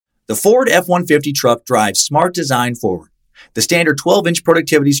The Ford F-150 truck drives smart design forward. The standard 12-inch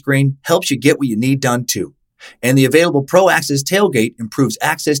productivity screen helps you get what you need done too. And the available Pro Access tailgate improves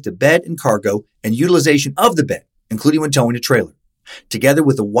access to bed and cargo and utilization of the bed, including when towing a trailer. Together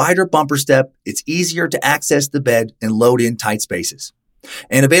with a wider bumper step, it's easier to access the bed and load in tight spaces.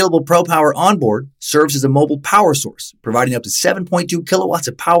 And available Pro Power onboard serves as a mobile power source, providing up to 7.2 kilowatts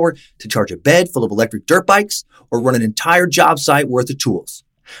of power to charge a bed full of electric dirt bikes or run an entire job site worth of tools.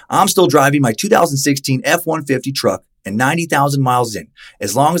 I'm still driving my 2016 F-150 truck and 90,000 miles in.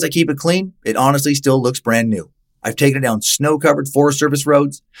 As long as I keep it clean, it honestly still looks brand new. I've taken it down snow-covered Forest Service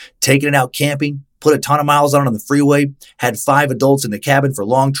roads, taken it out camping, put a ton of miles on it on the freeway, had 5 adults in the cabin for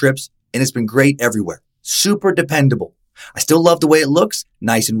long trips, and it's been great everywhere. Super dependable. I still love the way it looks,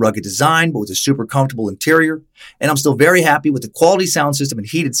 nice and rugged design, but with a super comfortable interior. And I'm still very happy with the quality sound system and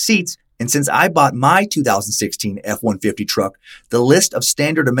heated seats. And since I bought my 2016 F-150 truck, the list of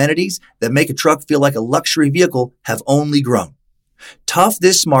standard amenities that make a truck feel like a luxury vehicle have only grown. Tough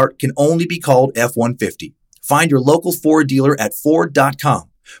this smart can only be called F-150. Find your local Ford dealer at Ford.com.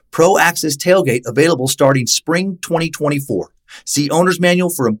 Pro Access tailgate available starting spring 2024. See Owner's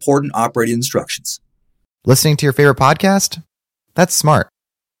Manual for important operating instructions. Listening to your favorite podcast? That's smart.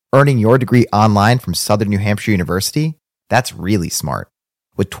 Earning your degree online from Southern New Hampshire University? That's really smart.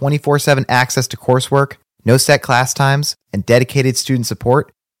 With 24/7 access to coursework, no set class times, and dedicated student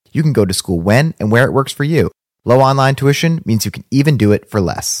support, you can go to school when and where it works for you. Low online tuition means you can even do it for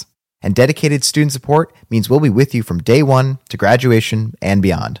less. And dedicated student support means we'll be with you from day one to graduation and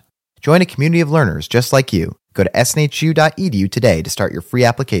beyond. Join a community of learners just like you. Go to snhu.edu today to start your free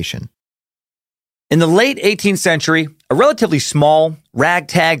application. In the late 18th century, a relatively small,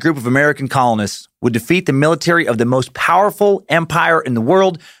 ragtag group of American colonists would defeat the military of the most powerful empire in the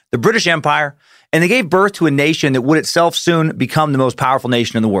world, the British Empire, and they gave birth to a nation that would itself soon become the most powerful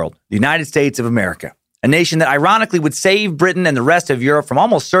nation in the world, the United States of America. A nation that ironically would save Britain and the rest of Europe from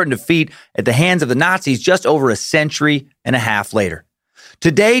almost certain defeat at the hands of the Nazis just over a century and a half later.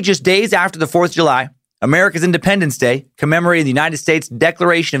 Today, just days after the 4th of July, America's Independence Day, commemorating the United States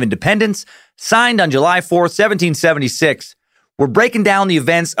Declaration of Independence, signed on July 4th, 1776, we're breaking down the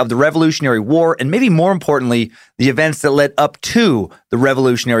events of the Revolutionary War and maybe more importantly, the events that led up to the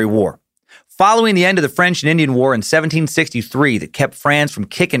Revolutionary War. Following the end of the French and Indian War in 1763 that kept France from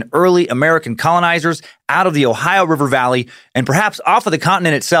kicking early American colonizers out of the Ohio River Valley and perhaps off of the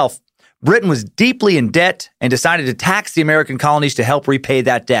continent itself, Britain was deeply in debt and decided to tax the American colonies to help repay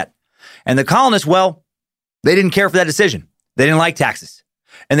that debt. And the colonists, well, they didn't care for that decision. They didn't like taxes.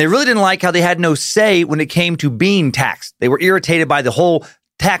 And they really didn't like how they had no say when it came to being taxed. They were irritated by the whole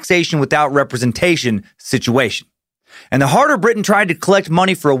taxation without representation situation. And the harder Britain tried to collect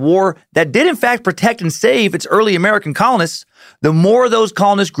money for a war that did in fact protect and save its early American colonists, the more those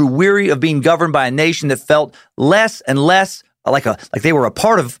colonists grew weary of being governed by a nation that felt less and less like they were a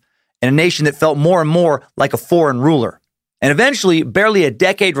part of, and a nation that felt more and more like a foreign ruler. And eventually, barely a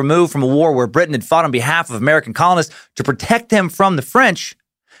decade removed from a war where Britain had fought on behalf of American colonists to protect them from the French,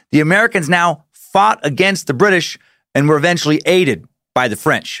 the Americans now fought against the British and were eventually aided by the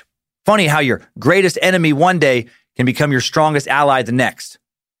French. Funny how your greatest enemy one day can become your strongest ally the next.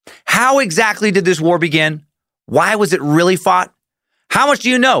 How exactly did this war begin? Why was it really fought? How much do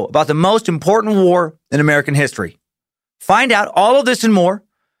you know about the most important war in American history? Find out all of this and more,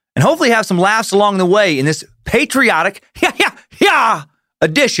 and hopefully have some laughs along the way in this patriotic,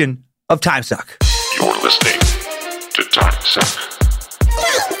 edition of Time Suck. You're listening to Time Suck.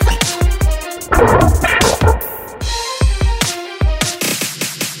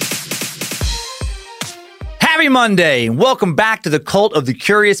 Happy Monday, and welcome back to the cult of the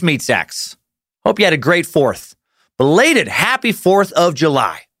curious meat sacks. Hope you had a great 4th. Belated happy 4th of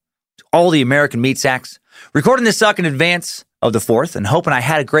July to all the American meat sacks. Recording this suck in advance of the 4th and hoping I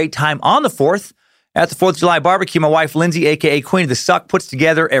had a great time on the 4th at the 4th of July barbecue my wife Lindsay, aka Queen of the Suck, puts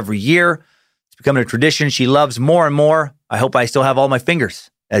together every year. It's becoming a tradition she loves more and more. I hope I still have all my fingers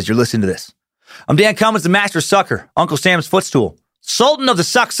as you're listening to this. I'm Dan Cummins, the Master Sucker, Uncle Sam's footstool, Sultan of the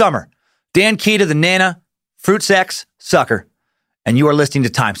Suck Summer, Dan Keita, the Nana, Fruit Sex Sucker, and you are listening to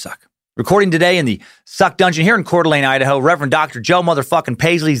Time Suck. Recording today in the Suck Dungeon here in Coeur d'Alene, Idaho, Reverend Dr. Joe motherfucking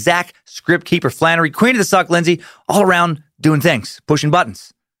Paisley, Zach, Script Keeper Flannery, Queen of the Suck Lindsay, all around doing things, pushing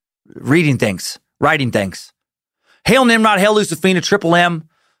buttons, reading things, writing things. Hail Nimrod, hail Lucifina, Triple M,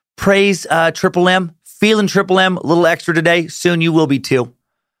 praise Triple M, feeling Triple M, a little extra today, soon you will be too.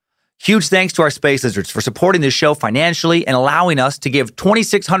 Huge thanks to our Space Lizards for supporting this show financially and allowing us to give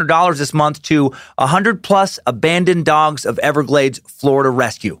 $2,600 this month to 100+ abandoned dogs of Everglades, Florida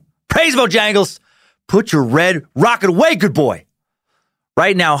rescue. Praise Bojangles! Put your red rocket away, good boy!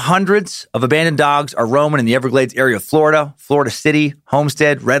 Right now, hundreds of abandoned dogs are roaming in the Everglades area of Florida, Florida City,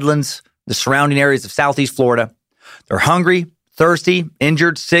 Homestead, Redlands, the surrounding areas of Southeast Florida. They're hungry, thirsty,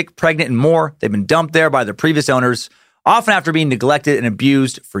 injured, sick, pregnant, and more. They've been dumped there by their previous owners, often after being neglected and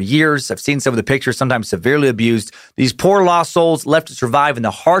abused for years. I've seen some of the pictures, sometimes severely abused. These poor lost souls left to survive in the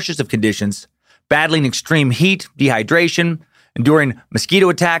harshest of conditions, battling extreme heat, dehydration, enduring mosquito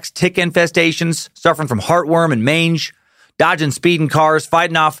attacks, tick infestations, suffering from heartworm and mange, dodging speeding cars,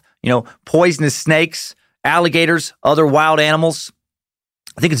 fighting off, poisonous snakes, alligators, other wild animals.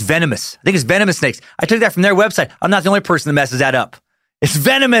 I think it's venomous. Snakes. I took that from their website. I'm not the only person that messes that up. It's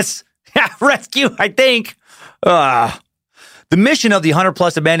venomous. Rescue, I think. The mission of the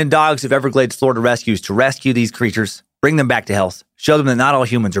 100-plus abandoned dogs of Everglades, Florida Rescue is to rescue these creatures, bring them back to health, show them that not all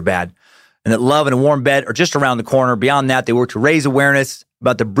humans are bad, and that love and a warm bed are just around the corner. Beyond that, they work to raise awareness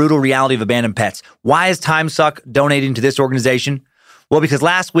about the brutal reality of abandoned pets. Why is Time Suck donating to this organization? Well, because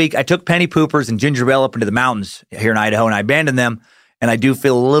last week I took Penny Poopers and Ginger Bell up into the mountains here in Idaho, and I abandoned them, and I do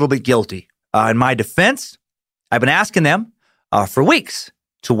feel a little bit guilty. In my defense, I've been asking them for weeks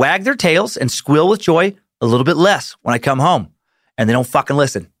to wag their tails and squeal with joy a little bit less when I come home, and they don't fucking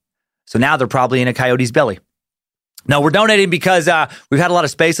listen. So now they're probably in a coyote's belly. No, we're donating because we've had a lot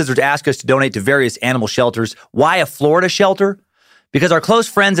of space lizards ask us to donate to various animal shelters. Why a Florida shelter? Because our close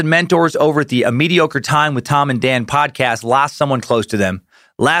friends and mentors over at the A Mediocre Time with Tom and Dan podcast lost someone close to them.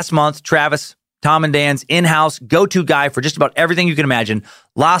 Last month, Travis, Tom and Dan's in-house go-to guy for just about everything you can imagine,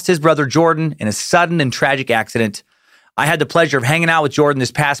 lost his brother Jordan in a sudden and tragic accident. I had the pleasure of hanging out with Jordan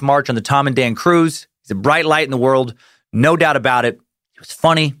this past March on the Tom and Dan cruise. He's a bright light in the world, no doubt about it. He was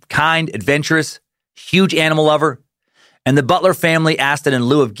funny, kind, adventurous, huge animal lover. And the Butler family asked that in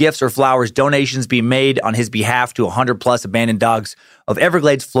lieu of gifts or flowers, donations be made on his behalf to 100-plus abandoned dogs of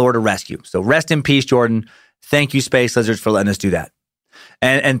Everglades, Florida Rescue. So rest in peace, Jordan. Thank you, Space Lizards, for letting us do that.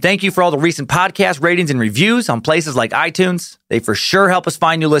 And thank you for all the recent podcast ratings and reviews on places like iTunes. They for sure help us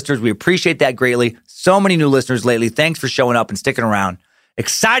find new listeners. We appreciate that greatly. So many new listeners lately. Thanks for showing up and sticking around.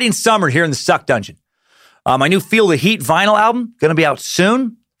 Exciting summer here in the Suck Dungeon. My new Feel the Heat vinyl album, going to be out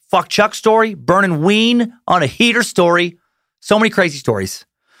soon. Fuck Chuck story, burning ween on a heater story. So many crazy stories.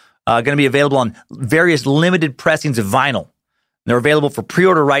 Going to be available on various limited pressings of vinyl. They're available for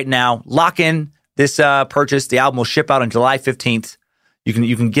pre-order right now. Lock in this purchase. The album will ship out on July 15th.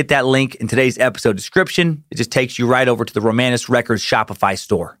 You can get that link in today's episode description. It just takes you right over to the Romanus Records Shopify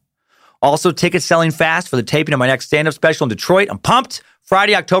store. Also, tickets selling fast for the taping of my next stand-up special in Detroit. I'm pumped.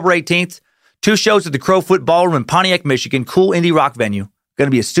 Friday, October 18th. 2 shows at the Crowfoot Ballroom in Pontiac, Michigan. Cool indie rock venue. Going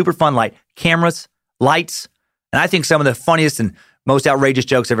to be a super fun night. Cameras, lights, and I think some of the funniest and most outrageous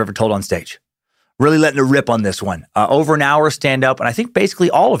jokes I've ever told on stage. Really letting it rip on this one. Over an hour stand-up, and I think basically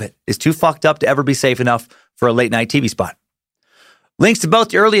all of it is too fucked up to ever be safe enough for a late-night TV spot. Links to both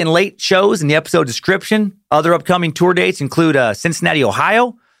the early and late shows in the episode description. Other upcoming tour dates include Cincinnati,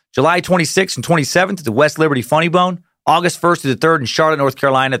 Ohio, July 26th and 27th at the West Liberty Funny Bone, August 1st to the 3rd in Charlotte, North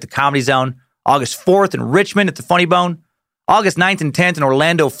Carolina at the Comedy Zone, August 4th in Richmond at the Funny Bone, August 9th and 10th in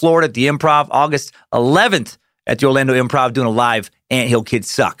Orlando, Florida at the Improv, August 11th at the Orlando Improv doing a live Anthill Kids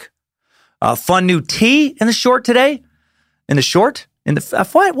Suck. Fun new tee in the short today. In the short? In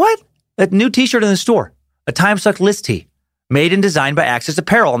the what? A new t-shirt in the store. A Time Suck list tee. Made and designed by Access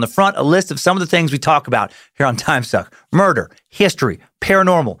Apparel. On the front, a list of some of the things we talk about here on Time Suck. Murder, history,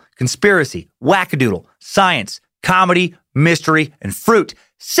 paranormal, conspiracy, wackadoodle, science, comedy, mystery, and fruit.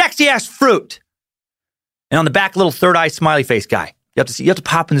 Sexy-ass fruit! And on the back, a little third eye smiley face guy. You have to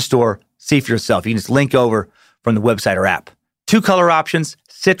pop in the store, see for yourself. You can just link over from the website or app. 2 color options,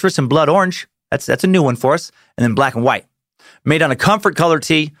 citrus and blood orange. That's a new one for us. And then black and white. Made on a comfort color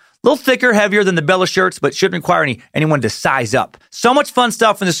tee. A little thicker, heavier than the Bella shirts, but shouldn't require anyone to size up. So much fun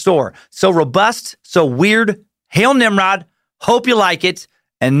stuff in the store. So robust, so weird. Hail Nimrod. Hope you like it.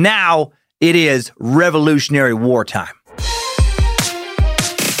 And now it is Revolutionary War time.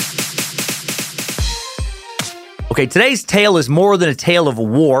 Okay, today's tale is more than a tale of a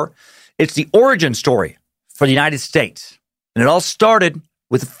war. It's the origin story for the United States. And it all started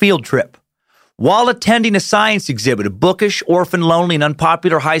with a field trip. While attending a science exhibit, a bookish, orphan, lonely, and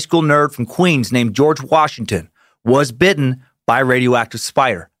unpopular high school nerd from Queens named George Washington was bitten by a radioactive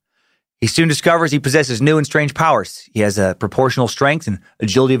spider. He soon discovers he possesses new and strange powers. He has a proportional strength and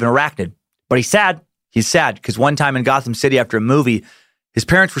agility of an arachnid. But he's sad. He's sad because one time in Gotham City after a movie, his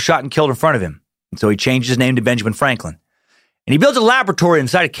parents were shot and killed in front of him. And so he changed his name to Benjamin Franklin. And he builds a laboratory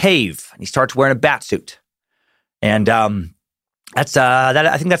inside a cave, and he starts wearing a bat suit. And I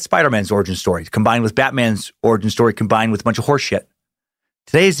think that's Spider-Man's origin story, combined with Batman's origin story, combined with a bunch of horse shit.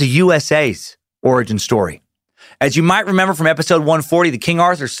 Today is the USA's origin story. As you might remember from episode 140, the King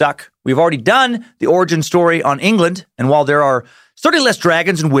Arthur suck, we've already done the origin story on England, and while there are certainly less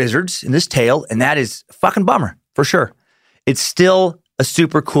dragons and wizards in this tale, and that is a fucking bummer, for sure, it's still a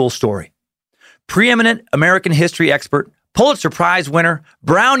super cool story. Preeminent American history expert, Pulitzer Prize winner,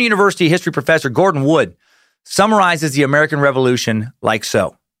 Brown University history professor Gordon Wood summarizes the American Revolution like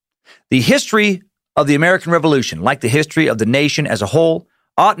so. The history of the American Revolution, like the history of the nation as a whole,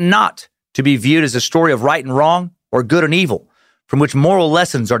 ought not to be viewed as a story of right and wrong or good and evil, from which moral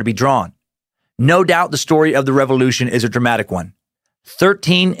lessons are to be drawn. No doubt the story of the Revolution is a dramatic one.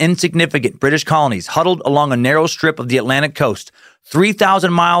 13 insignificant British colonies huddled along a narrow strip of the Atlantic coast,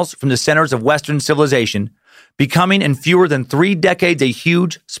 3,000 miles from the centers of Western civilization, becoming in fewer than 3 decades a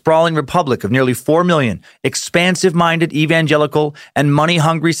huge, sprawling republic of nearly 4 million expansive-minded, evangelical, and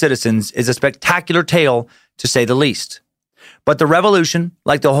money-hungry citizens is a spectacular tale, to say the least. But the Revolution,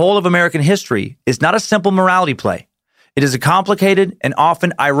 like the whole of American history, is not a simple morality play. It is a complicated and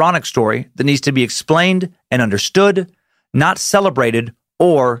often ironic story that needs to be explained and understood, not celebrated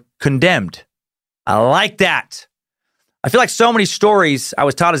or condemned. I like that. I feel like so many stories I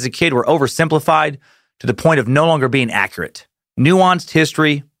was taught as a kid were oversimplified to the point of no longer being accurate. Nuanced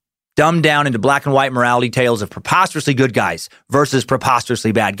history, dumbed down into black and white morality tales of preposterously good guys versus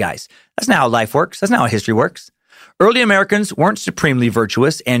preposterously bad guys. That's not how life works. That's not how history works. Early Americans weren't supremely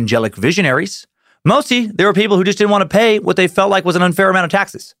virtuous, angelic visionaries. Mostly, there were people who just didn't want to pay what they felt like was an unfair amount of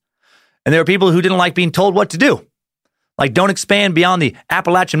taxes. And there were people who didn't like being told what to do. Like, don't expand beyond the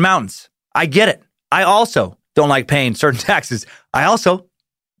Appalachian Mountains. I get it. I also don't like paying certain taxes. I also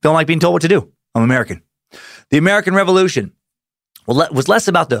don't like being told what to do. I'm American. The American Revolution was less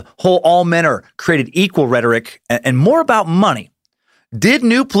about the whole all men are created equal rhetoric and more about money. Did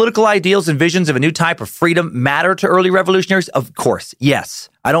new political ideals and visions of a new type of freedom matter to early revolutionaries? Of course, yes.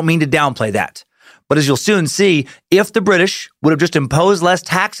 I don't mean to downplay that. But as you'll soon see, if the British would have just imposed less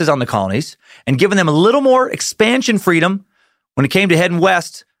taxes on the colonies and given them a little more expansion freedom when it came to heading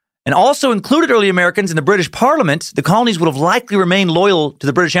west, and also included early Americans in the British Parliament, the colonies would have likely remained loyal to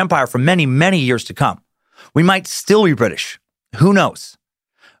the British Empire for many, many years to come. We might still be British. Who knows?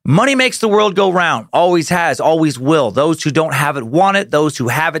 Money makes the world go round. Always has, always will. Those who don't have it want it. Those who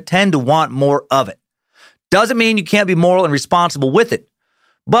have it tend to want more of it. Doesn't mean you can't be moral and responsible with it.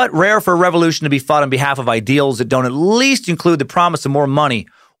 But rare for a revolution to be fought on behalf of ideals that don't at least include the promise of more money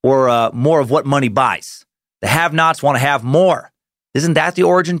or more of what money buys. The have-nots want to have more. Isn't that the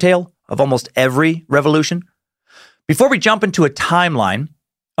origin tale of almost every revolution? Before we jump into a timeline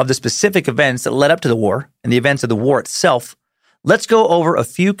of the specific events that led up to the war and the events of the war itself, let's go over a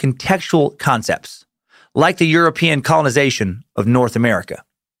few contextual concepts, like the European colonization of North America.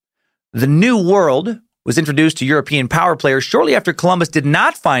 The New World was introduced to European power players shortly after Columbus did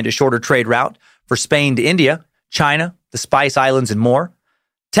not find a shorter trade route for Spain to India, China, the Spice Islands, and more.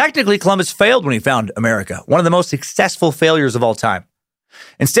 Technically, Columbus failed when he found America, one of the most successful failures of all time.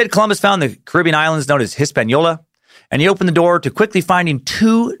 Instead, Columbus found the Caribbean islands known as Hispaniola, and he opened the door to quickly finding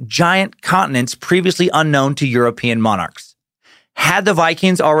 2 giant continents previously unknown to European monarchs. Had the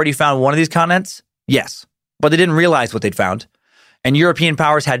Vikings already found one of these continents? Yes, but they didn't realize what they'd found, and European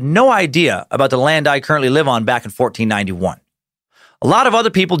powers had no idea about the land I currently live on back in 1491. A lot of other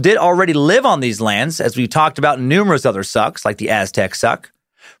people did already live on these lands, as we've talked about in numerous other sucks, like the Aztec suck.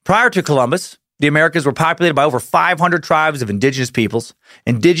 Prior to Columbus, the Americas were populated by over 500 tribes of indigenous peoples.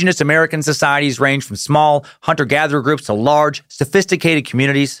 Indigenous American societies ranged from small hunter-gatherer groups to large, sophisticated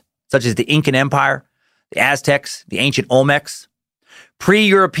communities, such as the Incan Empire, the Aztecs, the ancient Olmecs.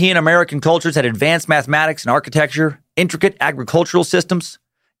 Pre-European American cultures had advanced mathematics and architecture, intricate agricultural systems,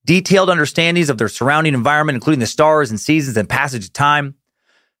 detailed understandings of their surrounding environment, including the stars and seasons and passage of time.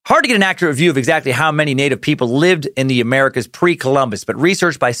 Hard to get an accurate view of exactly how many native people lived in the Americas pre-Columbus, but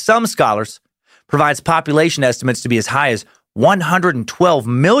research by some scholars provides population estimates to be as high as 112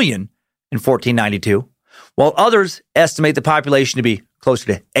 million in 1492, while others estimate the population to be closer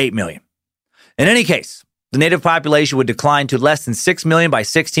to 8 million. In any case, the native population would decline to less than 6 million by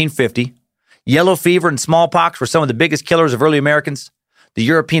 1650. Yellow fever and smallpox were some of the biggest killers of early Americans. The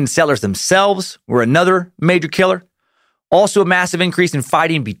European settlers themselves were another major killer. Also a massive increase in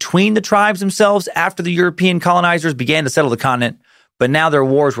fighting between the tribes themselves after the European colonizers began to settle the continent, but now their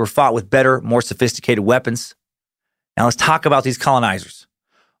wars were fought with better, more sophisticated weapons. Now let's talk about these colonizers.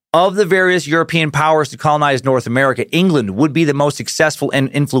 Of the various European powers to colonize North America, England would be the most successful and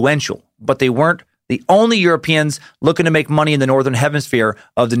influential, but they weren't the only Europeans looking to make money in the Northern Hemisphere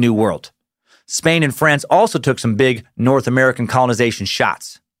of the New World. Spain and France also took some big North American colonization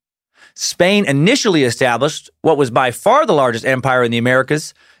shots. Spain initially established what was by far the largest empire in the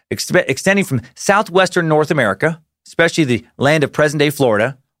Americas extending from southwestern North America, especially the land of present-day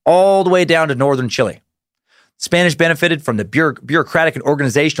Florida, all the way down to northern Chile. Spanish benefited from the bureaucratic and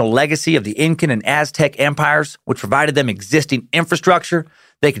organizational legacy of the Incan and Aztec empires, which provided them existing infrastructure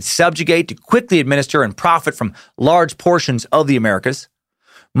they could subjugate to quickly administer and profit from large portions of the Americas.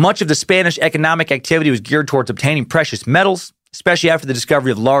 Much of the Spanish economic activity was geared towards obtaining precious metals, especially after the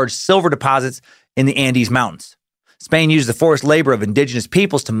discovery of large silver deposits in the Andes Mountains. Spain used the forced labor of indigenous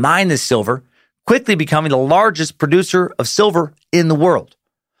peoples to mine this silver, quickly becoming the largest producer of silver in the world.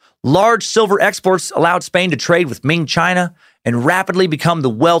 Large silver exports allowed Spain to trade with Ming China and rapidly become the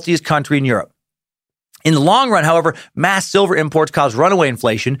wealthiest country in Europe. In the long run, however, mass silver imports caused runaway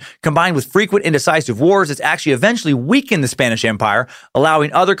inflation, combined with frequent indecisive wars that actually eventually weakened the Spanish Empire,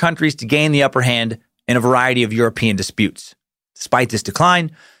 allowing other countries to gain the upper hand in a variety of European disputes. Despite this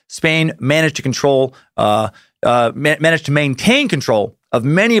decline, Spain managed to maintain control of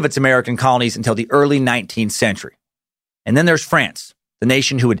many of its American colonies until the early 19th century. And then there's France, the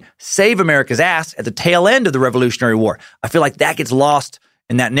nation who would save America's ass at the tail end of the Revolutionary War. I feel like that gets lost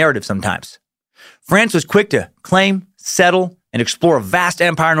in that narrative sometimes. France was quick to claim, settle, and explore a vast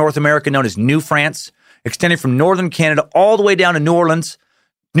empire in North America known as New France, extending from northern Canada all the way down to New Orleans.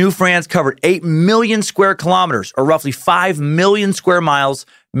 New France covered 8 million square kilometers, or roughly 5 million square miles,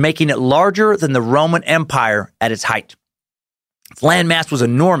 making it larger than the Roman Empire at its height. Its landmass was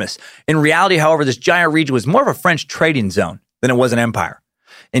enormous. In reality, however, this giant region was more of a French trading zone than it was an empire.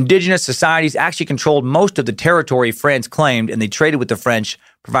 Indigenous societies actually controlled most of the territory France claimed, and they traded with the French,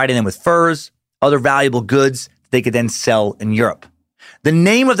 providing them with furs, other valuable goods they could then sell in Europe. The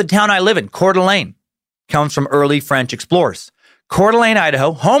name of the town I live in, Coeur d'Alene, comes from early French explorers. Coeur d'Alene,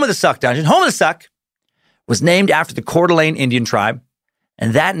 Idaho, home of the Suck Dungeon, home of the Suck, was named after the Coeur d'Alene Indian tribe,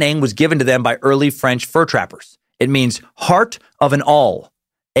 and that name was given to them by early French fur trappers. It means heart of an awl,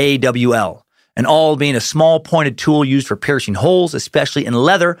 A-W-L. An awl being a small pointed tool used for piercing holes, especially in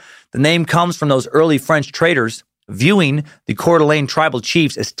leather. The name comes from those early French traders viewing the Coeur d'Alene tribal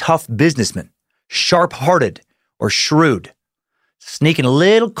chiefs as tough businessmen, sharp-hearted, or shrewd. Sneaking a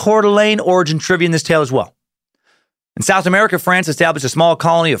little Coeur d'Alene origin trivia in this tale as well. In South America, France established a small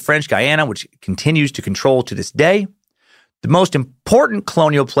colony of French Guiana, which it continues to control to this day. The most important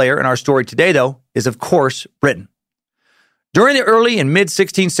colonial player in our story today, though, is, of course, Britain. During the early and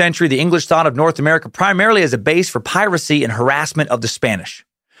mid-16th century, the English thought of North America primarily as a base for piracy and harassment of the Spanish.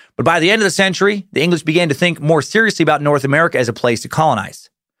 But by the end of the century, the English began to think more seriously about North America as a place to colonize.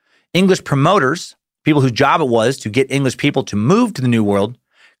 English promoters, people whose job it was to get English people to move to the New World,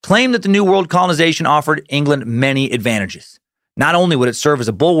 claimed that the New World colonization offered England many advantages. Not only would it serve as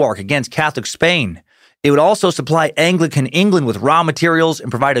a bulwark against Catholic Spain, it would also supply Anglican England with raw materials and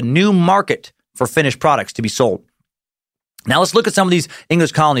provide a new market for finished products to be sold. Now let's look at some of these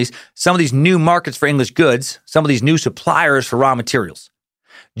English colonies, some of these new markets for English goods, some of these new suppliers for raw materials.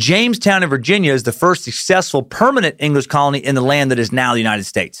 Jamestown in Virginia is the first successful permanent English colony in the land that is now the United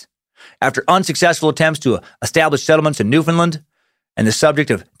States. After unsuccessful attempts to establish settlements in Newfoundland, and the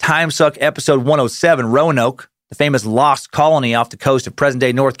subject of Time Suck episode 107, Roanoke, the famous lost colony off the coast of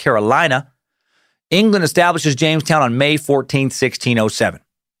present-day North Carolina, England establishes Jamestown on May 14, 1607.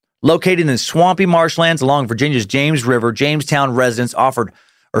 Located in the swampy marshlands along Virginia's James River, Jamestown residents suffered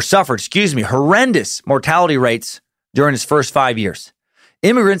horrendous mortality rates during its first 5 years.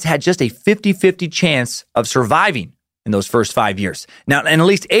 Immigrants had just a 50-50 chance of surviving in those first 5 years. Now, and at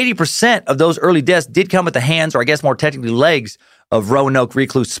least 80% of those early deaths did come at the hands, or I guess more technically legs, of Roanoke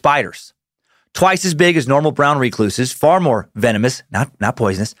recluse spiders. Twice as big as normal brown recluses, far more venomous, not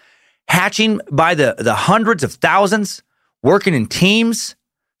poisonous, hatching by the hundreds of thousands, working in teams,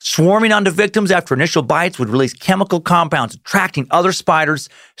 swarming onto victims after initial bites would release chemical compounds, attracting other spiders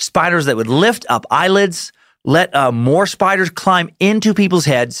that would lift up eyelids, let more spiders climb into people's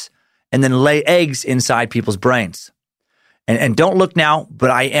heads, and then lay eggs inside people's brains. And don't look now, but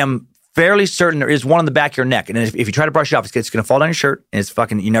I am fairly certain there is one on the back of your neck. And if you try to brush it off, it's going to fall down your shirt,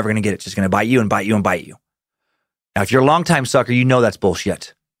 and you're never going to get it. It's just going to bite you and bite you and bite you. Now, if you're a longtime sucker, you know that's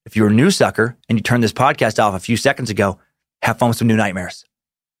bullshit. If you're a new sucker and you turned this podcast off a few seconds ago, have fun with some new nightmares.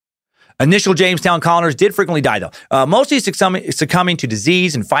 Initial Jamestown coloners did frequently die, though, mostly succumbing to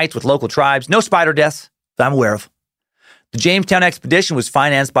disease and fights with local tribes. No spider deaths that I'm aware of. The Jamestown expedition was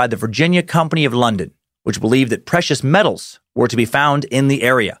financed by the Virginia Company of London, which believed that precious metals were to be found in the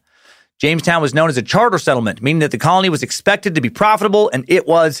area. Jamestown was known as a charter settlement, meaning that the colony was expected to be profitable, and it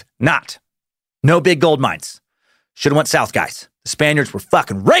was not. No big gold mines. Should have went south, guys. The Spaniards were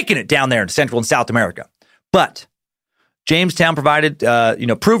fucking raking it down there in Central and South America. But Jamestown proved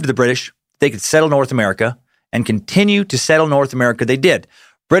to the British they could settle North America, and continue to settle North America they did.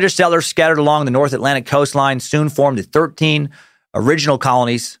 British settlers scattered along the North Atlantic coastline soon formed the 13 original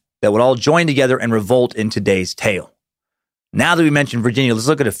colonies that would all join together and revolt in today's tale. Now that we mentioned Virginia, let's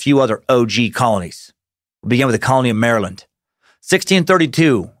look at a few other OG colonies. We'll begin with the colony of Maryland.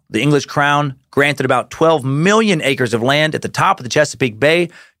 1632, the English crown granted about 12 million acres of land at the top of the Chesapeake Bay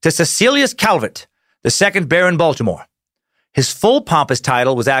to Cecilius Calvert, the second Baron Baltimore. His full pompous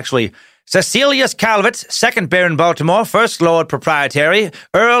title was actually Cecilius Calvert, second Baron Baltimore, first Lord Proprietary,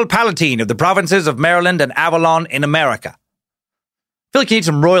 Earl Palatine of the provinces of Maryland and Avalon in America. I feel like you need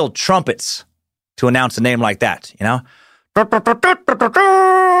some royal trumpets to announce a name like that, you know?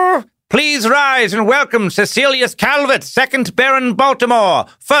 Please rise and welcome Cecilius Calvert, second Baron Baltimore,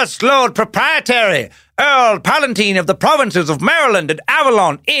 first Lord Proprietary, Earl Palatine of the provinces of Maryland and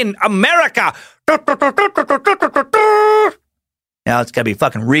Avalon in America. Now it's gotta be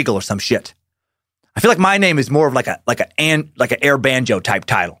fucking regal or some shit. I feel like my name is more of like a air banjo type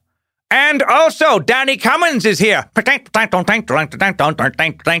title. And also, Danny Cummins is here.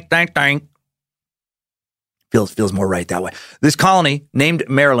 Feels more right that way. This colony, named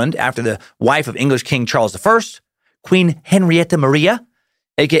Maryland after the wife of English King Charles I, Queen Henrietta Maria,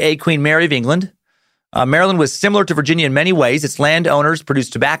 a.k.a. Queen Mary of England. Maryland was similar to Virginia in many ways. Its landowners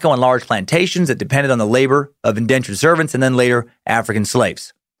produced tobacco on large plantations that depended on the labor of indentured servants and then later African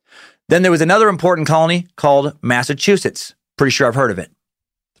slaves. Then there was another important colony called Massachusetts. Pretty sure I've heard of it.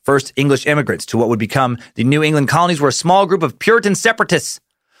 The first English immigrants to what would become the New England colonies were a small group of Puritan separatists,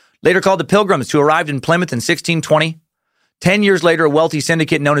 later called the Pilgrims, who arrived in Plymouth in 1620. 10 years later, a wealthy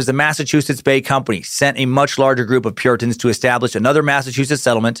syndicate known as the Massachusetts Bay Company sent a much larger group of Puritans to establish another Massachusetts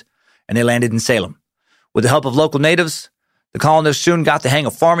settlement, and they landed in Salem. With the help of local natives, the colonists soon got the hang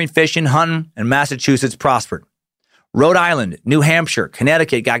of farming, fishing, hunting, and Massachusetts prospered. Rhode Island, New Hampshire,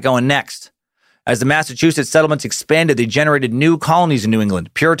 Connecticut got going next. As the Massachusetts settlements expanded, they generated new colonies in New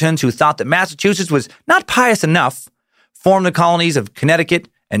England. Puritans who thought that Massachusetts was not pious enough formed the colonies of Connecticut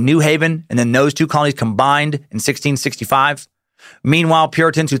and New Haven, and then those two colonies combined in 1665. Meanwhile,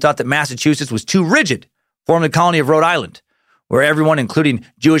 Puritans who thought that Massachusetts was too rigid formed the colony of Rhode Island, where everyone, including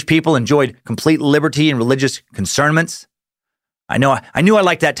Jewish people, enjoyed complete liberty and religious concernments. I knew I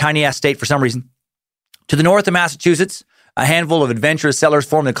liked that tiny-ass state for some reason. To the north of Massachusetts, a handful of adventurous settlers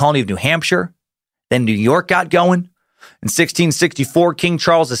formed the colony of New Hampshire. Then New York got going. In 1664, King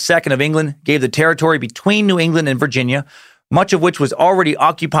Charles II of England gave the territory between New England and Virginia, much of which was already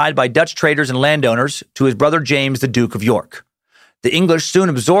occupied by Dutch traders and landowners, to his brother James, the Duke of York. The English soon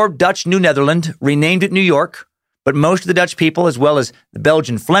absorbed Dutch New Netherland, renamed it New York, but most of the Dutch people, as well as the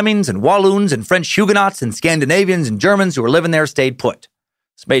Belgian Flemings and Walloons and French Huguenots and Scandinavians and Germans who were living there, stayed put.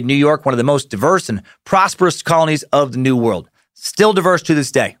 This made New York one of the most diverse and prosperous colonies of the New World. Still diverse to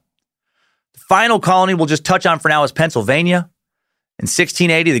this day. The final colony we'll just touch on for now is Pennsylvania. In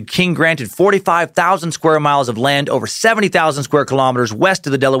 1680, the king granted 45,000 square miles of land over 70,000 square kilometers west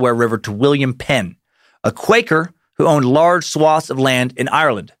of the Delaware River to William Penn, a Quaker who owned large swaths of land in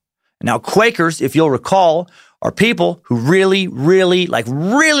Ireland. Now, Quakers, if you'll recall, are people who really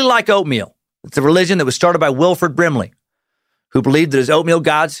like oatmeal. It's a religion that was started by Wilford Brimley, who believed that his oatmeal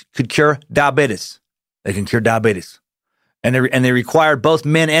gods could cure diabetes. They can cure diabetes. And they required both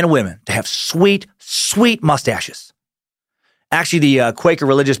men and women to have sweet, sweet mustaches. Actually, the Quaker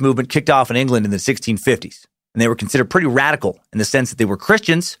religious movement kicked off in England in the 1650s, and they were considered pretty radical in the sense that they were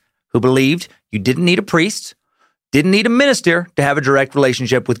Christians who believed you didn't need a priest, didn't need a minister to have a direct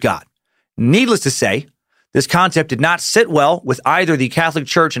relationship with God. Needless to say, this concept did not sit well with either the Catholic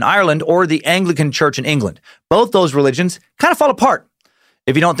Church in Ireland or the Anglican Church in England. Both those religions kind of fall apart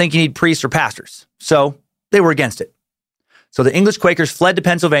if you don't think you need priests or pastors. So they were against it. So the English Quakers fled to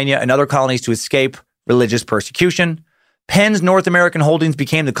Pennsylvania and other colonies to escape religious persecution. Penn's North American holdings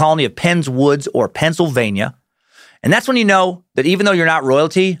became the colony of Penn's Woods or Pennsylvania. And that's when you know that even though you're not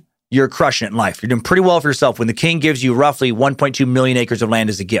royalty, you're crushing it in life. You're doing pretty well for yourself when the king gives you roughly 1.2 million acres of land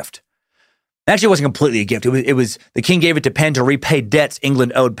as a gift. Actually, it wasn't completely a gift. It was the king gave it to Penn to repay debts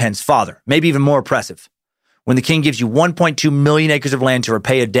England owed Penn's father. Maybe even more oppressive. When the king gives you 1.2 million acres of land to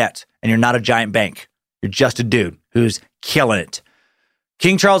repay a debt, and you're not a giant bank. You're just a dude who's killing it.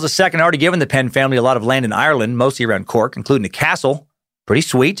 King Charles II had already given the Penn family a lot of land in Ireland, mostly around Cork, including a castle. Pretty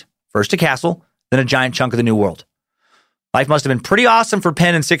sweet. First a castle, then a giant chunk of the New World. Life must have been pretty awesome for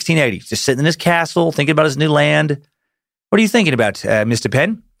Penn in 1680. Just sitting in his castle, thinking about his new land. What are you thinking about, Mr.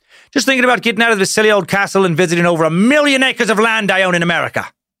 Penn? Just thinking about getting out of this silly old castle and visiting over 1 million acres of land I own in America.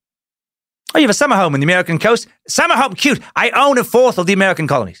 Oh, you have a summer home in the American coast? Summer home, cute. I own a fourth of the American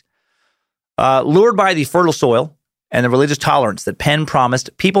colonies. Lured by the fertile soil and the religious tolerance that Penn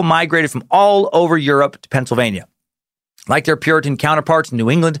promised, people migrated from all over Europe to Pennsylvania. Like their Puritan counterparts in New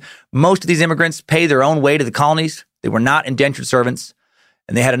England, most of these immigrants paid their own way to the colonies. They were not indentured servants,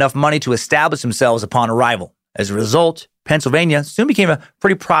 and they had enough money to establish themselves upon arrival. As a result, Pennsylvania soon became a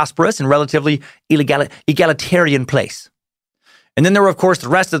pretty prosperous and relatively egalitarian place. And then there were, of course, the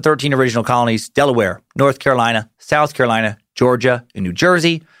rest of the 13 original colonies: Delaware, North Carolina, South Carolina, Georgia, and New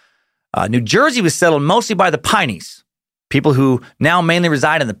Jersey. New Jersey was settled mostly by the Pineys, people who now mainly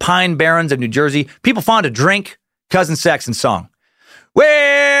reside in the Pine Barrens of New Jersey, people fond of drink, cousin sex, and song.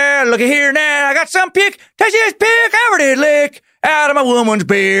 Well, looky here now, I got some pick, taste this pick, I ever did lick out of my woman's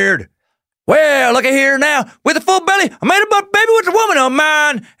beard. Well, looky here now, with a full belly, I made a butt baby with a woman of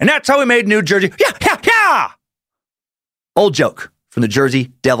mine, and that's how we made New Jersey. Yeah, yeah, yeah! Old joke from the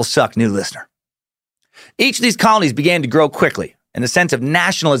Jersey Devil Suck new listener. Each of these colonies began to grow quickly, and the sense of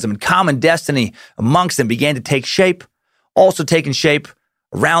nationalism and common destiny amongst them began to take shape. Also taking shape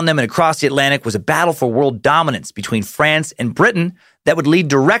around them and across the Atlantic was a battle for world dominance between France and Britain that would lead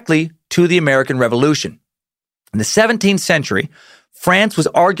directly to the American Revolution. In the 17th century, France was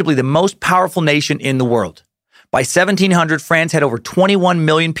arguably the most powerful nation in the world. By 1700, France had over 21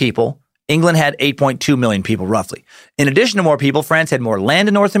 million people. England had 8.2 million people, roughly. In addition to more people, France had more land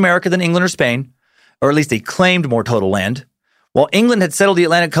in North America than England or Spain, or at least they claimed more total land. While England had settled the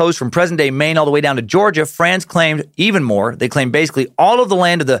Atlantic coast from present-day Maine all the way down to Georgia, France claimed even more. They claimed basically all of the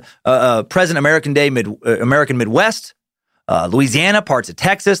land of the present American Midwest, Louisiana, parts of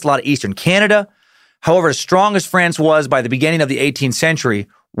Texas, a lot of eastern Canada. However, as strong as France was by the beginning of the 18th century,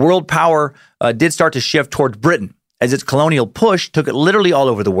 world power did start to shift towards Britain, as its colonial push took it literally all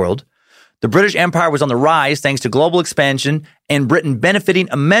over the world. The British Empire was on the rise thanks to global expansion, and Britain benefiting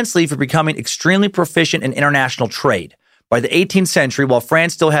immensely for becoming extremely proficient in international trade. By the 18th century, while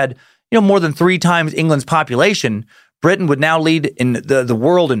France still had, more than 3 times England's population, Britain would now lead in the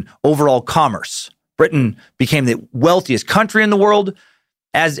world in overall commerce. Britain became the wealthiest country in the world.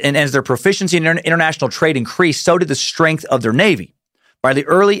 As their proficiency in international trade increased, so did the strength of their navy. By the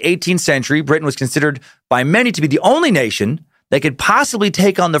early 18th century, Britain was considered by many to be the only nation that could possibly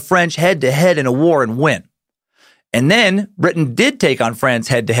take on the French head-to-head in a war and win. And then Britain did take on France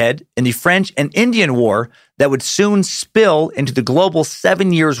head-to-head in the French and Indian War that would soon spill into the global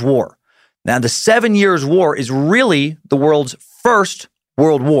 7 Years' War. Now, the 7 Years' War is really the world's first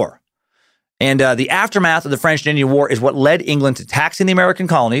world war. And the aftermath of the French and Indian War is what led England to taxing the American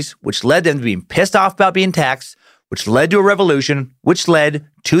colonies, which led them to being pissed off about being taxed, which led to a revolution, which led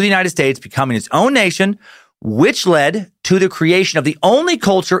to the United States becoming its own nation, which led to the creation of the only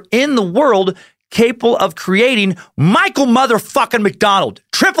culture in the world capable of creating Michael motherfucking McDonald,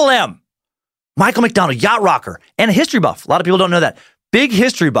 Triple M. Michael McDonald, yacht rocker, and a history buff. A lot of people don't know that. Big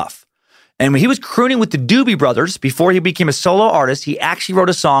history buff. And when he was crooning with the Doobie Brothers before he became a solo artist, he actually wrote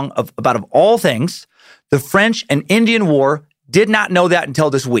a song about, of all things, the French and Indian War. Did not know that until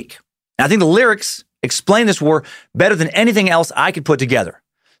this week. And I think the lyrics explain this war better than anything else I could put together.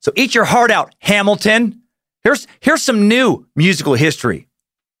 So eat your heart out, Hamilton. Here's some new musical history.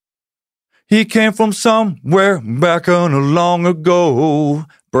 He came from somewhere back on long ago.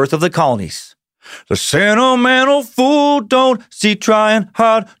 Birth of the colonies. The sentimental fool don't see trying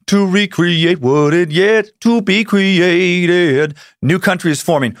hard to recreate what it yet to be created. New country is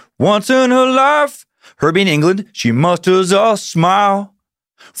forming once in her life. Her being England, she musters a smile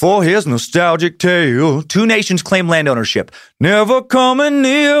for his nostalgic tale. 2 nations claim land ownership, never coming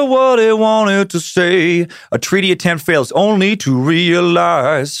near what they wanted to say. A treaty attempt fails only to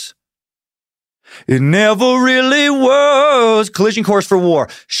realize it never really was. Collision course for war.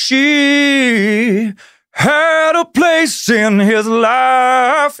 She had a place in his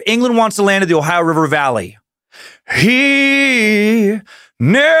life. England wants the land of the Ohio River Valley. He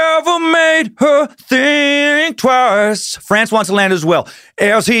never made her think twice. France wants the land as well.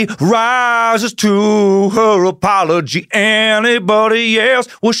 As he rises to her apology, anybody else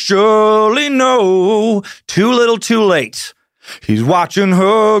will surely know. Too little, too late. He's watching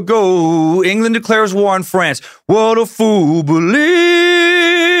her go. England declares war on France. What a fool believes.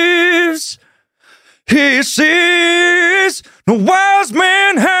 He sees no wise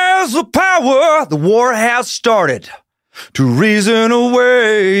man has the power. The war has started to reason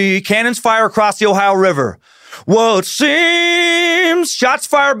away. Cannons fire across the Ohio River. What seems shots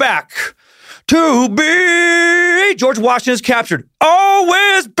fire back to be. George Washington is captured.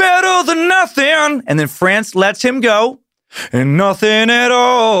 Always better than nothing. And then France lets him go. And nothing at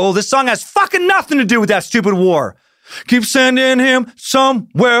all. This song has fucking nothing to do with that stupid war. Keep sending him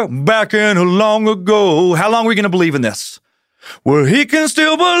somewhere back in long ago. How long are we going to believe in this? Where he can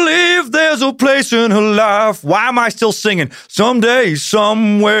still believe there's a a place in her life. Why am I still singing? Someday,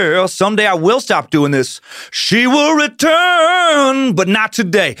 somewhere, someday I will stop doing this. She will return, but not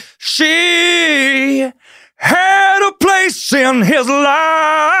today. She had a place in his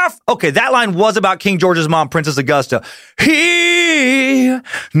life. Okay, that line was about King George's mom, Princess Augusta. He never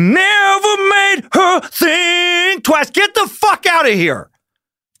made her think twice. Get the fuck out of here.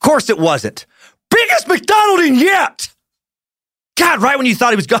 Of course it wasn't. Biggest McDonalding yet. God, right when you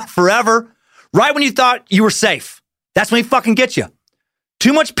thought he was gone forever, right when you thought you were safe. That's when he fucking gets you.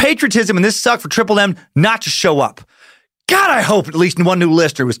 Too much patriotism in this suck for Triple M not to show up. God, I hope at least one new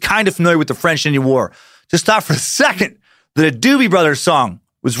listener was kind of familiar with the French Indian War. Just thought for a second that a Doobie Brothers song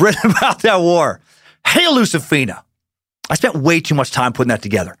was written about that war. Hail Lucifina. I spent way too much time putting that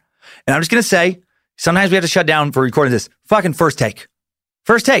together. And I'm just going to say, sometimes we have to shut down for recording this. Fucking first take.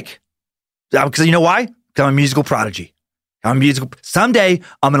 First take. Because you know why? Because I'm a musical prodigy. Someday,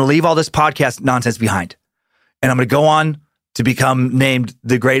 I'm going to leave all this podcast nonsense behind. And I'm going to go on to become named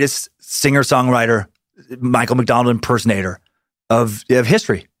the greatest singer-songwriter, Michael McDonald impersonator of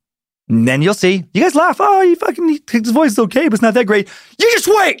history. And then you'll see. You guys laugh. Oh, his voice is okay, but it's not that great. You just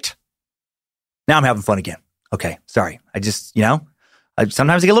wait. Now I'm having fun again. Okay, sorry.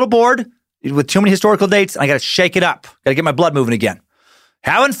 Sometimes I get a little bored with too many historical dates, and I got to shake it up. Got to get my blood moving again.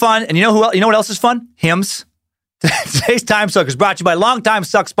 Having fun. And you know what else is fun? Hymns. Today's Time Suck is brought to you by longtime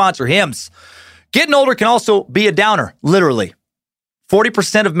Suck sponsor, Hymns. Getting older can also be a downer, literally.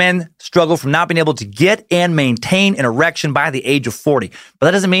 40% of men struggle from not being able to get and maintain an erection by the age of 40. But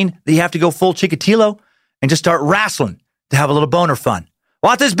that doesn't mean that you have to go full Chikatilo and just start wrestling to have a little boner fun.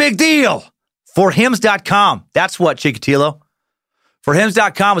 Want this big deal? Forhims.com. That's what, Chikatilo.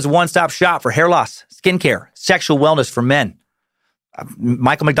 Forhims.com is a one-stop shop for hair loss, skincare, sexual wellness for men.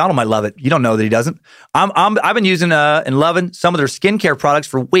 Michael McDonald might love it. You don't know that he doesn't. I've been using and loving some of their skincare products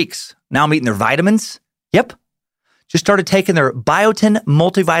for weeks. Now I'm eating their vitamins. Yep. Just started taking their Biotin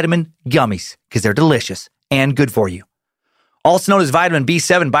multivitamin gummies because they're delicious and good for you. Also known as vitamin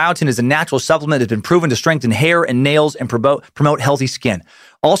B7, Biotin is a natural supplement that's been proven to strengthen hair and nails and promote healthy skin.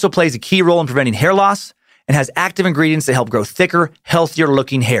 Also plays a key role in preventing hair loss and has active ingredients that help grow thicker, healthier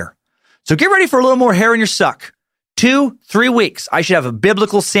looking hair. So get ready for a little more hair in your suck. 2-3 weeks, I should have a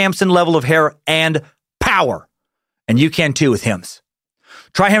biblical Samson level of hair and power. And you can too with Hims.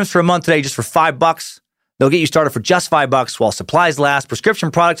 Try Hims for a month today just for $5. They'll get you started for just $5 while supplies last.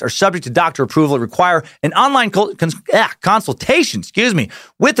 Prescription products are subject to doctor approval and require an online consultation,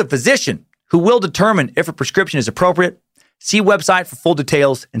 with a physician who will determine if a prescription is appropriate. See website for full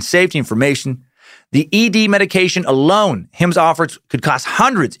details and safety information. The ED medication alone Hims offers could cost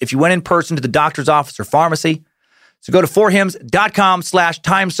hundreds if you went in person to the doctor's office or pharmacy. So go to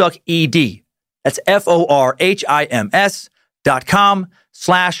forhims.com/timesucked. That's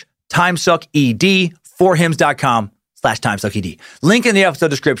FORHIMS.com/timesucked. Forhims.com/timesucked. Link in the episode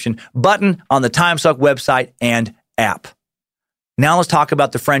description, button on the Timesuck website and app. Now let's talk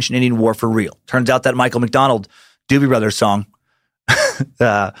about the French and Indian War for real. Turns out that Michael McDonald Doobie Brothers song,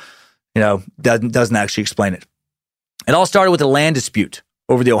 doesn't actually explain it. It all started with a land dispute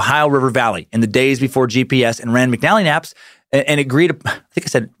over the Ohio River Valley in the days before GPS and Rand McNally naps, and agreed. I think I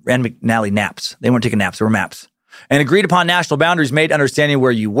said Rand McNally naps. They weren't taking naps; they were maps. And agreed upon national boundaries made understanding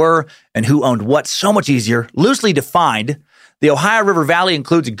where you were and who owned what so much easier. Loosely defined, the Ohio River Valley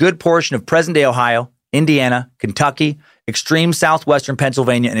includes a good portion of present-day Ohio, Indiana, Kentucky, extreme southwestern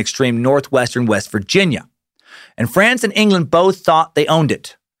Pennsylvania, and extreme northwestern West Virginia. And France and England both thought they owned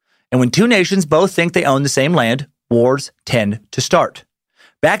it. And when two nations both think they own the same land, wars tend to start.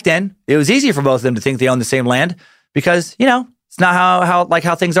 Back then, it was easy for both of them to think they owned the same land because, it's not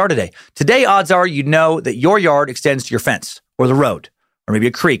how things are today. Today, odds are you know that your yard extends to your fence or the road or maybe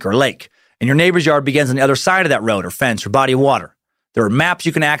a creek or a lake, and your neighbor's yard begins on the other side of that road or fence or body of water. There are maps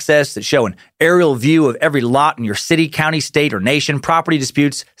you can access that show an aerial view of every lot in your city, county, state, or nation. Property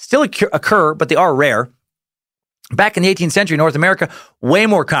disputes still occur, but they are rare. Back in the 18th century, North America, way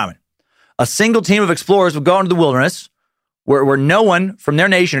more common. A single team of explorers would go into the wilderness where no one from their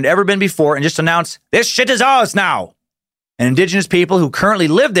nation had ever been before and just announce, "This shit is ours now." And indigenous people who currently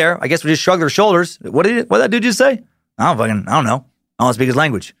live there, I guess, would just shrug their shoulders. What did that dude just say? I don't know. I don't speak his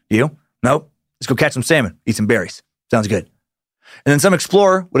language. You? Nope. Let's go catch some salmon, eat some berries. Sounds good. And then some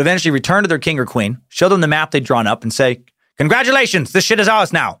explorer would eventually return to their king or queen, show them the map they'd drawn up, and say, "Congratulations, this shit is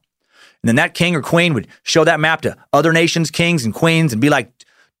ours now." And then that king or queen would show that map to other nations' kings and queens and be like,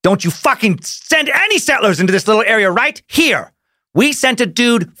 "Don't you fucking send any settlers into this little area right here. We sent a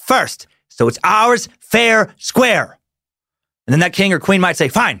dude first, so it's ours fair square." And then that king or queen might say,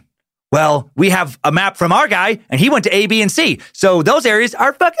 "Fine. Well, we have a map from our guy, and he went to A, B, and C. So those areas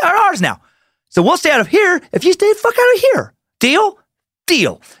are ours now. So we'll stay out of here if you stay the fuck out of here. Deal?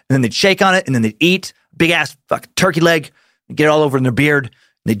 Deal. And then they'd shake on it, and then they'd eat big ass fucking turkey leg, and get it all over in their beard. And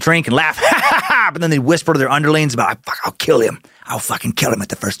they'd drink and laugh, ha ha ha, but then they'd whisper to their underlings about, I'll kill him. I'll fucking kill him at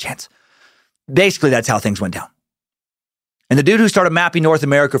the first chance. Basically, that's how things went down. And the dude who started mapping North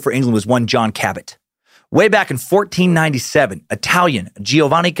America for England was one John Cabot. Way back in 1497, Italian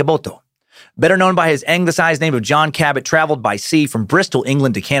Giovanni Caboto, better known by his anglicized name of John Cabot, traveled by sea from Bristol,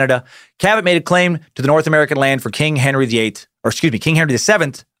 England to Canada. Cabot made a claim to the North American land for King Henry VII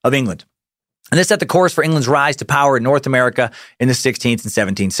of England. And this set the course for England's rise to power in North America in the 16th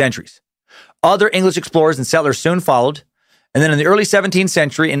and 17th centuries. Other English explorers and settlers soon followed. And then in the early 17th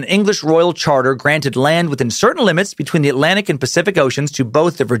century, an English royal charter granted land within certain limits between the Atlantic and Pacific Oceans to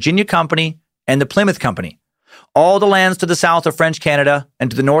both the Virginia Company and the Plymouth Company. All the lands to the south of French Canada and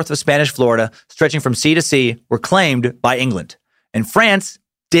to the north of Spanish Florida, stretching from sea to sea, were claimed by England. And France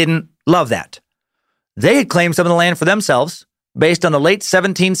didn't love that. They had claimed some of the land for themselves based on the late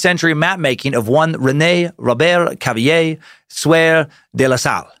 17th century map-making of one René Robert Cavelier Sieur de La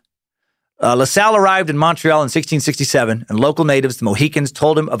Salle. La Salle arrived in Montreal in 1667, and local natives, the Mohicans,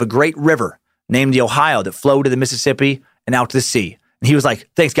 told him of a great river named the Ohio that flowed to the Mississippi and out to the sea. And he was like,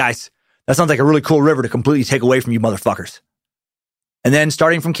 thanks, guys. That sounds like a really cool river to completely take away from you motherfuckers. And then,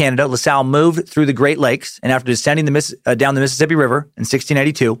 starting from Canada, La Salle moved through the Great Lakes, and after descending down the Mississippi River in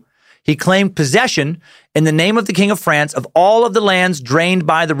 1682, he claimed possession in the name of the King of France of all of the lands drained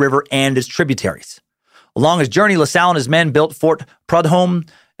by the river and its tributaries. Along his journey, La Salle and his men built Fort Prudhomme,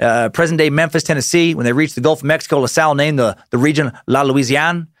 present-day Memphis, Tennessee. When they reached the Gulf of Mexico, La Salle named the region La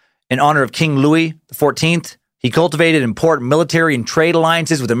Louisiane in honor of King Louis XIV. He cultivated important military and trade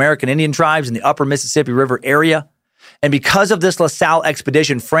alliances with American Indian tribes in the upper Mississippi River area. And because of this La Salle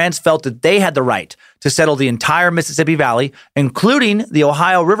expedition, France felt that they had the right to settle the entire Mississippi Valley, including the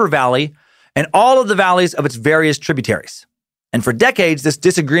Ohio River Valley and all of the valleys of its various tributaries. And for decades, this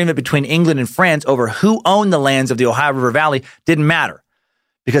disagreement between England and France over who owned the lands of the Ohio River Valley didn't matter,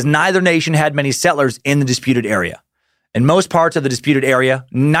 because neither nation had many settlers in the disputed area. In most parts of the disputed area,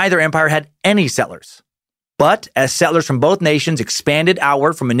 neither empire had any settlers. But as settlers from both nations expanded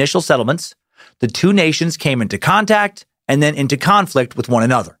outward from initial settlements, the two nations came into contact and then into conflict with one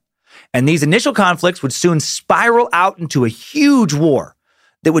another. And these initial conflicts would soon spiral out into a huge war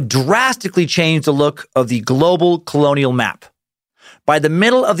that would drastically change the look of the global colonial map. By the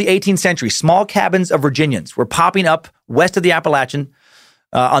middle of the 18th century, small cabins of Virginians were popping up west of the Appalachian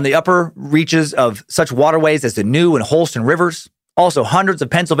on the upper reaches of such waterways as the New and Holston rivers. Also, hundreds of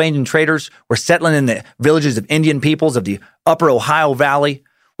Pennsylvanian traders were settling in the villages of Indian peoples of the upper Ohio Valley,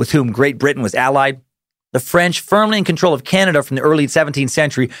 with whom Great Britain was allied. The French, firmly in control of Canada from the early 17th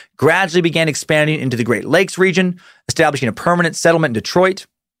century, gradually began expanding into the Great Lakes region, establishing a permanent settlement in Detroit,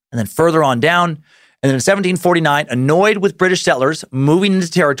 and then further on down. And then in 1749, annoyed with British settlers moving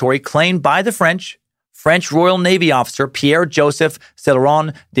into territory claimed by the French Royal Navy officer Pierre-Joseph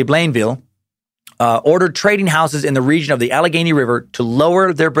Céloron de Blainville ordered trading houses in the region of the Allegheny River to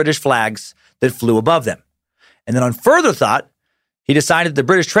lower their British flags that flew above them. And then on further thought, he decided the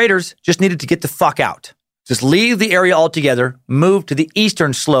British traders just needed to get the fuck out. Just leave the area altogether, move to the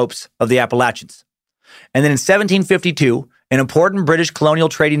eastern slopes of the Appalachians. And then in 1752, an important British colonial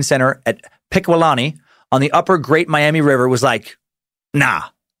trading center at Pickawillany on the upper Great Miami River was like, nah.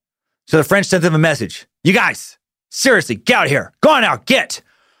 So the French sent them a message. You guys, seriously, get out here. Go on out, get.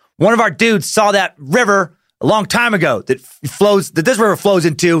 One of our dudes saw that river a long time ago that this river flows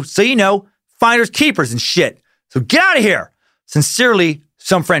into, so you know, finders keepers and shit. So get out of here. Sincerely,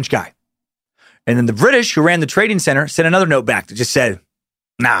 some French guy. And then the British, who ran the trading center, sent another note back that just said,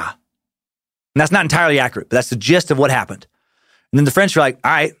 nah. And that's not entirely accurate, but that's the gist of what happened. And then the French were like,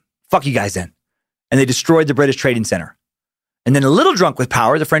 all right, fuck you guys then. And they destroyed the British trading center. And then a little drunk with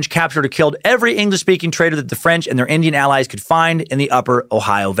power, the French captured or killed every English-speaking trader that the French and their Indian allies could find in the upper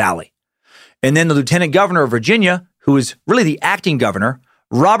Ohio Valley. And then the lieutenant governor of Virginia, who was really the acting governor,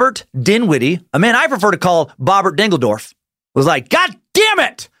 Robert Dinwiddie, a man I prefer to call Bobbert Dingledorf, was like, God damn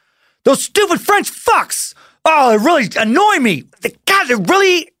it! Those stupid French fucks! Oh, they really annoy me. God, they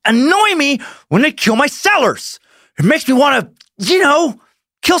really annoy me when they kill my settlers. It makes me want to,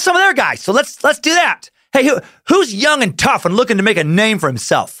 kill some of their guys. So let's do that. Hey, who's young and tough and looking to make a name for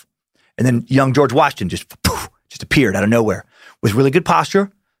himself? And then young George Washington just appeared out of nowhere with really good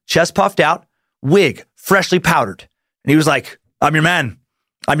posture, chest puffed out, wig freshly powdered. And he was like, I'm your man.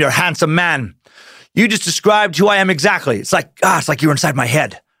 I'm your handsome man. You just described who I am exactly. It's like you were inside my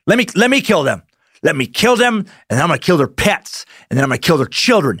head. Let me kill them. Let me kill them, and then I'm going to kill their pets, and then I'm going to kill their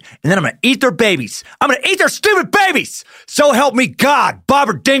children, and then I'm going to eat their babies. I'm going to eat their stupid babies. So help me God,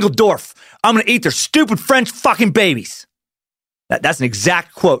 Bobbert Dingeldorf. I'm going to eat their stupid French fucking babies. That's an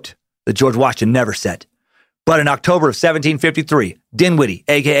exact quote that George Washington never said. But in October of 1753, Dinwiddie,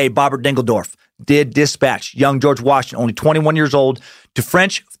 a.k.a. Bobbert Dingeldorf, did dispatch young George Washington, only 21 years old, to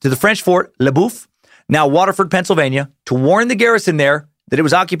the French fort Le Boeuf, now Waterford, Pennsylvania, to warn the garrison there that it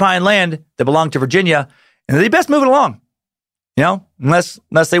was occupying land that belonged to Virginia, and that they best move it along. You know, unless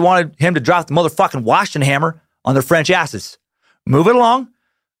they wanted him to drop the motherfucking Washington hammer on their French asses. Move it along,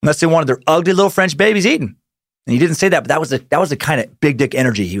 unless they wanted their ugly little French babies eaten. And he didn't say that, but that was the kind of big dick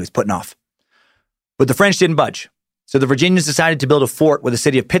energy he was putting off. But the French didn't budge. So the Virginians decided to build a fort where the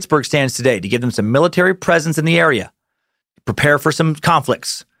city of Pittsburgh stands today to give them some military presence in the area, prepare for some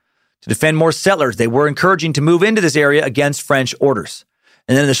conflicts. To defend more settlers, they were encouraging to move into this area against French orders.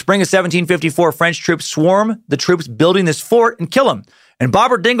 And then in the spring of 1754, French troops swarm the troops building this fort and kill them. And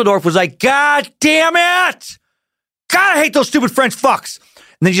Bobbert Dingeldorf was like, God damn it! God, I hate those stupid French fucks.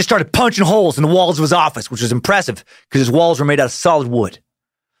 And then he just started punching holes in the walls of his office, which was impressive because his walls were made out of solid wood.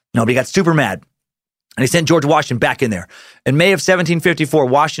 No, but he got super mad. And he sent George Washington back in there. In May of 1754,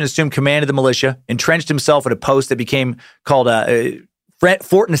 Washington assumed command of the militia, entrenched himself at a post that became called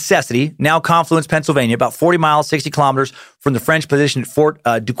Fort Necessity, now Confluence, Pennsylvania, about 40 miles, 60 kilometers from the French position at Fort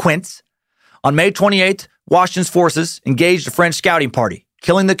Duquesne. On May 28th, Washington's forces engaged a French scouting party,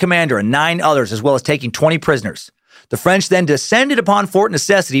 killing the commander and 9 others, as well as taking 20 prisoners. The French then descended upon Fort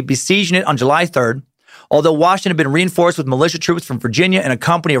Necessity, besieging it on July 3rd. Although Washington had been reinforced with militia troops from Virginia and a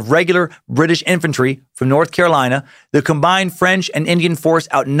company of regular British infantry from North Carolina, the combined French and Indian force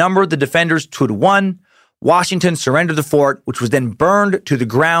outnumbered the defenders 2-1. Washington surrendered the fort, which was then burned to the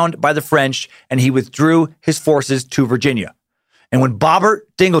ground by the French, and he withdrew his forces to Virginia. And when Bobbert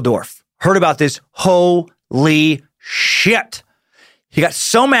Dingeldorf heard about this, holy shit, he got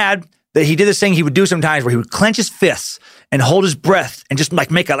so mad that he did this thing he would do sometimes where he would clench his fists and hold his breath and just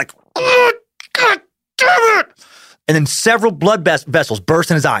make a oh, God damn it! And then several blood vessels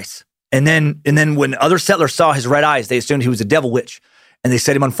burst in his eyes. And then when other settlers saw his red eyes, they assumed he was a devil witch, and they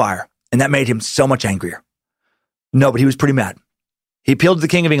set him on fire. And that made him so much angrier. No, but he was pretty mad. He appealed to the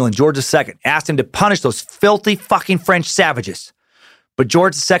King of England, George II, asked him to punish those filthy fucking French savages. But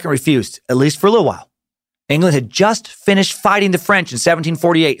George II refused, at least for a little while. England had just finished fighting the French in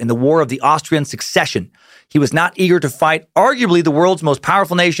 1748 in the War of the Austrian Succession. He was not eager to fight arguably the world's most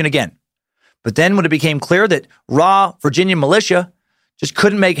powerful nation again. But then when it became clear that raw Virginia militia just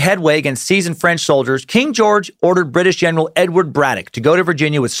couldn't make headway against seasoned French soldiers, King George ordered British General Edward Braddock to go to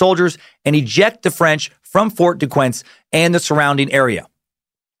Virginia with soldiers and eject the French from Fort Duquesne and the surrounding area.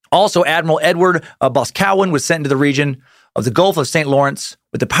 Also, Admiral Edward Boscawen was sent into the region of the Gulf of St. Lawrence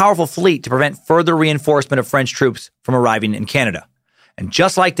with a powerful fleet to prevent further reinforcement of French troops from arriving in Canada. And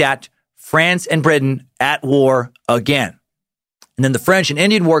just like that, France and Britain at war again. And then the French and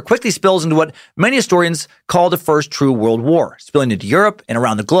Indian War quickly spills into what many historians call the first true world war, spilling into Europe and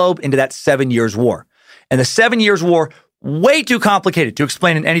around the globe into that 7 Years' War. And the 7 Years' War, way too complicated to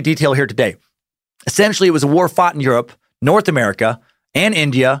explain in any detail here today. Essentially, it was a war fought in Europe, North America, and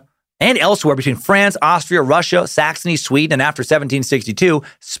India, and elsewhere between France, Austria, Russia, Saxony, Sweden, and after 1762,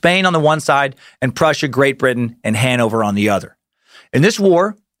 Spain on the one side, and Prussia, Great Britain, and Hanover on the other. In this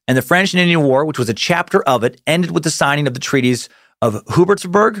war, and the French and Indian War, which was a chapter of it, ended with the signing of the treaties of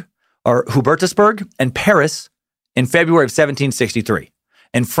Hubertusburg and Paris in February of 1763.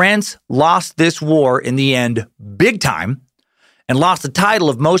 And France lost this war in the end big time and lost the title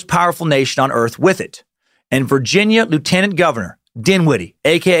of most powerful nation on earth with it. And Virginia Lieutenant Governor Dinwiddie,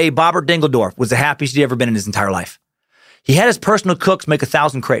 a.k.a. Bobbert Dingeldorf, was the happiest he'd ever been in his entire life. He had his personal cooks make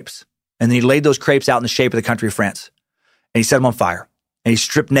 1,000 crepes, and then he laid those crepes out in the shape of the country of France. And he set them on fire, and he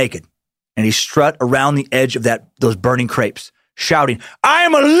stripped naked, and he strut around the edge of those burning crepes, shouting, "I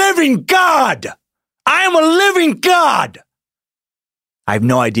am a living God! I am a living God!" I have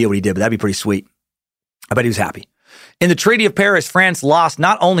no idea what he did, but that'd be pretty sweet. I bet he was happy. In the Treaty of Paris, France lost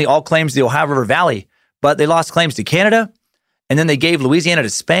not only all claims to the Ohio River Valley, but they lost claims to Canada, and then they gave Louisiana to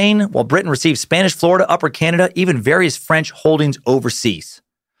Spain, while Britain received Spanish Florida, Upper Canada, even various French holdings overseas.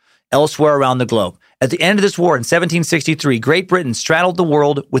 Elsewhere around the globe. At the end of this war in 1763, Great Britain straddled the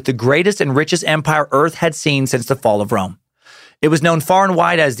world with the greatest and richest empire Earth had seen since the fall of Rome. It was known far and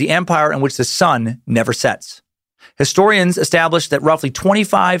wide as the empire in which the sun never sets. Historians established that roughly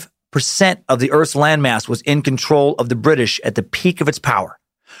 25% of the Earth's landmass was in control of the British at the peak of its power.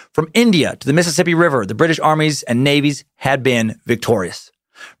 From India to the Mississippi River, the British armies and navies had been victorious.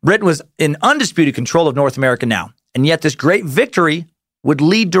 Britain was in undisputed control of North America now, and yet this great victory would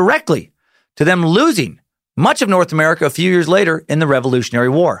lead directly to them losing much of North America a few years later in the Revolutionary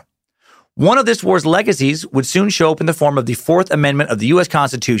War. One of this war's legacies would soon show up in the form of the Fourth Amendment of the U.S.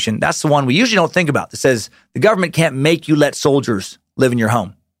 Constitution. That's the one we usually don't think about, that says the government can't make you let soldiers live in your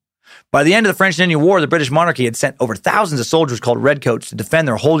home. By the end of the French and Indian War, the British monarchy had sent over thousands of soldiers called redcoats to defend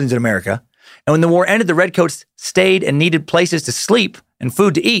their holdings in America. And when the war ended, the redcoats stayed and needed places to sleep and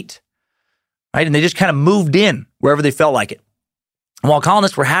food to eat, right? And they just kind of moved in wherever they felt like it. And while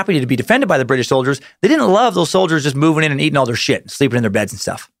colonists were happy to be defended by the British soldiers, they didn't love those soldiers just moving in and eating all their shit and sleeping in their beds and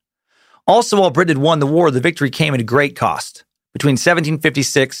stuff. Also, while Britain had won the war, the victory came at a great cost. Between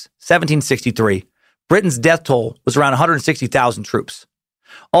 1756 and 1763, Britain's death toll was around 160,000 troops.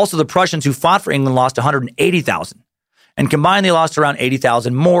 Also, the Prussians who fought for England lost 180,000. And combined, they lost around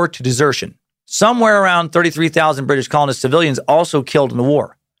 80,000 more to desertion. Somewhere around 33,000 British colonist civilians also killed in the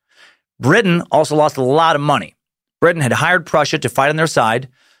war. Britain also lost a lot of money. Britain had hired Prussia to fight on their side.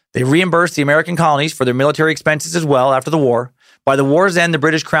 They reimbursed the American colonies for their military expenses as well after the war. By the war's end, the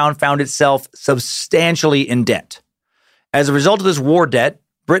British crown found itself substantially in debt. As a result of this war debt,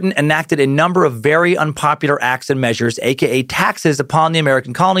 Britain enacted a number of very unpopular acts and measures, aka taxes, upon the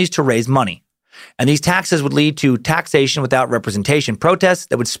American colonies to raise money. And these taxes would lead to taxation without representation protests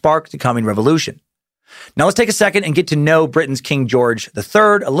that would spark the coming revolution. Now let's take a second and get to know Britain's King George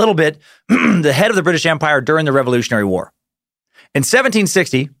III a little bit, the head of the British Empire during the Revolutionary War. In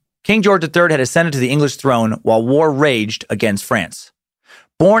 1760, King George III had ascended to the English throne while war raged against France.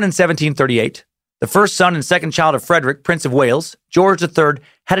 Born in 1738, the first son and second child of Frederick, Prince of Wales, George III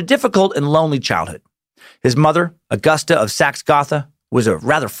had a difficult and lonely childhood. His mother, Augusta of Saxe-Gotha, was a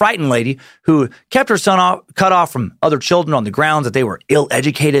rather frightened lady who kept her son cut off from other children on the grounds that they were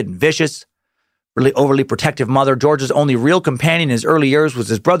ill-educated and vicious. Really overly protective mother. George's only real companion in his early years was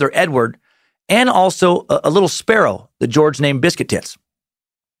his brother Edward, and also a little sparrow that George named Biscuit Tits.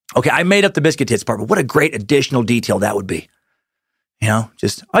 Okay, I made up the Biscuit Tits part, but what a great additional detail that would be. You know,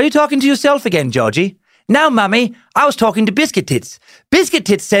 just, are you talking to yourself again, Georgie? No, Mummy, I was talking to Biscuit Tits. Biscuit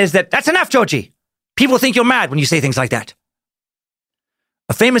Tits says that's enough, Georgie. People think you're mad when you say things like that.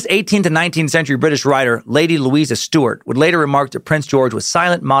 A famous 18th and 19th century British writer, Lady Louisa Stuart, would later remark that Prince George was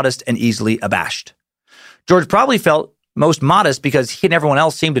silent, modest, and easily abashed. George probably felt most modest because he and everyone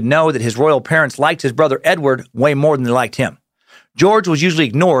else seemed to know that his royal parents liked his brother Edward way more than they liked him. George was usually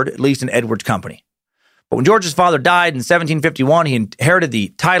ignored, at least in Edward's company. But when George's father died in 1751, he inherited the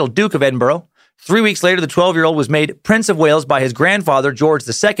title Duke of Edinburgh. 3 weeks later, the 12-year-old was made Prince of Wales by his grandfather, George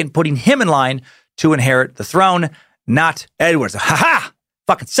II, putting him in line to inherit the throne, not Edward. So, ha-ha!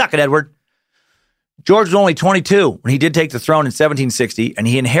 Fucking suck it, Edward. George was only 22 when he did take the throne in 1760, and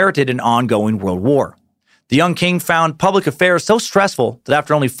he inherited an ongoing world war. The young king found public affairs so stressful that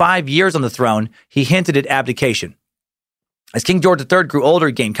after only 5 years on the throne, he hinted at abdication. As King George III grew older,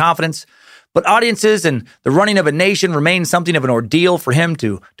 he gained confidence, but audiences and the running of a nation remained something of an ordeal for him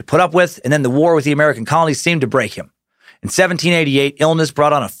to put up with, and then the war with the American colonies seemed to break him. In 1788, illness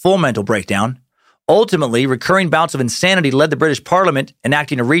brought on a full mental breakdown. Ultimately, recurring bouts of insanity led the British Parliament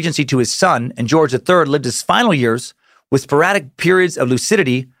enacting a regency to his son, and George III lived his final years with sporadic periods of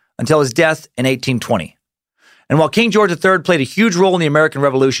lucidity until his death in 1820. And while King George III played a huge role in the American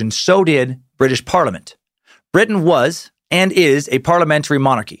Revolution, so did British Parliament. Britain was and is a parliamentary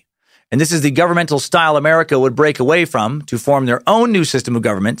monarchy, and this is the governmental style America would break away from to form their own new system of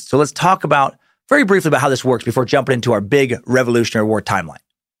government. So let's talk very briefly about how this works before jumping into our big Revolutionary War timeline.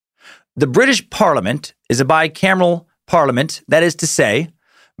 The British Parliament is a bicameral parliament, that is to say,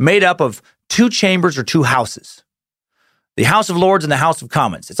 made up of two chambers or two houses. The House of Lords and the House of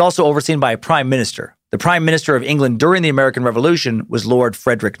Commons. It's also overseen by a Prime Minister. The Prime Minister of England during the American Revolution was Lord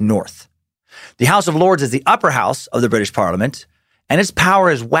Frederick North. The House of Lords is the upper house of the British Parliament, and its power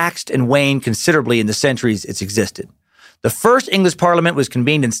has waxed and waned considerably in the centuries it's existed. The first English Parliament was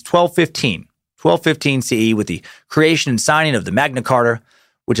convened in 1215 CE with the creation and signing of the Magna Carta,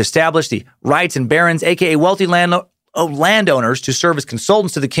 which established the rights and barons, aka wealthy landowners, to serve as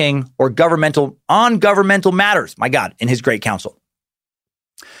consultants to the king or on governmental matters, in his great council.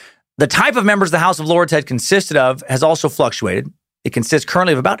 The type of members the House of Lords had consisted of has also fluctuated. It consists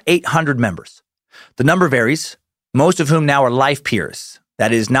currently of about 800 members. The number varies, most of whom now are life peers,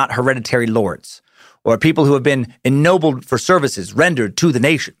 that is, not hereditary lords, or people who have been ennobled for services rendered to the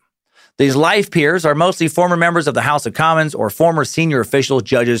nation. These life peers are mostly former members of the House of Commons or former senior officials,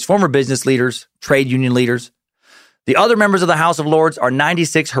 judges, former business leaders, trade union leaders. The other members of the House of Lords are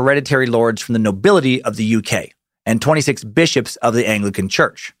 96 hereditary lords from the nobility of the UK and 26 bishops of the Anglican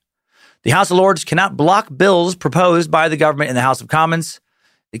Church. The House of Lords cannot block bills proposed by the government in the House of Commons.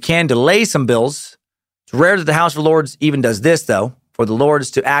 It can delay some bills. It's rare that the House of Lords even does this, though. for the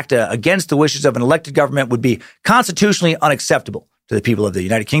Lords to act against the wishes of an elected government would be constitutionally unacceptable to the people of the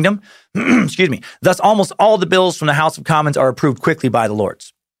United Kingdom. Excuse me. Thus, almost all the bills from the House of Commons are approved quickly by the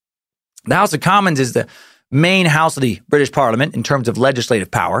Lords. The House of Commons is the main house of the British Parliament in terms of legislative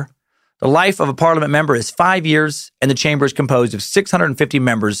power. The life of a Parliament member is 5 years, and the chamber is composed of 650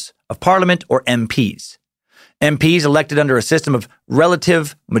 members of Parliament, or MPs. MPs elected under a system of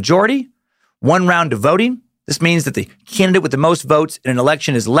relative majority, one round of voting. This means that the candidate with the most votes in an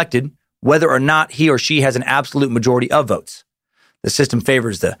election is elected, whether or not he or she has an absolute majority of votes. The system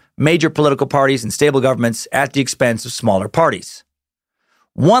favors the major political parties and stable governments at the expense of smaller parties.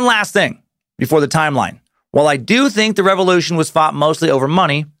 One last thing before the timeline. While I do think the revolution was fought mostly over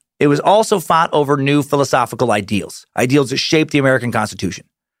money, it was also fought over new philosophical ideals that shaped the American Constitution.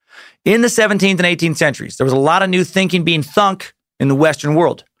 In the 17th and 18th centuries, there was a lot of new thinking being thunk in the Western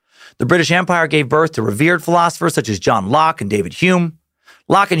world. The British Empire gave birth to revered philosophers such as John Locke and David Hume.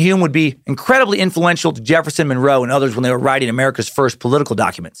 Locke and Hume would be incredibly influential to Jefferson, Monroe, and others when they were writing America's first political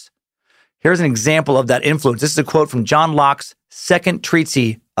documents. Here's an example of that influence. This is a quote from John Locke's Second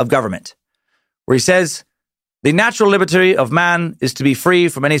Treatise of Government, where he says, "The natural liberty of man is to be free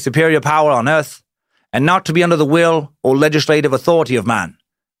from any superior power on earth, and not to be under the will or legislative authority of man,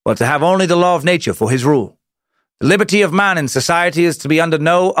 but to have only the law of nature for his rule. The liberty of man in society is to be under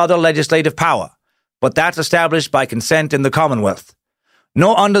no other legislative power, but that established by consent in the Commonwealth,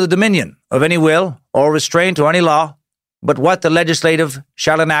 nor under the dominion of any will or restraint or any law, but what the legislative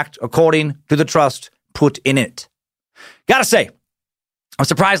shall enact according to the trust put in it." Gotta say, I'm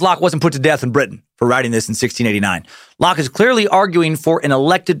surprised Locke wasn't put to death in Britain for writing this in 1689. Locke is clearly arguing for an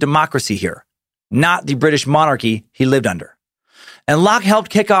elected democracy here, not the British monarchy he lived under. And Locke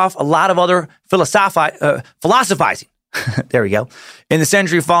helped kick off a lot of other philosophizing, there we go, in the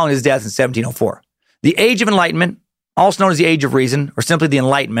century following his death in 1704. The Age of Enlightenment, also known as the Age of Reason, or simply the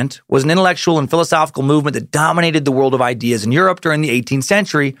Enlightenment, was an intellectual and philosophical movement that dominated the world of ideas in Europe during the 18th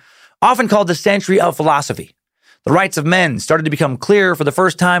century, often called the Century of Philosophy. The rights of men started to become clear for the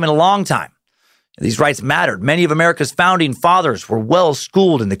first time in a long time. These rights mattered. Many of America's founding fathers were well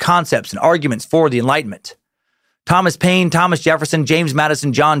schooled in the concepts and arguments for the Enlightenment. Thomas Paine, Thomas Jefferson, James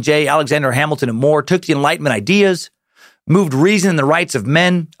Madison, John Jay, Alexander Hamilton, and more took the Enlightenment ideas, moved reason and the rights of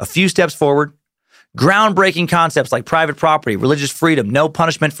men a few steps forward. Groundbreaking concepts like private property, religious freedom, no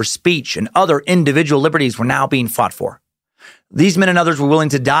punishment for speech, and other individual liberties were now being fought for. These men and others were willing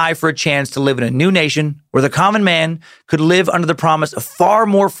to die for a chance to live in a new nation where the common man could live under the promise of far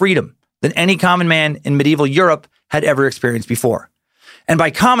more freedom than any common man in medieval Europe had ever experienced before. And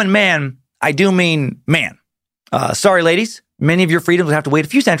by common man, I do mean man. Sorry, ladies, many of your freedoms will have to wait a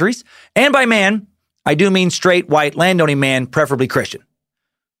few centuries. And by man, I do mean straight, white, landowning man, preferably Christian.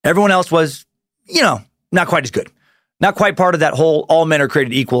 Everyone else was, not quite as good. Not quite part of that whole all men are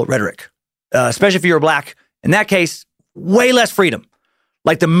created equal rhetoric. Especially if you're black. In that case, way less freedom.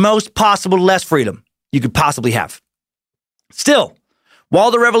 Like the most possible less freedom you could possibly have. Still,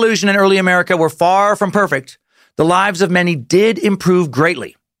 while the revolution in early America were far from perfect, the lives of many did improve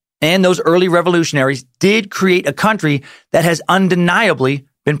greatly. And those early revolutionaries did create a country that has undeniably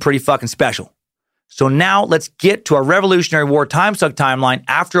been pretty fucking special. So now let's get to our Revolutionary War Time Suck timeline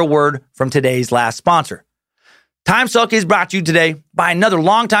after a word from today's last sponsor. Time Suck is brought to you today by another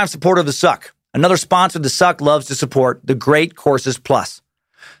longtime supporter of the Suck. Another sponsor the Suck loves to support, the Great Courses Plus.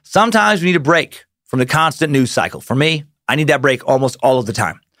 Sometimes we need a break from the constant news cycle. For me, I need that break almost all of the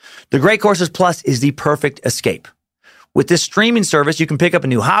time. The Great Courses Plus is the perfect escape. With this streaming service, you can pick up a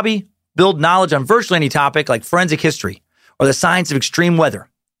new hobby, build knowledge on virtually any topic like forensic history or the science of extreme weather.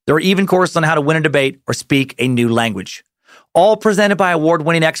 There are even courses on how to win a debate or speak a new language. All presented by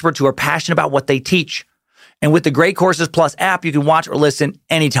award-winning experts who are passionate about what they teach. And with the Great Courses Plus app, you can watch or listen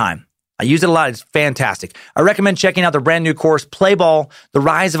anytime. I use it a lot. It's fantastic. I recommend checking out their brand new course, Play Ball, The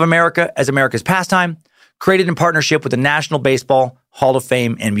Rise of America as America's Pastime, created in partnership with the National Baseball Hall of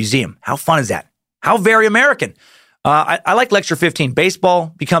Fame and Museum. How fun is that? How very American. I like Lecture 15.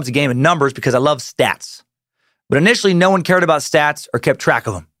 Baseball becomes a game of numbers because I love stats. But initially, no one cared about stats or kept track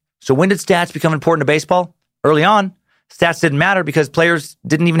of them. So when did stats become important to baseball? Early on, stats didn't matter because players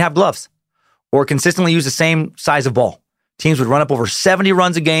didn't even have gloves or consistently use the same size of ball. Teams would run up over 70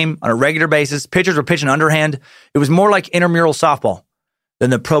 runs a game on a regular basis. Pitchers were pitching underhand. It was more like intramural softball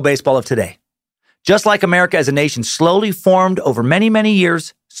than the pro baseball of today. Just like America as a nation slowly formed over many, many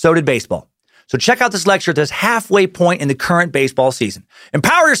years, so did baseball. So check out this lecture at this halfway point in the current baseball season.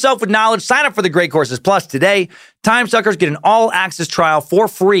 Empower yourself with knowledge. Sign up for the Great Courses Plus today. Time Suckers get an all-access trial for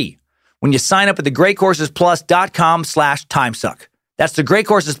free when you sign up at thegreatcoursesplus.com/timesuck. That's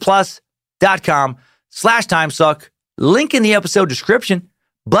thegreatcoursesplus.com/timesuck. link in the episode description,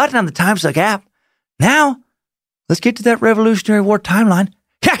 button on the TimeSuck app. Now, let's get to that Revolutionary War timeline.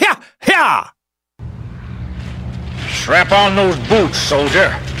 Yeah, yeah, yeah! Strap on those boots,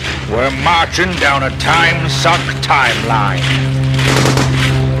 soldier. We're marching down a TimeSuck timeline.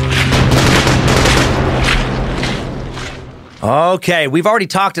 Okay, we've already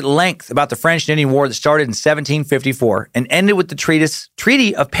talked at length about the French and Indian War that started in 1754 and ended with the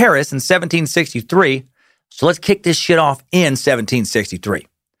Treaty of Paris in 1763. So let's kick this shit off in 1763.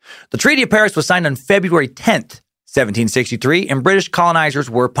 The Treaty of Paris was signed on February 10th, 1763, and British colonizers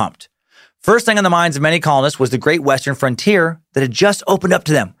were pumped. First thing on the minds of many colonists was the great western frontier that had just opened up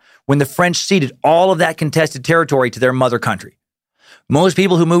to them when the French ceded all of that contested territory to their mother country. Most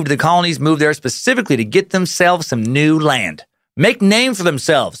people who moved to the colonies moved there specifically to get themselves some new land, make names for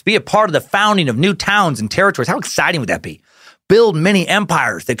themselves, be a part of the founding of new towns and territories. How exciting would that be? Build many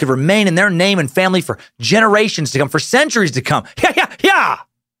empires that could remain in their name and family for generations to come, for centuries to come. Yeah, yeah, yeah!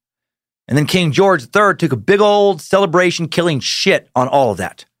 And then King George III took a big old celebration killing shit on all of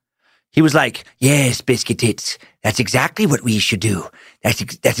that. He was like, yes, biscuit tits, that's exactly what we should do. That's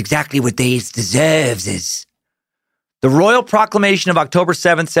exactly what they deserves is. The Royal Proclamation of October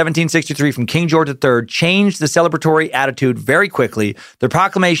 7th, 1763 from King George III changed the celebratory attitude very quickly. The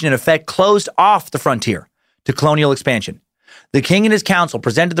proclamation, in effect, closed off the frontier to colonial expansion. The king and his council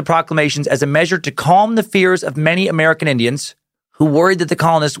presented the proclamations as a measure to calm the fears of many American Indians who worried that the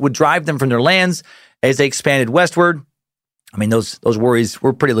colonists would drive them from their lands as they expanded westward. I mean, those worries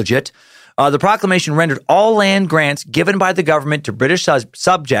were pretty legit. The proclamation rendered all land grants given by the government to British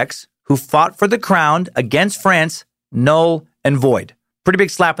subjects who fought for the crown against France null and void. Pretty big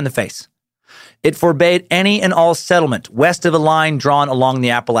slap in the face. It forbade any and all settlement west of a line drawn along the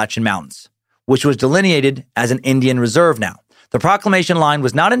Appalachian Mountains, which was delineated as an Indian reserve now. The proclamation line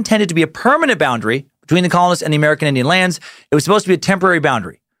was not intended to be a permanent boundary between the colonists and the American Indian lands. It was supposed to be a temporary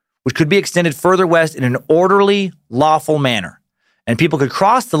boundary, which could be extended further west in an orderly, lawful manner. And people could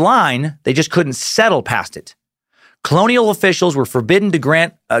cross the line, they just couldn't settle past it. Colonial officials were forbidden to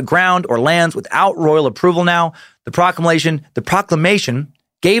grant ground or lands without royal approval now. The proclamation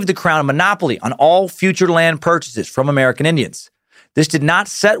gave the crown a monopoly on all future land purchases from American Indians. This did not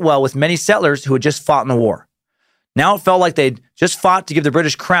set well with many settlers who had just fought in the war. Now it felt like they'd just fought to give the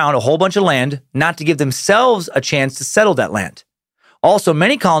British crown a whole bunch of land, not to give themselves a chance to settle that land. Also,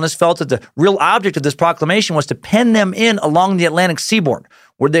 many colonists felt that the real object of this proclamation was to pen them in along the Atlantic seaboard,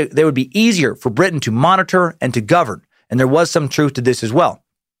 where they would be easier for Britain to monitor and to govern. And there was some truth to this as well.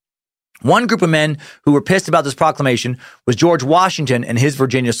 One group of men who were pissed about this proclamation was George Washington and his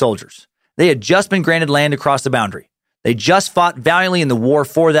Virginia soldiers. They had just been granted land across the boundary. They just fought valiantly in the war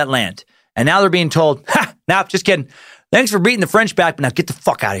for that land. And now they're being told, nah, just kidding. Thanks for beating the French back, but now get the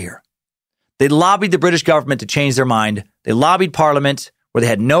fuck out of here. They lobbied the British government to change their mind. They lobbied Parliament, where they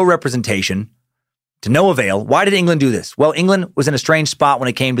had no representation, to no avail. Why did England do this? Well, England was in a strange spot when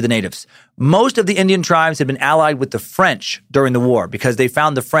it came to the natives. Most of the Indian tribes had been allied with the French during the war because they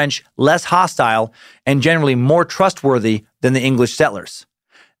found the French less hostile and generally more trustworthy than the English settlers.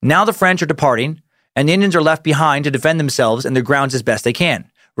 Now the French are departing, and the Indians are left behind to defend themselves and their grounds as best they can.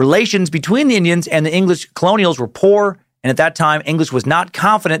 Relations between the Indians and the English colonials were poor, and at that time, English was not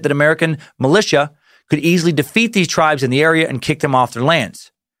confident that American militia could easily defeat these tribes in the area and kick them off their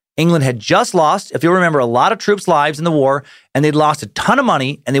lands. England had just lost, if you'll remember, a lot of troops' lives in the war, and they'd lost a ton of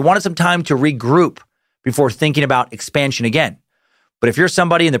money, and they wanted some time to regroup before thinking about expansion again. But if you're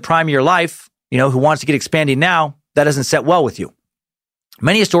somebody in the prime of your life, who wants to get expanding now, that doesn't set well with you.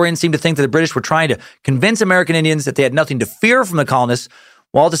 Many historians seem to think that the British were trying to convince American Indians that they had nothing to fear from the colonists,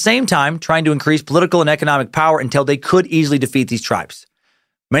 while at the same time trying to increase political and economic power until they could easily defeat these tribes.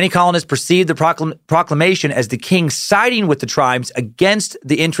 Many colonists perceived the proclamation as the king siding with the tribes against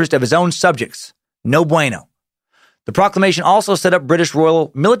the interest of his own subjects. No bueno. The proclamation also set up British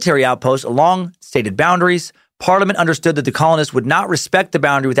royal military outposts along stated boundaries. Parliament understood that the colonists would not respect the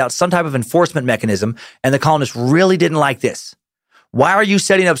boundary without some type of enforcement mechanism, and the colonists really didn't like this. Why are you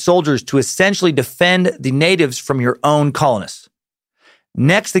setting up soldiers to essentially defend the natives from your own colonists?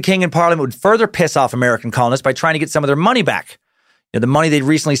 Next, the king and Parliament would further piss off American colonists by trying to get some of their money back. The money they'd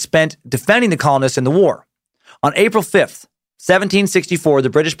recently spent defending the colonists in the war. On April 5th, 1764, the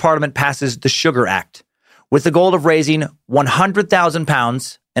British Parliament passes the Sugar Act with the goal of raising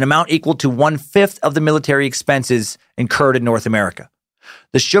 £100,000, an amount equal to 1/5 of the military expenses incurred in North America.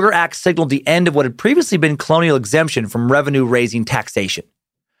 The Sugar Act signaled the end of what had previously been colonial exemption from revenue-raising taxation.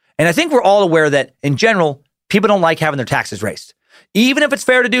 And I think we're all aware that, in general, people don't like having their taxes raised. Even if it's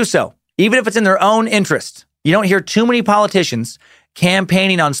fair to do so, even if it's in their own interest. You don't hear too many politicians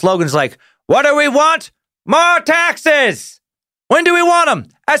campaigning on slogans like, what do we want? More taxes! When do we want them?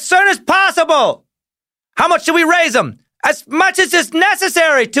 As soon as possible! How much do we raise them? As much as is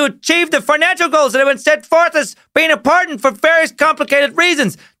necessary to achieve the financial goals that have been set forth as being important for various complicated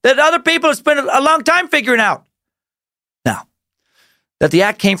reasons that other people have spent a long time figuring out. Now, that the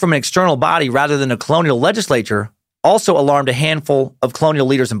act came from an external body rather than a colonial legislature also alarmed a handful of colonial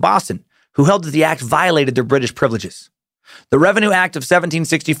leaders in Boston who held that the act violated their British privileges. The Revenue Act of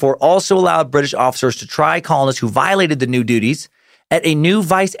 1764 also allowed British officers to try colonists who violated the new duties at a new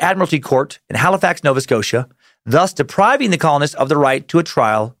Vice Admiralty Court in Halifax, Nova Scotia, thus depriving the colonists of the right to a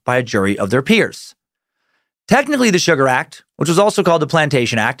trial by a jury of their peers. Technically, the Sugar Act, which was also called the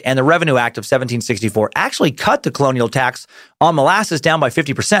Plantation Act, and the Revenue Act of 1764 actually cut the colonial tax on molasses down by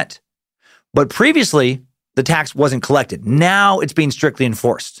 50%. But previously, the tax wasn't collected. Now it's being strictly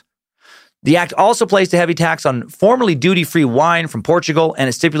enforced. The act also placed a heavy tax on formerly duty-free wine from Portugal, and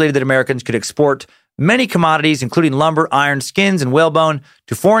it stipulated that Americans could export many commodities, including lumber, iron, skins, and whalebone,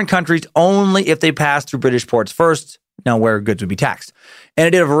 to foreign countries only if they passed through British ports first, where goods would be taxed. And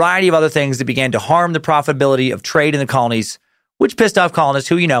it did a variety of other things that began to harm the profitability of trade in the colonies, which pissed off colonists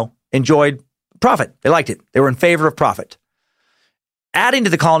who, enjoyed profit. They liked it. They were in favor of profit. Adding to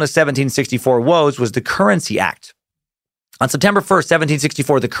the colonists' 1764 woes was the Currency Act. On September 1st,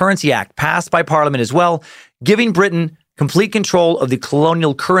 1764, the Currency Act passed by Parliament as well, giving Britain complete control of the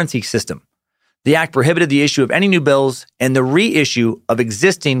colonial currency system. The act prohibited the issue of any new bills and the reissue of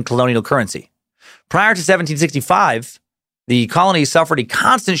existing colonial currency. Prior to 1765, the colonies suffered a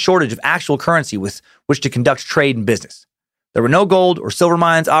constant shortage of actual currency with which to conduct trade and business. There were no gold or silver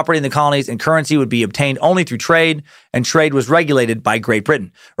mines operating in the colonies, and currency would be obtained only through trade, and trade was regulated by Great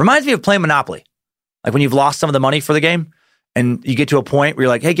Britain. Reminds me of playing Monopoly. Like when you've lost some of the money for the game, and you get to a point where you're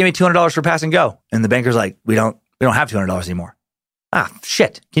like, hey, give me $200 for pass and go. And the banker's like, we don't have $200 anymore. Ah,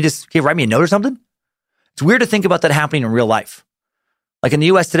 shit. Can you write me a note or something? It's weird to think about that happening in real life. Like in the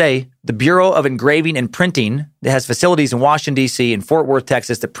U.S. today, the Bureau of Engraving and Printing that has facilities in Washington, D.C. and Fort Worth,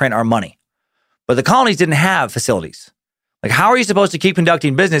 Texas that print our money. But the colonies didn't have facilities. Like, how are you supposed to keep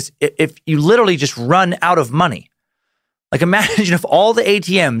conducting business if you literally just run out of money? Like, imagine if all the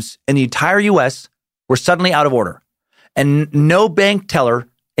ATMs in the entire U.S. were suddenly out of order and no bank teller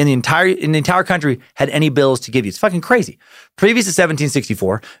in the entire country had any bills to give you. It's fucking crazy. Previous to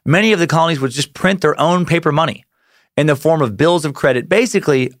 1764, many of the colonies would just print their own paper money in the form of bills of credit,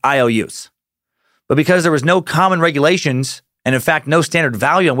 basically IOUs. But because there was no common regulations and, in fact, no standard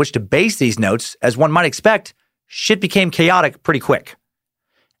value on which to base these notes, as one might expect, shit became chaotic pretty quick.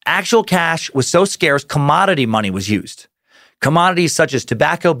 Actual cash was so scarce, commodity money was used. Commodities such as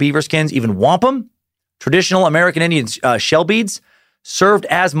tobacco, beaver skins, even wampum, traditional American Indian shell beads, served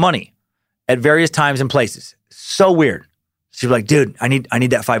as money at various times and places. So weird. So you're like, dude, I need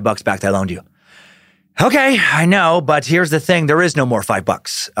that $5 back that I loaned you. Okay, I know, but here's the thing. There is no more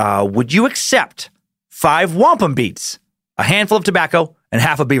 $5. Would you accept 5 wampum beads, a handful of tobacco, and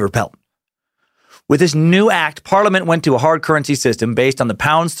half a beaver pelt? With this new act, Parliament went to a hard currency system based on the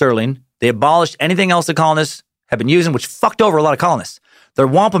pound sterling. They abolished anything else the colonists had been using, which fucked over a lot of colonists. Their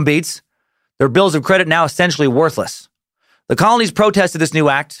wampum beads, their bills of credit now essentially worthless. The colonies protested this new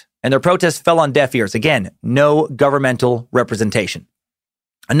act, and their protests fell on deaf ears. Again, no governmental representation.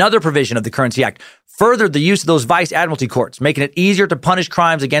 Another provision of the Currency Act furthered the use of those Vice Admiralty Courts, making it easier to punish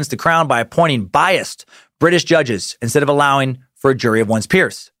crimes against the Crown by appointing biased British judges instead of allowing for a jury of one's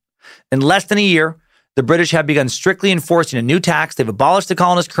peers. In less than a year, the British have begun strictly enforcing a new tax. They've abolished the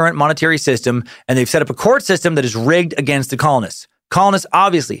colonists' current monetary system, and they've set up a court system that is rigged against the colonists. Colonists,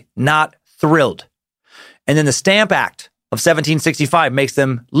 obviously, not thrilled. And then the Stamp Act of 1765 makes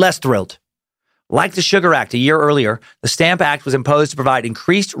them less thrilled. Like the Sugar Act a year earlier, the Stamp Act was imposed to provide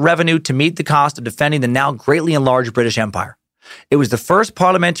increased revenue to meet the cost of defending the now greatly enlarged British Empire. It was the first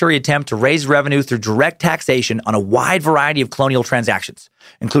parliamentary attempt to raise revenue through direct taxation on a wide variety of colonial transactions,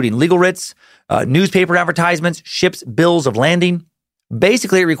 including legal writs, newspaper advertisements, ships' bills of landing.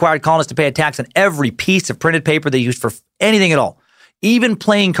 Basically, it required colonists to pay a tax on every piece of printed paper they used for anything at all. Even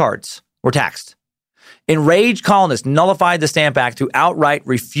playing cards were taxed. Enraged colonists nullified the Stamp Act through outright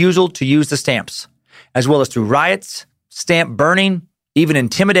refusal to use the stamps, as well as through riots, stamp burning, even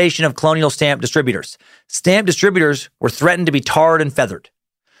intimidation of colonial stamp distributors. Stamp distributors were threatened to be tarred and feathered.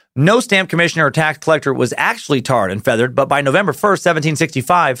 No stamp commissioner or tax collector was actually tarred and feathered, but by November 1st,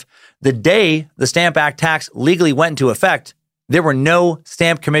 1765, the day the Stamp Act tax legally went into effect, there were no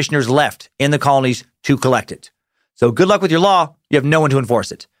stamp commissioners left in the colonies to collect it. So good luck with your law. You have no one to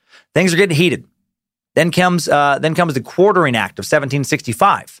enforce it. Things are getting heated. Then comes the Quartering Act of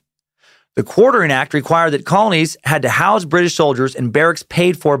 1765. The Quartering Act required that colonies had to house British soldiers in barracks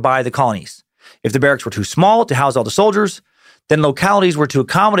paid for by the colonies. If the barracks were too small to house all the soldiers, then localities were to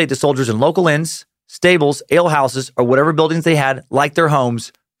accommodate the soldiers in local inns, stables, alehouses, or whatever buildings they had, like their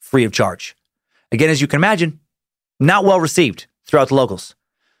homes, free of charge. Again, as you can imagine, not well received throughout the locals.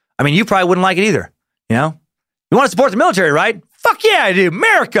 I mean, you probably wouldn't like it either, you know? You want to support the military, right? Fuck yeah, I do.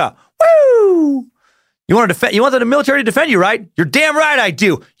 America! Woo! You want the military to defend you, right? You're damn right I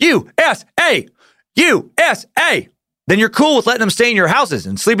do. USA! USA! Then you're cool with letting them stay in your houses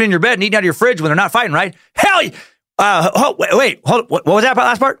and sleeping in your bed and eating out of your fridge when they're not fighting, right? Hell yeah! Wait, hold on. What was that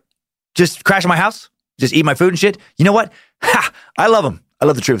last part? Just crash in my house? Just eat my food and shit? You know what? Ha! I love them. I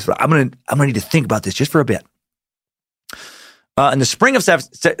love the troops. But I'm gonna need to think about this just for a bit. In the spring of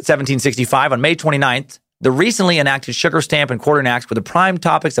 1765, on May 29th, the recently enacted Sugar Stamp and Quartering Acts were the prime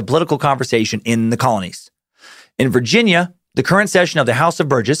topics of political conversation in the colonies. In Virginia, the current session of the House of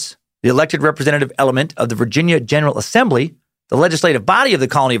Burgess, the elected representative element of the Virginia General Assembly, the legislative body of the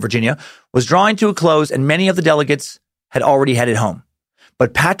colony of Virginia, was drawing to a close, and many of the delegates had already headed home.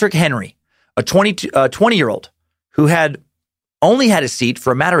 But Patrick Henry, a 20-year-old who had only had a seat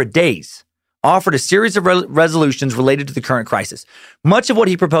for a matter of days, offered a series of resolutions related to the current crisis. Much of what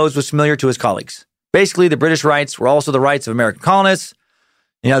he proposed was familiar to his colleagues. Basically, the British rights were also the rights of American colonists,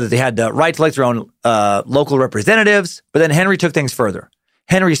 that they had the right to elect their own local representatives. But then Henry took things further.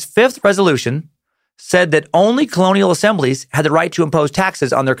 Henry's fifth resolution said that only colonial assemblies had the right to impose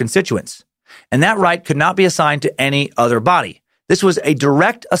taxes on their constituents, and that right could not be assigned to any other body. This was a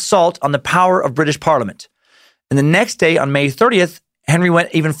direct assault on the power of British Parliament. And the next day, on May 30th, Henry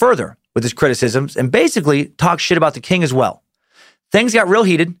went even further with his criticisms and basically talked shit about the king as well. Things got real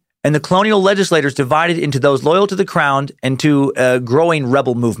heated, and the colonial legislators divided into those loyal to the crown and to a growing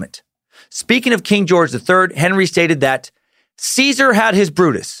rebel movement. Speaking of King George III, Henry stated that Caesar had his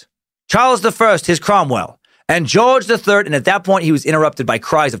Brutus, Charles I his Cromwell, and George III, and at that point he was interrupted by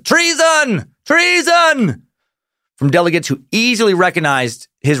cries of treason, treason, from delegates who easily recognized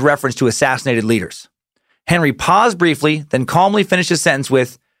his reference to assassinated leaders. Henry paused briefly, then calmly finished his sentence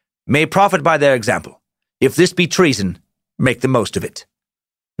with, "May profit by their example. If this be treason, make the most of it."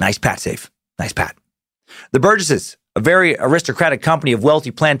 Nice pat, Safe. Nice pat. The Burgesses, a very aristocratic company of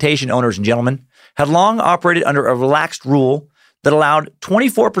wealthy plantation owners and gentlemen, had long operated under a relaxed rule that allowed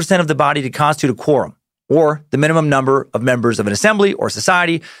 24% of the body to constitute a quorum, or the minimum number of members of an assembly or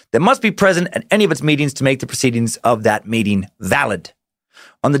society that must be present at any of its meetings to make the proceedings of that meeting valid.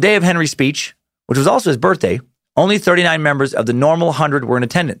 On the day of Henry's speech, which was also his birthday, only 39 members of the normal 100 were in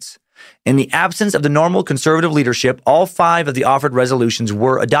attendance. In the absence of the normal conservative leadership, all 5 of the offered resolutions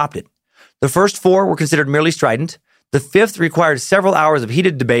were adopted. The first 4 were considered merely strident. The 5th required several hours of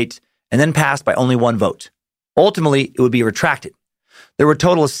heated debate and then passed by only 1 vote. Ultimately, it would be retracted. There were a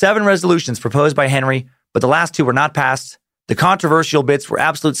total of 7 resolutions proposed by Henry, but the last 2 were not passed. The controversial bits were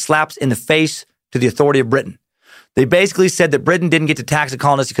absolute slaps in the face to the authority of Britain. They basically said that Britain didn't get to tax the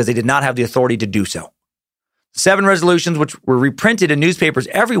colonists because they did not have the authority to do so. 7 resolutions, which were reprinted in newspapers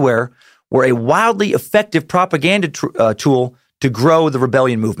everywhere, were a wildly effective propaganda tool to grow the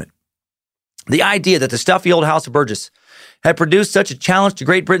rebellion movement. The idea that the stuffy old House of Burgess had produced such a challenge to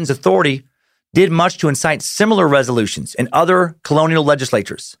Great Britain's authority did much to incite similar resolutions in other colonial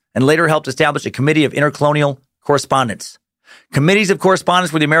legislatures, and later helped establish a committee of intercolonial correspondence. Committees of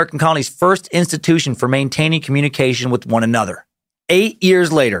correspondence were the American colony's first institution for maintaining communication with one another. 8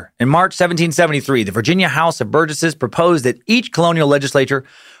 years later, in March 1773, the Virginia House of Burgesses proposed that each colonial legislature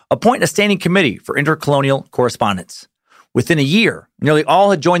appoint a standing committee for intercolonial correspondence. Within a year, nearly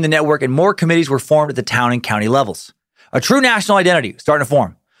all had joined the network and more committees were formed at the town and county levels. A true national identity was starting to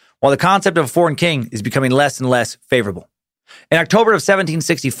form, while the concept of a foreign king is becoming less and less favorable. In October of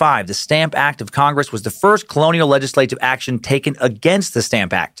 1765, the Stamp Act of Congress was the first colonial legislative action taken against the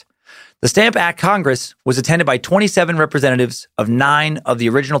Stamp Act. The Stamp Act Congress was attended by 27 representatives of 9 of the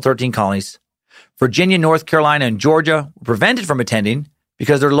original 13 colonies. Virginia, North Carolina, and Georgia were prevented from attending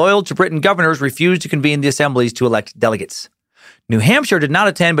because their loyal to Britain governors refused to convene the assemblies to elect delegates. New Hampshire did not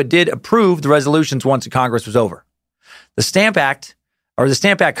attend but did approve the resolutions once the Congress was over. The Stamp Act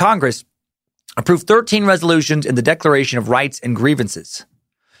Congress approved 13 resolutions in the Declaration of Rights and Grievances.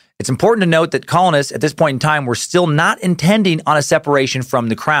 It's important to note that colonists at this point in time were still not intending on a separation from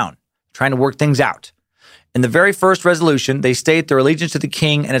the crown, trying to work things out. In the very first resolution, they state their allegiance to the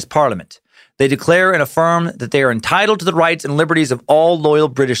king and his parliament. They declare and affirm that they are entitled to the rights and liberties of all loyal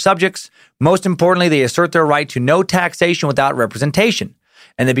British subjects. Most importantly, they assert their right to no taxation without representation,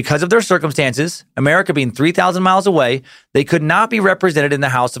 and that because of their circumstances, America being 3,000 miles away, they could not be represented in the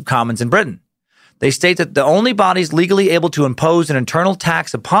House of Commons in Britain. They state that the only bodies legally able to impose an internal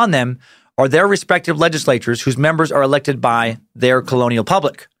tax upon them are their respective legislatures whose members are elected by their colonial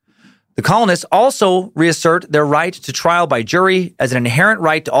public. The colonists also reassert their right to trial by jury as an inherent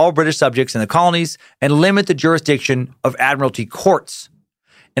right to all British subjects in the colonies and limit the jurisdiction of admiralty courts.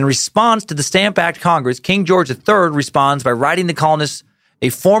 In response to the Stamp Act Congress, King George III responds by writing the colonists a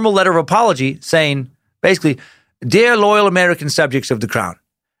formal letter of apology saying, basically, "Dear loyal American subjects of the Crown,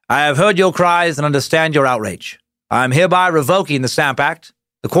 I have heard your cries and understand your outrage. I am hereby revoking the Stamp Act,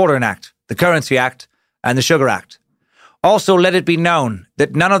 the Quartering Act, the Currency Act, and the Sugar Act. Also, let it be known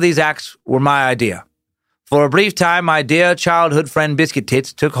that none of these acts were my idea. For a brief time, my dear childhood friend Biscuit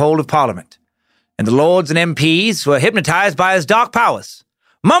Tits took hold of Parliament, and the Lords and MPs were hypnotized by his dark powers.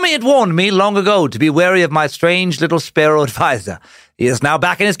 Mummy had warned me long ago to be wary of my strange little sparrow advisor. He is now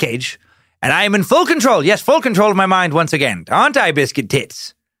back in his cage, and I am in full control, yes, full control of my mind once again. Aren't I, Biscuit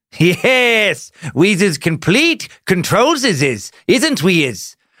Tits? Yes, we's complete controls is, isn't we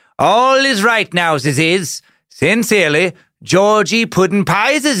is? All is right now, is. Sincerely, Georgie Puddin'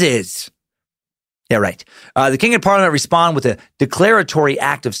 Pies is. Yeah, right. The King and Parliament respond with a Declaratory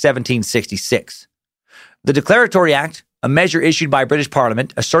Act of 1766. The Declaratory Act, a measure issued by British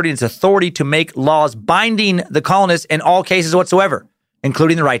Parliament asserting its authority to make laws binding the colonists in all cases whatsoever,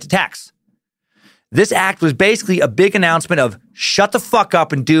 including the right to tax. This act was basically a big announcement of shut the fuck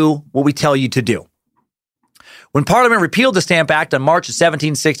up and do what we tell you to do. When Parliament repealed the Stamp Act on March of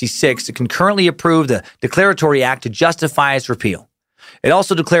 1766, it concurrently approved the Declaratory Act to justify its repeal. It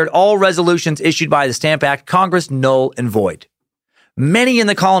also declared all resolutions issued by the Stamp Act Congress null and void. Many in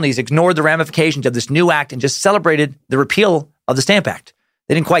the colonies ignored the ramifications of this new act and just celebrated the repeal of the Stamp Act.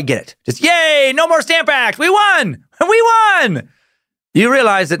 They didn't quite get it. Just, yay, no more Stamp Act. We won. We won. You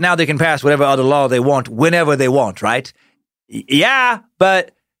realize that now they can pass whatever other law they want whenever they want, right? Yeah,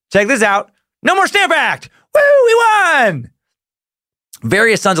 but check this out. No more Stamp Act. Woo, we won!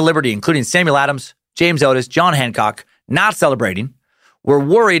 Various Sons of Liberty, including Samuel Adams, James Otis, John Hancock, not celebrating, were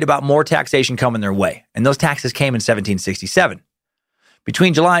worried about more taxation coming their way, and those taxes came in 1767.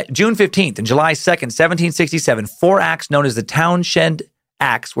 Between June 15th and July 2nd, 1767, 4 acts known as the Townshend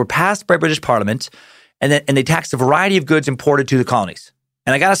Acts were passed by British Parliament, and they taxed a variety of goods imported to the colonies.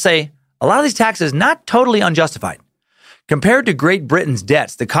 And I gotta say, a lot of these taxes not totally unjustified. Compared to Great Britain's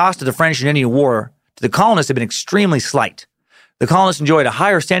debts, the cost of the French and Indian War to the colonists had been extremely slight. The colonists enjoyed a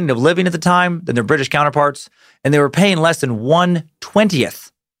higher standard of living at the time than their British counterparts, and they were paying less than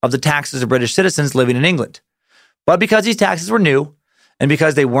 1/20th of the taxes of British citizens living in England. But because these taxes were new, and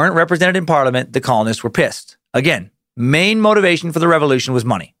because they weren't represented in Parliament, the colonists were pissed. Again, main motivation for the revolution was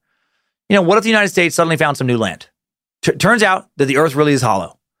money. You know, what if the United States suddenly found some new land? Turns out that the earth really is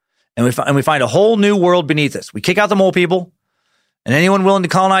hollow, and we find a whole new world beneath us. We kick out the mole people, and anyone willing to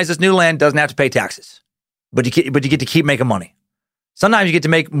colonize this new land doesn't have to pay taxes. But you get to keep making money. Sometimes you get to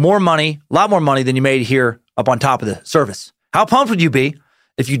make more money, a lot more money than you made here up on top of the surface. How pumped would you be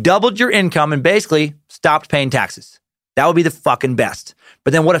if you doubled your income and basically stopped paying taxes? That would be the fucking best.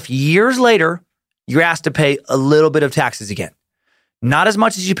 But then what if years later, you're asked to pay a little bit of taxes again? Not as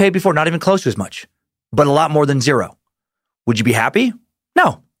much as you paid before, not even close to as much, but a lot more than zero. Would you be happy?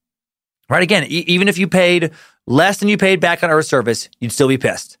 No. Right? Again, even if you paid less than you paid back on Earth service, you'd still be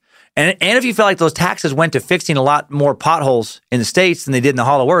pissed. And if you felt like those taxes went to fixing a lot more potholes in the States than they did in the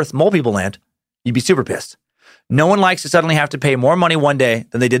Hollow Earth, mole people land, you'd be super pissed. No one likes to suddenly have to pay more money one day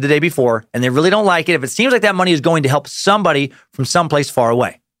than they did the day before, and they really don't like it if it seems like that money is going to help somebody from someplace far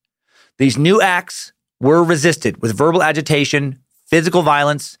away. These new acts were resisted with verbal agitation, physical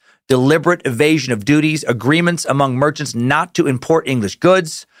violence, deliberate evasion of duties, agreements among merchants not to import English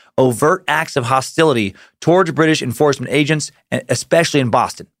goods, overt acts of hostility towards British enforcement agents, especially in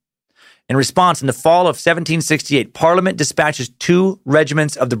Boston. In response, in the fall of 1768, Parliament dispatches 2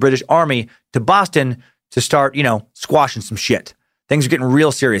 regiments of the British Army to Boston to start, squashing some shit. Things are getting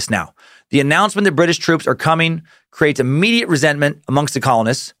real serious now. The announcement that British troops are coming creates immediate resentment amongst the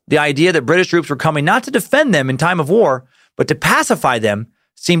colonists. The idea that British troops were coming not to defend them in time of war, but to pacify them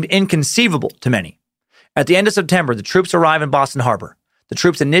seemed inconceivable to many. At the end of September, the troops arrive in Boston Harbor. The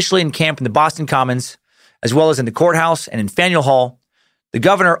troops initially encamped in the Boston Commons, as well as in the courthouse and in Faneuil Hall. The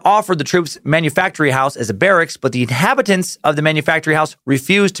governor offered the troops Manufactory House as a barracks, but the inhabitants of the Manufactory House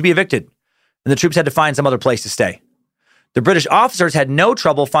refused to be evicted, and the troops had to find some other place to stay. The British officers had no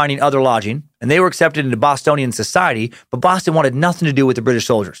trouble finding other lodging, and they were accepted into Bostonian society, but Boston wanted nothing to do with the British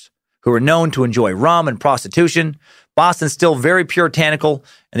soldiers, who were known to enjoy rum and prostitution. Boston's still very puritanical,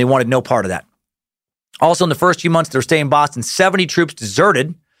 and they wanted no part of that. Also, in the first few months of their stay in Boston, 70 troops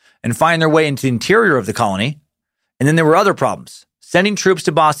deserted and find their way into the interior of the colony. And then there were other problems. Sending troops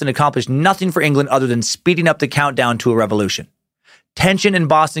to Boston accomplished nothing for England other than speeding up the countdown to a revolution. Tension in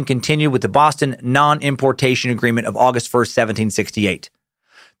Boston continued with the Boston Non-Importation Agreement of August 1st, 1768.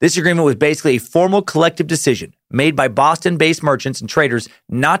 This agreement was basically a formal collective decision made by Boston-based merchants and traders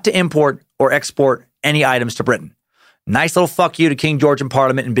not to import or export any items to Britain. Nice little fuck you to King George and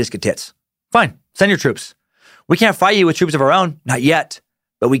Parliament and biscuit tits. Fine, send your troops. We can't fight you with troops of our own, not yet,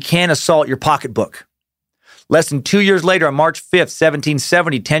 but we can assault your pocketbook. Less than 2 years later, on March 5th,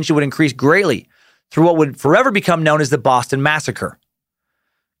 1770, tension would increase greatly through what would forever become known as the Boston Massacre.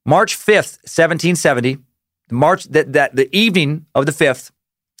 March 5th, 1770, the evening of the 5th,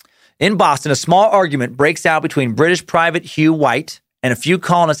 in Boston, a small argument breaks out between British Private Hugh White and a few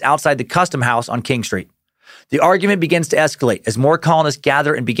colonists outside the Custom House on King Street. The argument begins to escalate as more colonists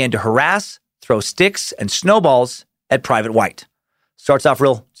gather and begin to harass, throw sticks and snowballs at Private White. Starts off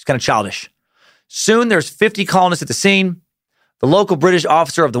it's kind of childish. Soon there's 50 colonists at the scene. The local British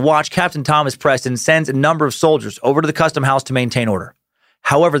officer of the watch, Captain Thomas Preston, sends a number of soldiers over to the Custom House to maintain order.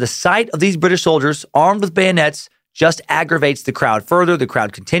 However, the sight of these British soldiers armed with bayonets just aggravates the crowd further. The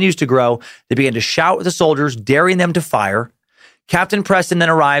crowd continues to grow. They begin to shout at the soldiers, daring them to fire. Captain Preston then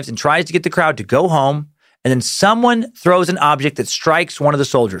arrives and tries to get the crowd to go home. And then someone throws an object that strikes one of the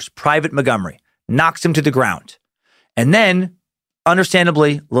soldiers, Private Montgomery, knocks him to the ground. And then,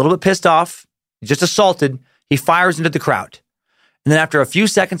 understandably, a little bit pissed off, just assaulted, he fires into the crowd. And then after a few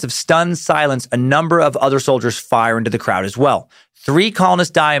seconds of stunned silence, a number of other soldiers fire into the crowd as well. 3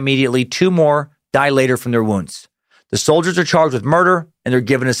 colonists die immediately. 2 more die later from their wounds. The soldiers are charged with murder, and they're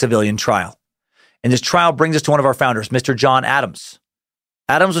given a civilian trial. And this trial brings us to one of our founders, Mr. John Adams.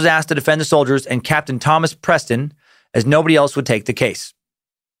 Adams was asked to defend the soldiers and Captain Thomas Preston, as nobody else would take the case.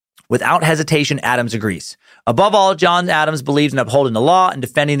 Without hesitation, Adams agrees. Above all, John Adams believes in upholding the law and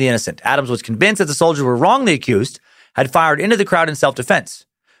defending the innocent. Adams was convinced that the soldiers were wrongly accused, had fired into the crowd in self-defense.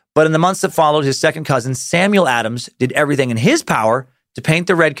 But in the months that followed, his second cousin, Samuel Adams, did everything in his power to paint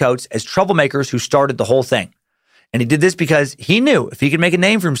the Redcoats as troublemakers who started the whole thing. And he did this because he knew if he could make a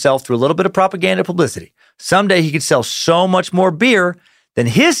name for himself through a little bit of propaganda publicity, someday he could sell so much more beer than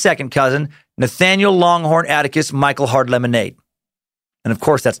his second cousin, Nathaniel Longhorn Atticus Michael Hard Lemonade. And of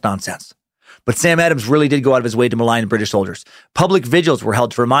course, that's nonsense. But Sam Adams really did go out of his way to malign the British soldiers. Public vigils were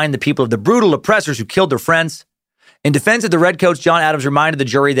held to remind the people of the brutal oppressors who killed their friends. In defense of the Redcoats, John Adams reminded the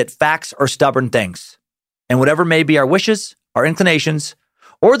jury that facts are stubborn things. And whatever may be our wishes, our inclinations,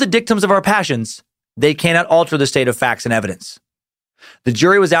 or the dictums of our passions, they cannot alter the state of facts and evidence. The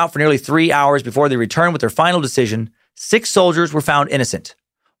jury was out for nearly 3 hours before they returned with their final decision. 6 soldiers were found innocent,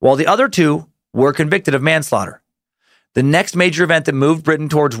 while the other 2 were convicted of manslaughter. The next major event that moved Britain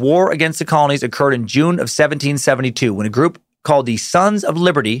towards war against the colonies occurred in June of 1772, when a group called the Sons of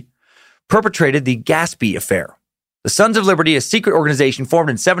Liberty perpetrated the Gaspee Affair. The Sons of Liberty, a secret organization formed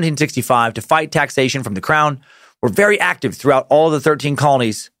in 1765 to fight taxation from the crown, were very active throughout all the 13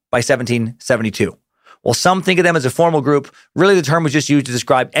 colonies by 1772. While some think of them as a formal group, really the term was just used to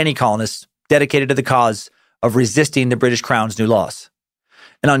describe any colonists dedicated to the cause of resisting the British Crown's new laws.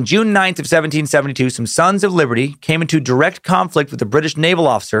 And on June 9th of 1772, some Sons of Liberty came into direct conflict with a British naval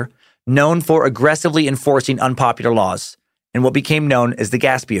officer known for aggressively enforcing unpopular laws in what became known as the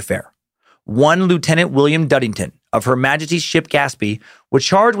Gaspee Affair. One Lieutenant William Duddington of Her Majesty's ship Gaspee was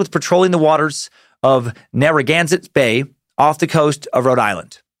charged with patrolling the waters of Narragansett Bay off the coast of Rhode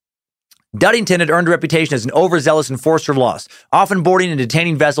Island. Duddington had earned a reputation as an overzealous enforcer of laws, often boarding and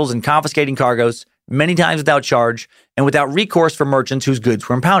detaining vessels and confiscating cargoes, many times without charge and without recourse for merchants whose goods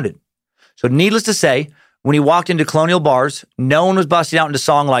were impounded. So needless to say, when he walked into colonial bars, no one was busting out into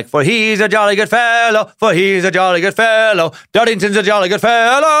song like, "For he's a jolly good fellow, for he's a jolly good fellow, Duddington's a jolly good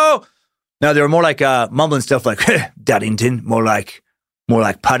fellow." No, they were more like mumbling stuff like, "Duddington," more like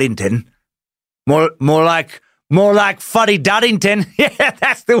Puddington, more like Fuddy Duddington. Yeah,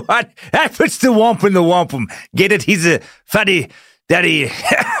 that's the one. That puts the womp in the wampum. Get it? He's a Fuddy Daddy.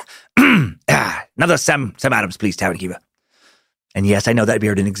 Another Sam Adams, please, Tavern Keeper. And yes, I know that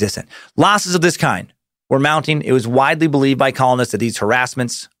beer didn't exist then. Losses of this kind were mounting. It was widely believed by colonists that these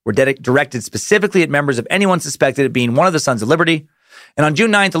harassments were directed specifically at members of anyone suspected of being one of the Sons of Liberty. And on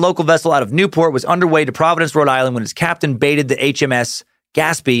June 9th, a local vessel out of Newport was underway to Providence, Rhode Island, when its captain baited the HMS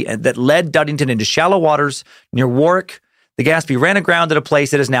Gaspee that led Duddington into shallow waters near Warwick. The Gaspee ran aground at a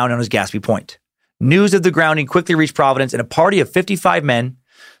place that is now known as Gaspee Point. News of the grounding quickly reached Providence, and a party of 55 men,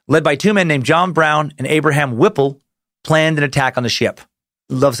 led by 2 men named John Brown and Abraham Whipple, planned an attack on the ship.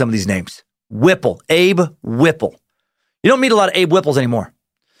 Love some of these names. Whipple, Abe Whipple. You don't meet a lot of Abe Whipples anymore.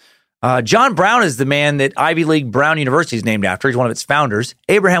 John Brown is the man that Ivy League Brown University is named after. He's one of its founders.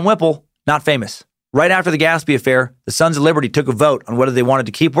 Abraham Whipple, not famous. Right after the Gaspee Affair, the Sons of Liberty took a vote on whether they wanted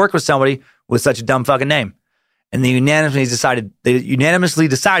to keep working with somebody with such a dumb fucking name. And they unanimously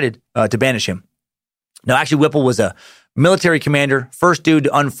decided to banish him. Now, actually, Whipple was a military commander, first dude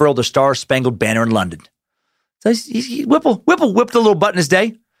to unfurl the Star-Spangled Banner in London. So Whipple whipped a little butt in his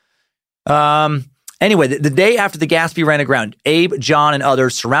day. Anyway, the day after the Gaspee ran aground, Abe, John, and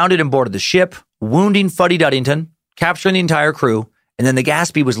others surrounded and boarded the ship, wounding Fuddy Dudington, capturing the entire crew, and then the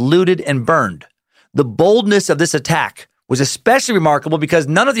Gaspee was looted and burned. The boldness of this attack was especially remarkable because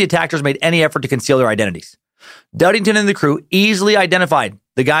none of the attackers made any effort to conceal their identities. Dudington and the crew easily identified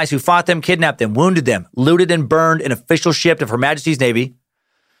the guys who fought them, kidnapped them, wounded them, looted and burned an official ship of Her Majesty's Navy,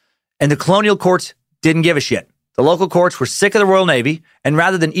 and the colonial courts didn't give a shit. The local courts were sick of the Royal Navy, and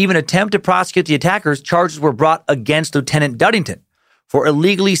rather than even attempt to prosecute the attackers, charges were brought against Lieutenant Dudington for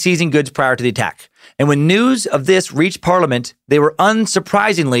illegally seizing goods prior to the attack. And when news of this reached Parliament, they were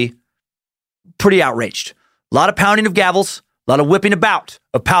unsurprisingly pretty outraged. A lot of pounding of gavels, a lot of whipping about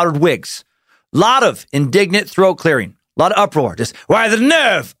of powdered wigs, a lot of indignant throat clearing, a lot of uproar. Just, why the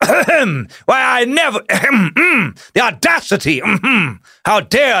nerve? Why I never, the audacity, how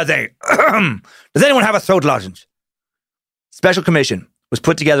dare they? Does anyone have a throat lozenge? Special commission was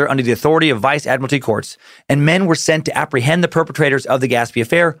put together under the authority of Vice Admiralty courts, and men were sent to apprehend the perpetrators of the Gaspee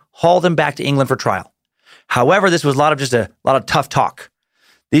affair, haul them back to England for trial. However, this was a lot of tough talk.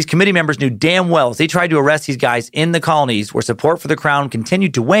 These committee members knew damn well if they tried to arrest these guys in the colonies where support for the crown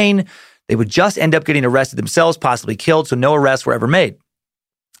continued to wane, they would just end up getting arrested themselves, possibly killed, so no arrests were ever made.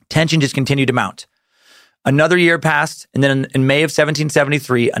 Tension just continued to mount. Another year passed, and then in May of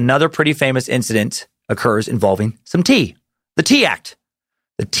 1773, another pretty famous incident occurs involving some tea. The Tea Act.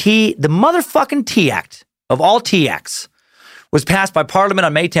 The motherfucking Tea Act, of all Tea Acts, was passed by Parliament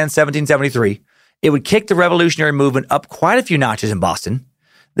on May 10, 1773. It would kick the revolutionary movement up quite a few notches in Boston.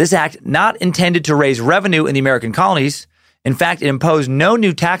 This act, not intended to raise revenue in the American colonies. In fact, it imposed no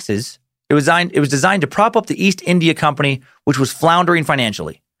new taxes. It was designed to prop up the East India Company, which was floundering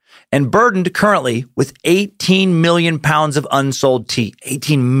financially, and burdened currently with 18 million pounds of unsold tea.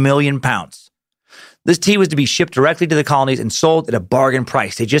 18 million pounds. This tea was to be shipped directly to the colonies and sold at a bargain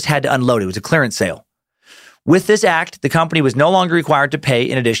price. They just had to unload it. It was a clearance sale. With this act, the company was no longer required to pay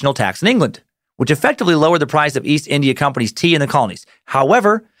an additional tax in England, which effectively lowered the price of East India Company's tea in the colonies.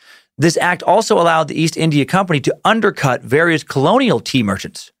 However, this act also allowed the East India Company to undercut various colonial tea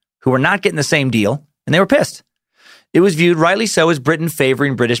merchants who were not getting the same deal, and they were pissed. It was viewed, rightly so, as Britain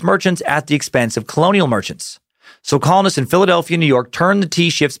favoring British merchants at the expense of colonial merchants. So colonists in Philadelphia and New York turned the tea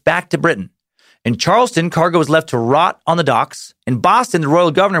ships back to Britain. In Charleston, cargo was left to rot on the docks. In Boston, the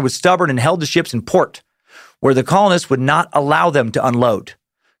royal governor was stubborn and held the ships in port, where the colonists would not allow them to unload.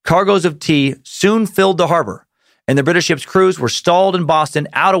 Cargoes of tea soon filled the harbor, and the British ships' crews were stalled in Boston,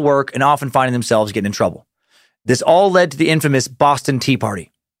 out of work, and often finding themselves getting in trouble. This all led to the infamous Boston Tea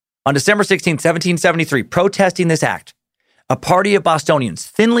Party. On December 16, 1773, protesting this act, a party of Bostonians,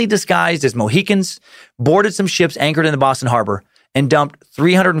 thinly disguised as Mohicans, boarded some ships anchored in the Boston harbor and dumped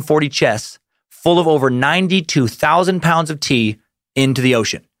 340 chests full of over 92,000 pounds of tea into the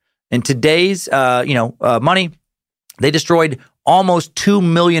ocean. In today's money, they destroyed almost $2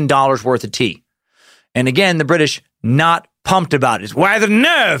 million worth of tea. And again, the British not pumped about it. Why the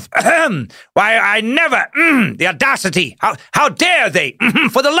nerve? Why I never? The audacity. How dare they?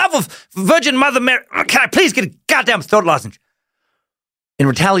 For the love of Virgin Mother Mary, can I please get a goddamn throat lozenge? In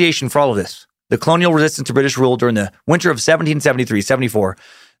retaliation for all of this, the colonial resistance to British rule during the winter of 1773-74,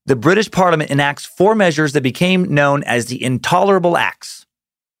 the British Parliament enacts 4 measures that became known as the Intolerable Acts.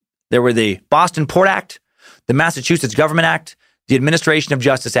 There were the Boston Port Act, the Massachusetts Government Act, the Administration of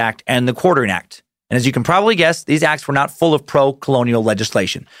Justice Act, and the Quartering Act. And as you can probably guess, these acts were not full of pro-colonial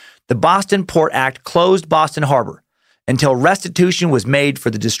legislation. The Boston Port Act closed Boston Harbor until restitution was made for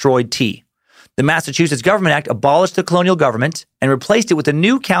the destroyed tea. The Massachusetts Government Act abolished the colonial government and replaced it with a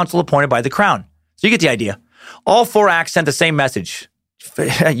new council appointed by the Crown. So you get the idea. All 4 acts sent the same message.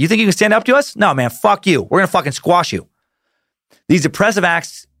 You think you can stand up to us? No, man, fuck you. We're going to fucking squash you. These oppressive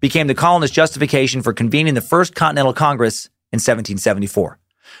acts became the colonists' justification for convening the First Continental Congress in 1774.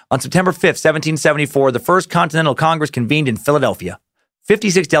 On September 5th, 1774, the First Continental Congress convened in Philadelphia.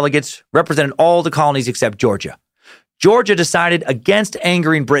 56 delegates represented all the colonies except Georgia. Georgia decided against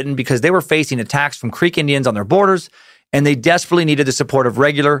angering Britain because they were facing attacks from Creek Indians on their borders, and they desperately needed the support of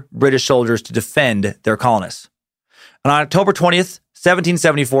regular British soldiers to defend their colonists. And on October 20th,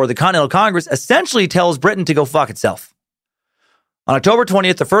 1774, the Continental Congress essentially tells Britain to go fuck itself. On October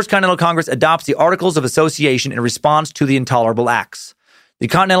 20th, the First Continental Congress adopts the Articles of Association in response to the Intolerable Acts. The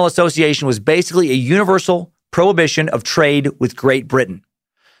Continental Association was basically a universal prohibition of trade with Great Britain.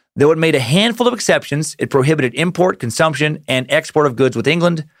 Though it made a handful of exceptions, it prohibited import, consumption, and export of goods with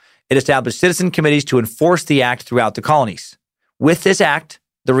England. It established citizen committees to enforce the act throughout the colonies. With this act,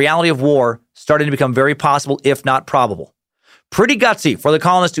 the reality of war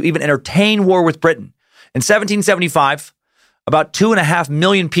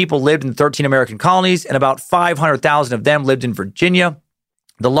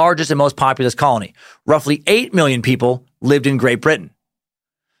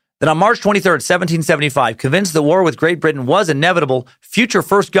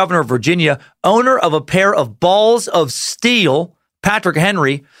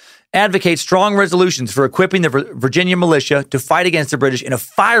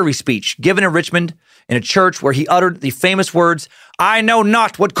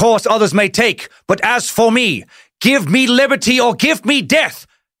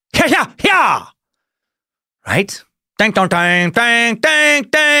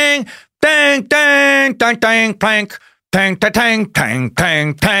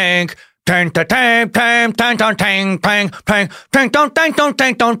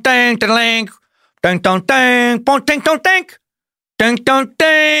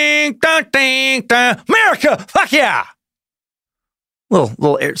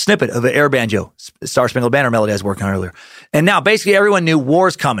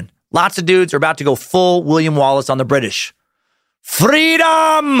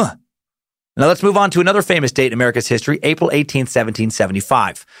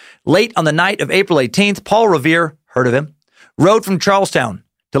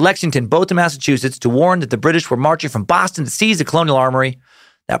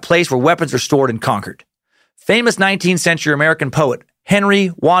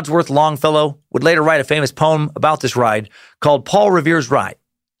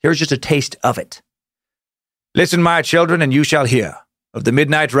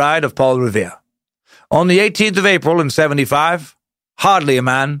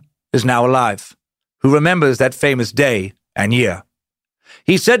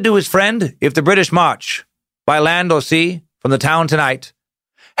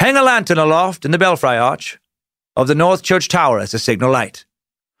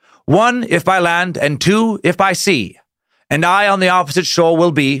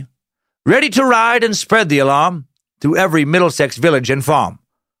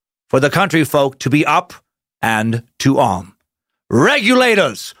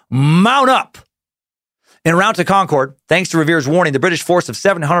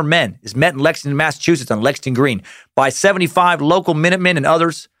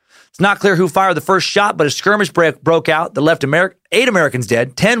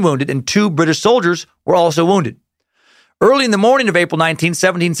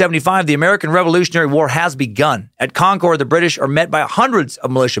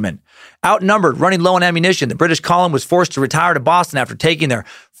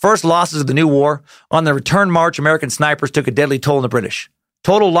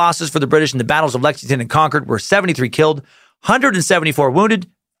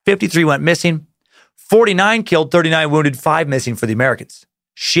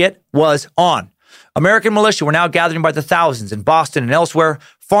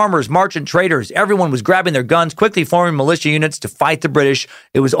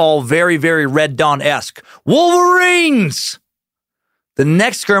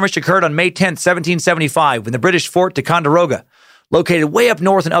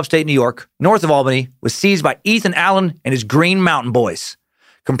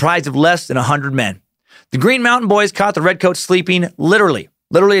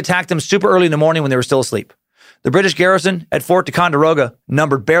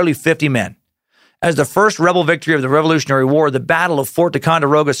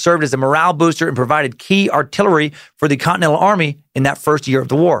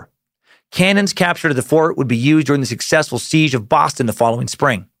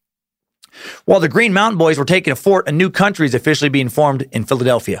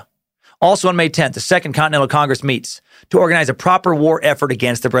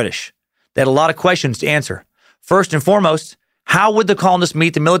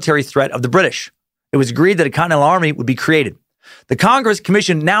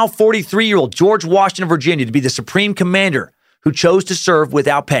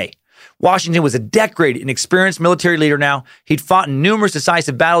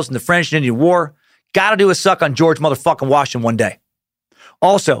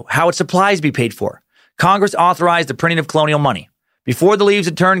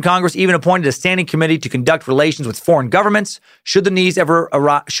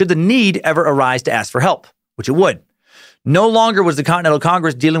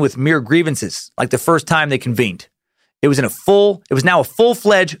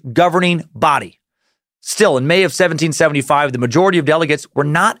Still, in May of 1775, the majority of delegates were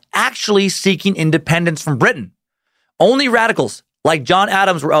not actually seeking independence from Britain. Only radicals like John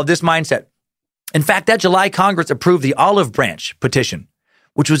Adams were of this mindset. In fact, that July Congress approved the Olive Branch Petition,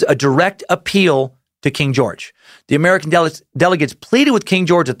 which was a direct appeal to King George. The American delegates pleaded with King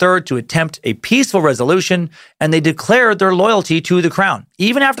George III to attempt a peaceful resolution, and they declared their loyalty to the crown.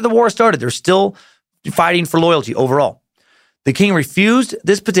 Even after the war started, they're still fighting for loyalty overall. The king refused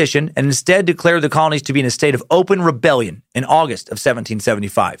this petition and instead declared the colonies to be in a state of open rebellion in August of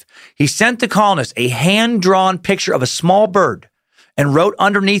 1775. He sent the colonists a hand-drawn picture of a small bird and wrote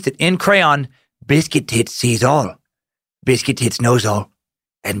underneath it in crayon, "Biscuit Tits sees all. Biscuit Tits knows all.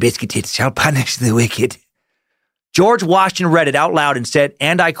 And Biscuit Tits shall punish the wicked." George Washington read it out loud and said,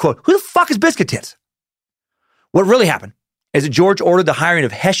 and I quote, "Who the fuck is Biscuit Tits?" What really happened is that George ordered the hiring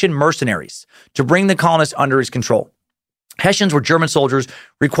of Hessian mercenaries to bring the colonists under his control. Hessians were German soldiers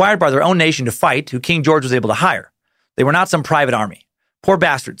required by their own nation to fight, who King George was able to hire. They were not some private army. Poor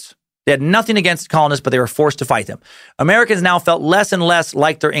bastards. They had nothing against the colonists, but they were forced to fight them. Americans now felt less and less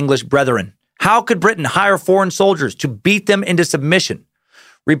like their English brethren. How could Britain hire foreign soldiers to beat them into submission?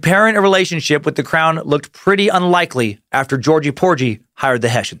 Repairing a relationship with the crown looked pretty unlikely after Georgie Porgy hired the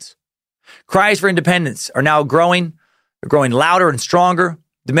Hessians. Cries for independence are now growing. They're growing louder and stronger.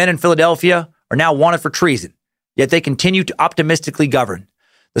 The men in Philadelphia are now wanted for treason, yet they continue to optimistically govern.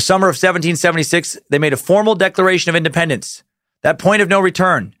 The summer of 1776, they made a formal declaration of independence. That point of no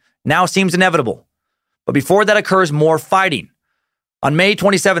return now seems inevitable. But before that occurs, more fighting. On May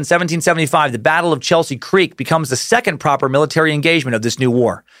 27, 1775, the Battle of Chelsea Creek becomes the second proper military engagement of this new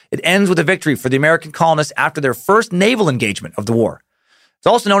war. It ends with a victory for the American colonists after their first naval engagement of the war. It's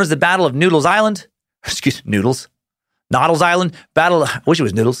also known as the Battle of Noodles Island. Noodles Island. I wish it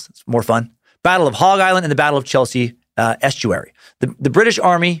was Noodles. It's more fun. Battle of Hog Island and the Battle of Chelsea Estuary. The British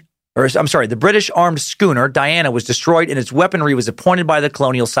armed schooner Diana was destroyed and its weaponry was appointed by the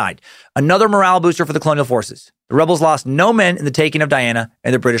colonial side. Another morale booster for the colonial forces. The rebels lost no men in the taking of Diana,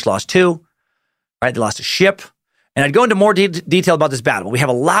 and the British lost 2. Right, they lost a ship. And I'd go into more detail about this battle. We have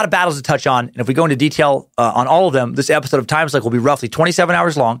a lot of battles to touch on, and if we go into detail on all of them, this episode of Time Suck will be roughly 27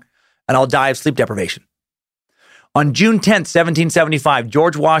 hours long, and I'll die of sleep deprivation. On June 10th, 1775,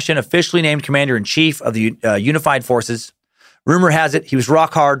 George Washington officially named commander-in-chief of the Unified Forces. Rumor has it he was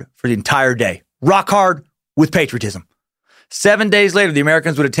rock hard for the entire day. Rock hard with patriotism. 7 days later, the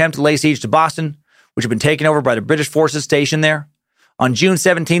Americans would attempt to lay siege to Boston, which had been taken over by the British forces stationed there. On June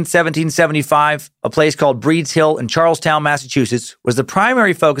 17th, 1775, a place called Breed's Hill in Charlestown, Massachusetts, was the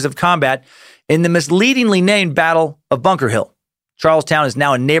primary focus of combat in the misleadingly named Battle of Bunker Hill. Charlestown is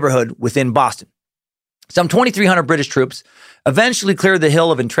now a neighborhood within Boston. Some 2,300 British troops eventually cleared the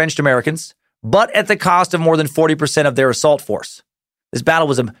hill of entrenched Americans, but at the cost of more than 40% of their assault force. This battle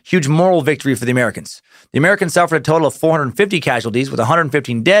was a huge moral victory for the Americans. The Americans suffered a total of 450 casualties, with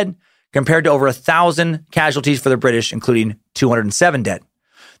 115 dead, compared to over 1,000 casualties for the British, including 207 dead.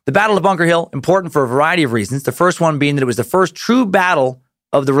 The Battle of Bunker Hill, important for a variety of reasons. The first one being that it was the first true battle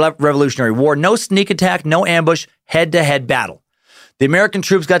of the Revolutionary War. No sneak attack, no ambush, head-to-head battle. The American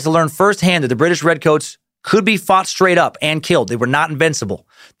troops got to learn firsthand that the British Redcoats could be fought straight up and killed. They were not invincible.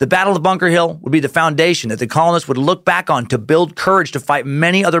 The Battle of Bunker Hill would be the foundation that the colonists would look back on to build courage to fight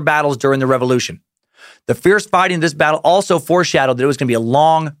many other battles during the Revolution. The fierce fighting in this battle also foreshadowed that it was going to be a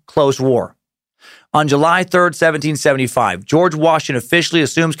long, close war. On July 3rd, 1775, George Washington officially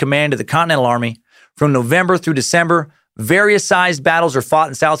assumes command of the Continental Army. From November through December, various sized battles are fought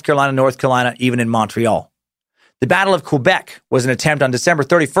in South Carolina, North Carolina, even in Montreal. The Battle of Quebec was an attempt on December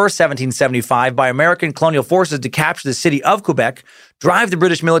 31st, 1775, by American colonial forces to capture the city of Quebec, drive the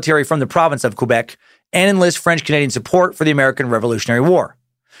British military from the province of Quebec, and enlist French-Canadian support for the American Revolutionary War.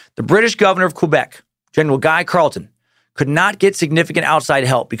 The British governor of Quebec, General Guy Carleton, could not get significant outside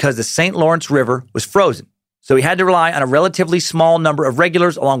help because the St. Lawrence River was frozen. So he had to rely on a relatively small number of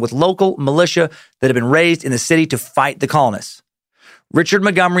regulars along with local militia that had been raised in the city to fight the colonists. Richard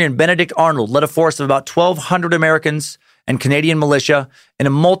Montgomery and Benedict Arnold led a force of about 1,200 Americans and Canadian militia in a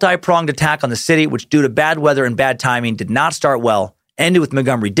multi-pronged attack on the city, which due to bad weather and bad timing did not start well, ended with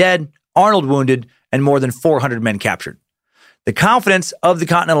Montgomery dead, Arnold wounded, and more than 400 men captured. The confidence of the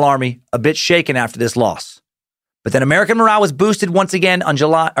Continental Army a bit shaken after this loss. But then American morale was boosted once again on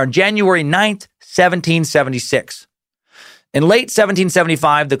January 9th, 1776. In late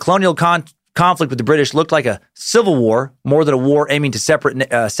 1775, the colonial conflict with the British looked like a civil war more than a war aiming to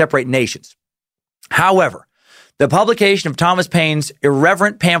separate nations. However, the publication of Thomas Paine's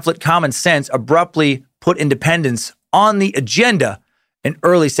irreverent pamphlet Common Sense abruptly put independence on the agenda in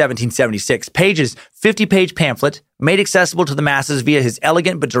early 1776. Page's 50-page pamphlet, made accessible to the masses via his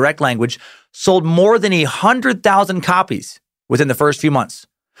elegant but direct language, sold more than 100,000 copies within the first few months.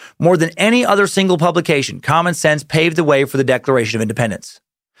 More than any other single publication, Common Sense paved the way for the Declaration of Independence.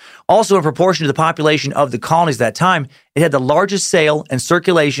 Also, in proportion to the population of the colonies at that time, it had the largest sale and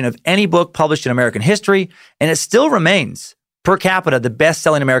circulation of any book published in American history, and it still remains, per capita, the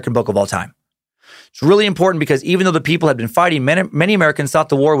best-selling American book of all time. It's really important because even though the people had been fighting, many Americans thought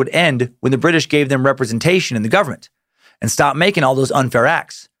the war would end when the British gave them representation in the government and stopped making all those unfair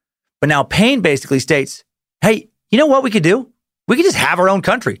acts. But now Paine basically states, hey, you know what we could do? We could just have our own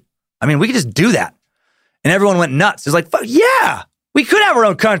country. I mean, we could just do that. And everyone went nuts. It's like, yeah, we could have our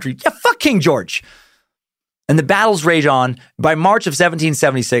own country. Yeah, fuck King George. And the battles rage on. By March of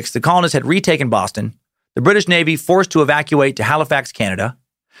 1776, the colonists had retaken Boston. The British Navy forced to evacuate to Halifax, Canada.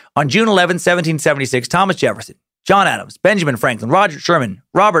 On June 11, 1776, Thomas Jefferson, John Adams, Benjamin Franklin, Roger Sherman,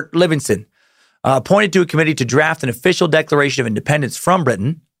 Robert Livingston appointed to a committee to draft an official Declaration of Independence from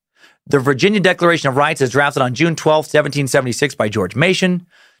Britain. The Virginia Declaration of Rights is drafted on June 12, 1776 by George Mason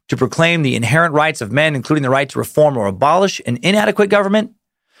to proclaim the inherent rights of men, including the right to reform or abolish an inadequate government.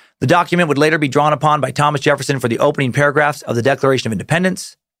 The document would later be drawn upon by Thomas Jefferson for the opening paragraphs of the Declaration of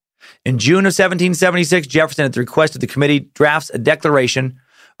Independence. In June of 1776, Jefferson, at the request of the committee, drafts a declaration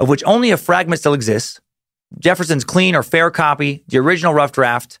of which only a fragment still exists. Jefferson's clean or fair copy, the original rough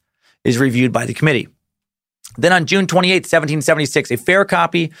draft, is reviewed by the committee. Then on June 28, 1776, a fair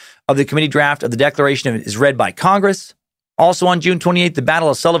copy of the committee draft of the Declaration is read by Congress. Also on June 28, the Battle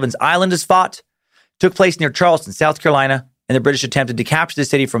of Sullivan's Island is fought. Took place near Charleston, South Carolina, and the British attempted to capture the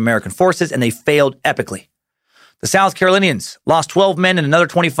city from American forces, and they failed epically. The South Carolinians lost 12 men and another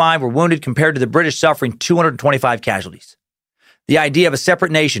 25 were wounded, compared to the British suffering 225 casualties. The idea of a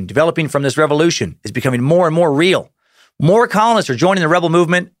separate nation developing from this revolution is becoming more and more real. More colonists are joining the rebel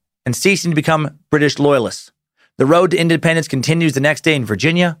movement and ceasing to become British loyalists. The road to independence continues the next day in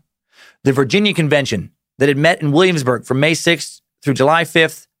Virginia. The Virginia Convention that had met in Williamsburg from May 6th through July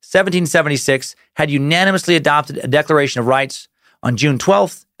 5th, 1776, had unanimously adopted a Declaration of Rights on June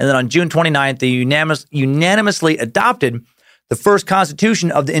 12th, and then on June 29th, they unanimously adopted the first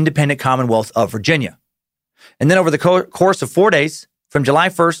Constitution of the independent Commonwealth of Virginia. And then over the course of 4 days, from July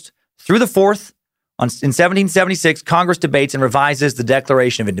 1st through the 4th, in 1776, Congress debates and revises the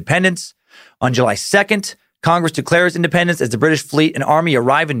Declaration of Independence. On July 2nd, Congress declares independence as the British fleet and army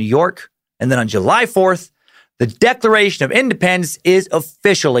arrive in New York. And then on July 4th, the Declaration of Independence is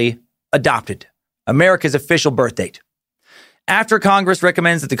officially adopted, America's official birth date. After Congress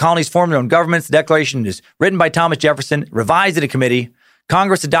recommends that the colonies form their own governments, the Declaration is written by Thomas Jefferson, revised at a committee.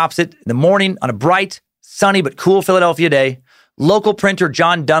 Congress adopts it in the morning on a bright, sunny but cool Philadelphia day. Local printer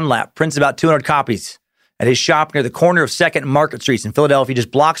John Dunlap prints about 200 copies at his shop near the corner of 2nd and Market Streets in Philadelphia,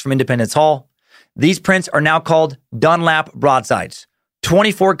 just blocks from Independence Hall. These prints are now called Dunlap broadsides.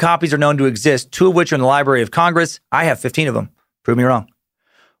 24 copies are known to exist, 2 of which are in the Library of Congress. I have 15 of them. Prove me wrong.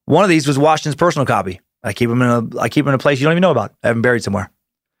 One of these was Washington's personal copy. I keep them in a place you don't even know about. I have them buried somewhere.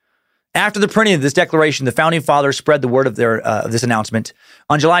 After the printing of this declaration, the founding fathers spread the word of this announcement.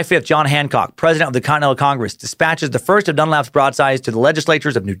 On July 5th, John Hancock, president of the Continental Congress, dispatches the first of Dunlap's broadsides to the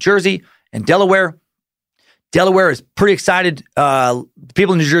legislatures of New Jersey and Delaware. Delaware is pretty excited.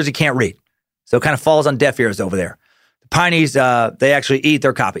 People in New Jersey can't read, so it kind of falls on deaf ears over there. The Pineys, they actually eat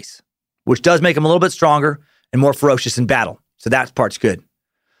their copies, which does make them a little bit stronger and more ferocious in battle. So that part's good.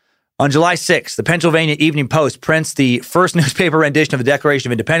 On July 6th, the Pennsylvania Evening Post prints the first newspaper rendition of the Declaration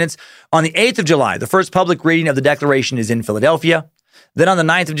of Independence. On the 8th of July, the first public reading of the Declaration is in Philadelphia. Then on the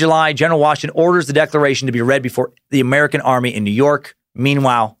 9th of July, General Washington orders the Declaration to be read before the American Army in New York.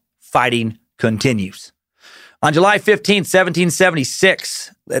 Meanwhile, fighting continues. On July 15th,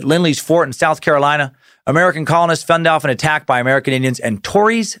 1776, at Lindley's Fort in South Carolina, American colonists fend off an attack by American Indians and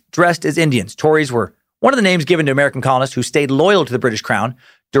Tories dressed as Indians. Tories were one of the names given to American colonists who stayed loyal to the British crown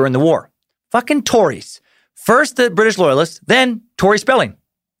during the war. Fucking Tories. First the British loyalists, then Tory spelling.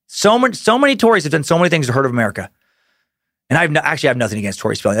 So many Tories have done so many things to hurt America. And I have nothing against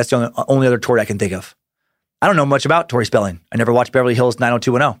Tory spelling. That's the only other Tory I can think of. I don't know much about Tory spelling. I never watched Beverly Hills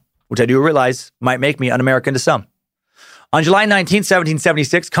 90210, which I do realize might make me un-American to some. On July 19,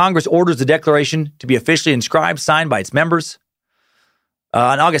 1776, Congress orders the Declaration to be officially inscribed, signed by its members.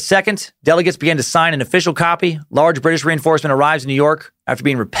 On August 2nd, delegates began to sign an official copy. Large British reinforcement arrives in New York after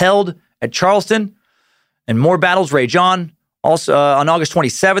being repelled at Charleston, and more battles rage on. Also, on August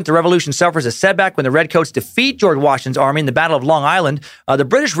 27th, the revolution suffers a setback when the Redcoats defeat George Washington's army in the Battle of Long Island. The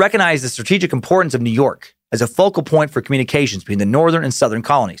British recognize the strategic importance of New York as a focal point for communications between the northern and southern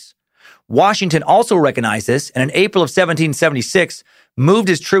colonies. Washington also recognized this, and in April of 1776, moved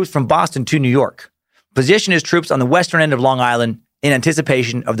his troops from Boston to New York, positioned his troops on the western end of Long Island in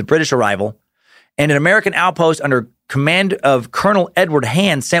anticipation of the British arrival, and an American outpost under command of Colonel Edward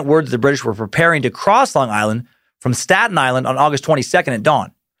Hand sent word that the British were preparing to cross Long Island from Staten Island on August 22nd at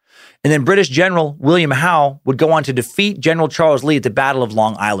dawn. And then British General William Howe would go on to defeat General Charles Lee at the Battle of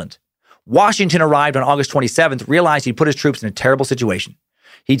Long Island. Washington arrived on August 27th, realized he'd put his troops in a terrible situation.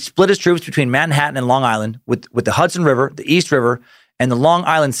 He'd split his troops between Manhattan and Long Island with the Hudson River, the East River, and the Long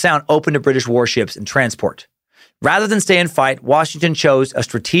Island Sound open to British warships and transport. Rather than stay and fight, Washington chose a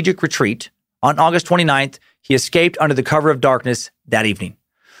strategic retreat. On August 29th, he escaped under the cover of darkness that evening.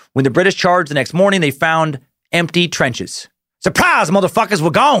 When the British charged the next morning, they found empty trenches. Surprise, motherfuckers, we're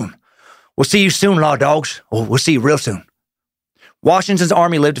gone. We'll see you soon, law dogs. We'll see you real soon. Washington's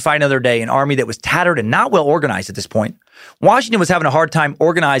army lived to fight another day, an army that was tattered and not well organized at this point. Washington was having a hard time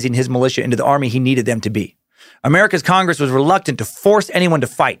organizing his militia into the army he needed them to be. America's Congress was reluctant to force anyone to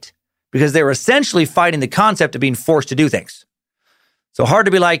fight because they were essentially fighting the concept of being forced to do things. So hard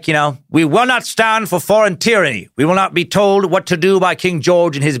to be like, we will not stand for foreign tyranny. We will not be told what to do by King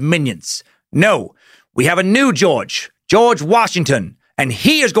George and his minions. No, we have a new George Washington, and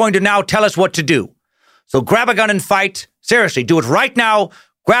he is going to now tell us what to do. So grab a gun and fight. Seriously, do it right now.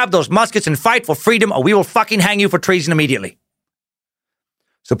 Grab those muskets and fight for freedom, or we will fucking hang you for treason immediately.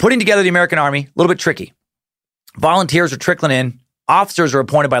 So putting together the American army, a little bit tricky. Volunteers are trickling in. Officers are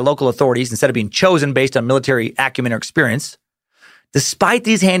appointed by local authorities instead of being chosen based on military acumen or experience. Despite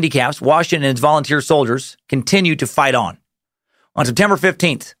these handicaps, Washington and his volunteer soldiers continued to fight on. On September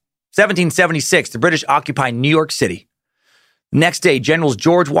 15th, 1776, the British occupied New York City. Next day, Generals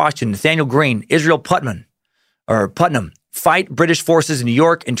George Washington, Nathaniel Greene, Israel Putnam fight British forces in New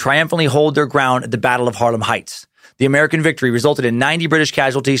York and triumphantly hold their ground at the Battle of Harlem Heights. The American victory resulted in 90 British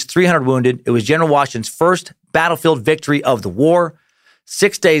casualties, 300 wounded. It was General Washington's first battlefield victory of the war.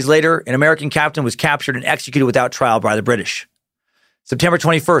 6 days later, an American captain was captured and executed without trial by the British. September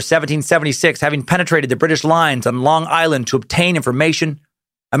 21st, 1776, having penetrated the British lines on Long Island to obtain information,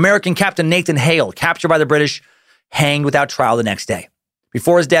 American Captain Nathan Hale, captured by the British, hanged without trial the next day.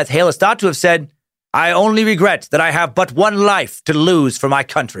 Before his death, Hale is thought to have said, "I only regret that I have but one life to lose for my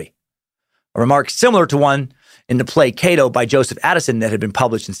country." A remark similar to one in the play Cato by Joseph Addison that had been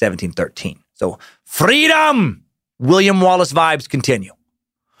published in 1713. So, freedom! William Wallace vibes continue.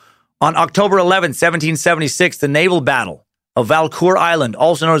 On October 11, 1776, the naval battle of Valcour Island,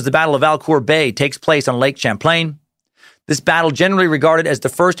 also known as the Battle of Valcour Bay, takes place on Lake Champlain. This battle generally regarded as the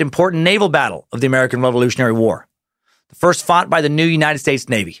first important naval battle of the American Revolutionary War. The first fought by the new United States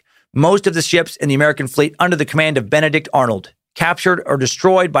Navy. Most of the ships in the American fleet under the command of Benedict Arnold, captured or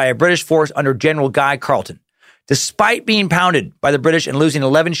destroyed by a British force under General Guy Carleton. Despite being pounded by the British and losing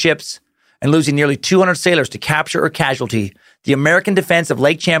 11 ships and losing nearly 200 sailors to capture or casualty, the American defense of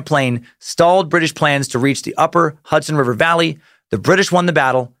Lake Champlain stalled British plans to reach the upper Hudson River Valley. The British won the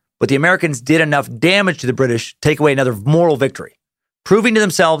battle, but the Americans did enough damage to the British to take away another moral victory, proving to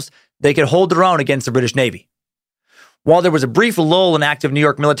themselves they could hold their own against the British Navy. While there was a brief lull in active New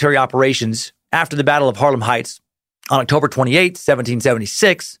York military operations after the Battle of Harlem Heights on October 28,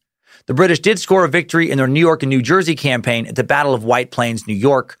 1776, the British did score a victory in their New York and New Jersey campaign at the Battle of White Plains, New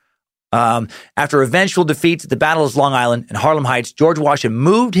York. After eventual defeats at the Battles of Long Island and Harlem Heights, George Washington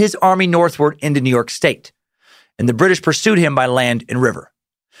moved his army northward into New York State, and the British pursued him by land and river.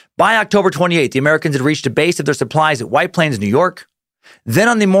 By October 28, the Americans had reached a base of their supplies at White Plains, New York. Then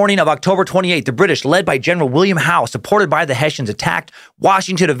on the morning of October 28, the British, led by General William Howe, supported by the Hessians, attacked.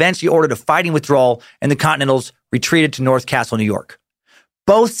 Washington eventually ordered a fighting withdrawal, and the Continentals retreated to North Castle, New York.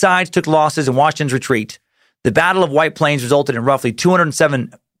 Both sides took losses in Washington's retreat. The Battle of White Plains resulted in roughly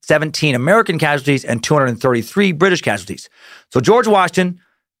 217 American casualties and 233 British casualties. So George Washington,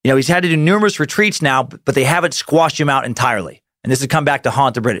 he's had to do numerous retreats now, but they haven't squashed him out entirely. And this has come back to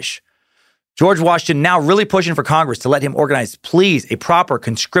haunt the British. George Washington now really pushing for Congress to let him organize, please, a proper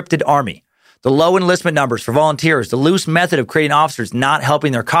conscripted army. The low enlistment numbers for volunteers, the loose method of creating officers not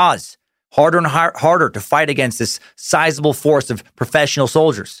helping their cause. Harder and harder to fight against this sizable force of professional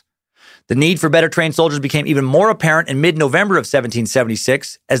soldiers. The need for better trained soldiers became even more apparent in mid-November of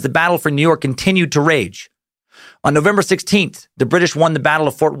 1776 as the battle for New York continued to rage. On November 16th, the British won the Battle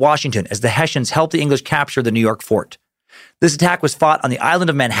of Fort Washington as the Hessians helped the English capture the New York fort. This attack was fought on the island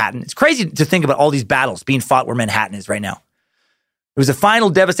of Manhattan. It's crazy to think about all these battles being fought where Manhattan is right now. It was a final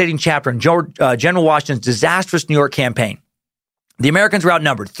devastating chapter in General Washington's disastrous New York campaign. The Americans were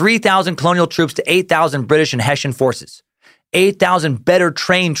outnumbered, 3,000 colonial troops to 8,000 British and Hessian forces, 8,000 better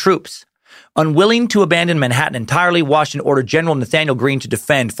trained troops. Unwilling to abandon Manhattan entirely, Washington ordered General Nathaniel Greene to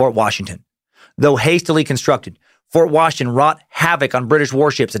defend Fort Washington. Though hastily constructed, Fort Washington wrought havoc on British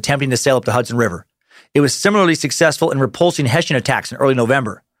warships attempting to sail up the Hudson River. It was similarly successful in repulsing Hessian attacks in early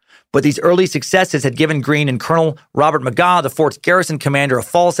November. But these early successes had given Greene and Colonel Robert McGaw, the fort's garrison commander, a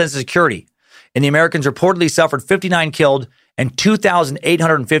false sense of security, and the Americans reportedly suffered 59 killed and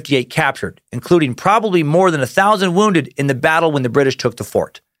 2,858 captured, including probably more than 1,000 wounded in the battle when the British took the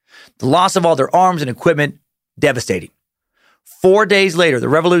fort. The loss of all their arms and equipment, devastating. 4 days later, the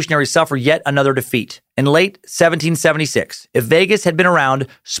revolutionaries suffered yet another defeat. In late 1776, if Vegas had been around,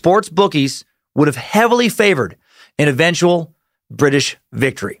 sports bookies would have heavily favored an eventual British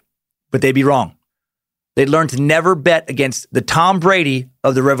victory. But they'd be wrong. They'd learned to never bet against the Tom Brady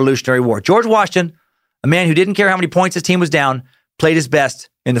of the Revolutionary War. George Washington, a man who didn't care how many points his team was down, played his best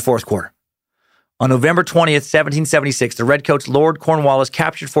in the fourth quarter. On November 20th, 1776, the Redcoats Lord Cornwallis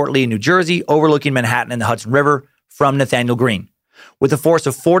captured Fort Lee in New Jersey, overlooking Manhattan and the Hudson River from Nathanael Greene. With a force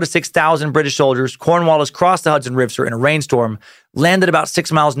of 4,000 to 6,000 British soldiers, Cornwallis crossed the Hudson River in a rainstorm, landed about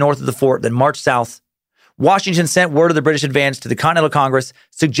 6 miles north of the fort, then marched south. Washington sent word of the British advance to the Continental Congress,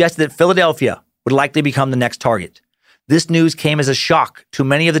 suggested that Philadelphia would likely become the next target. This news came as a shock to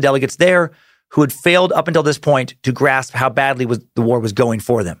many of the delegates there who had failed up until this point to grasp how badly the war was going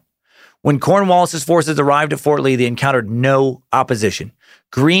for them. When Cornwallis's forces arrived at Fort Lee, they encountered no opposition.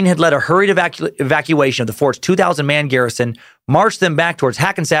 Greene had led a hurried evacuation of the fort's 2,000-man garrison, marched them back towards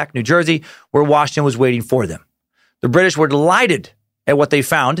Hackensack, New Jersey, where Washington was waiting for them. The British were delighted at what they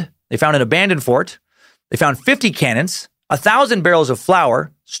found. They found an abandoned fort. They found 50 cannons, 1,000 barrels of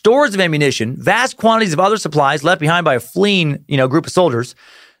flour, stores of ammunition, vast quantities of other supplies left behind by a fleeing, group of soldiers.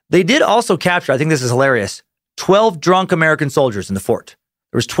 They did also capture, I think this is hilarious, 12 drunk American soldiers in the fort.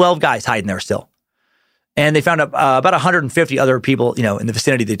 There was 12 guys hiding there still. And they found about 150 other people, in the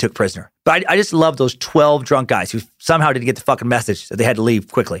vicinity they took prisoner. But I just love those 12 drunk guys who somehow didn't get the fucking message that they had to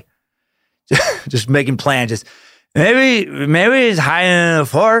leave quickly. Just making plans. Just maybe it's hiding in the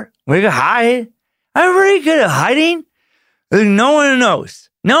fort. We could hide. I'm very good at hiding. No one knows.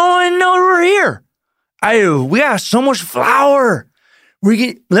 No one knows we're here. We got so much flour.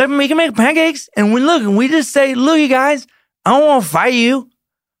 We can make pancakes. And we just say, look, you guys, I don't want to fight you.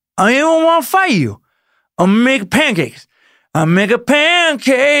 I don't want to fight you. I'll make pancakes. I don't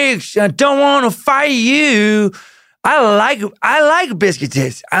want to fight you. I like biscuit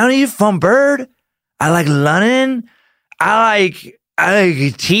taste. I don't eat from bird. I like London. I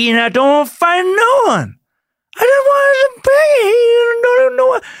like tea, and I don't want to fight no one. I just want some pancakes. I don't even know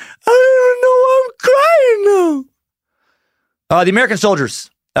why I'm crying now. The American soldiers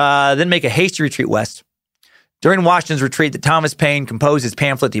then make a hasty retreat west. During Washington's retreat, Thomas Paine composed his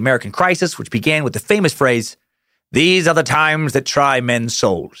pamphlet, The American Crisis, which began with the famous phrase, "These are the times that try men's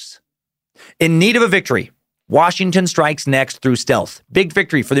souls." In need of a victory, Washington strikes next through stealth. Big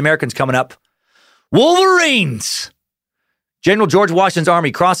victory for the Americans coming up. Wolverines! General George Washington's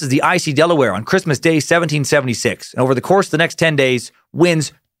army crosses the icy Delaware on Christmas Day, 1776, and over the course of the next 10 days,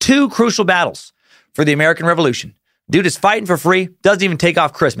 wins 2 crucial battles for the American Revolution. Dude is fighting for free, doesn't even take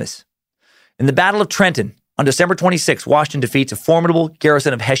off Christmas. In the Battle of Trenton, on December 26, Washington defeats a formidable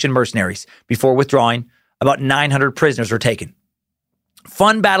garrison of Hessian mercenaries. Before withdrawing, about 900 prisoners were taken.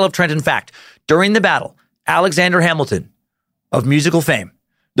 Fun Battle of Trenton fact. During the battle, Alexander Hamilton, of musical fame,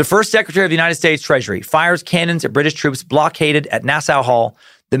 the first Secretary of the United States Treasury, fires cannons at British troops blockaded at Nassau Hall,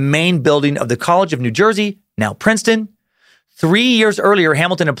 the main building of the College of New Jersey, now Princeton. 3 years earlier,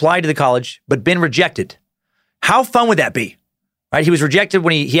 Hamilton applied to the college, but been rejected. How fun would that be? Right? He was rejected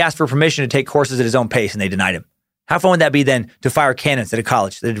when he asked for permission to take courses at his own pace, and they denied him. How fun would that be then to fire cannons at a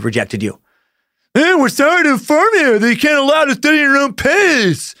college that had rejected you? Hey, we're sorry to inform you that you can't allow to study at your own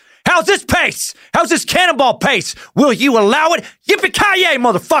pace. How's this pace? How's this cannonball pace? Will you allow it? Yippee-ki-yay,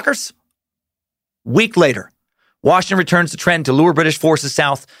 motherfuckers! Week later, Washington returns to Trenton to lure British forces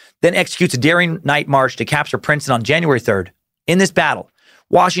south, then executes a daring night march to capture Princeton on January 3rd. In this battle,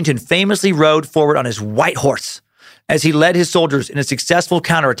 Washington famously rode forward on his white horse as he led his soldiers in a successful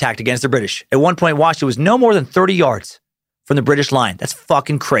counterattack against the British. At one point, Washington was no more than 30 yards from the British line. That's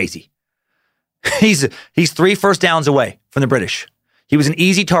fucking crazy. He's 3 first downs away from the British. He was an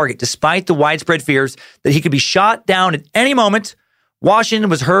easy target despite the widespread fears that he could be shot down at any moment. Washington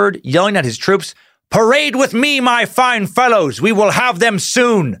was heard yelling at his troops, "Parade with me, my fine fellows. We will have them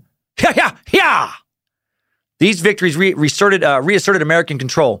soon. Yeah, yeah, yeah." These victories reasserted American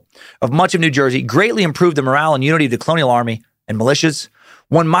control of much of New Jersey, greatly improved the morale and unity of the colonial army and militias.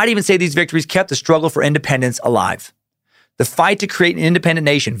 One might even say these victories kept the struggle for independence alive. The fight to create an independent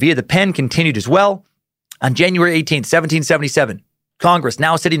nation via the pen continued as well. On January 18, 1777, Congress,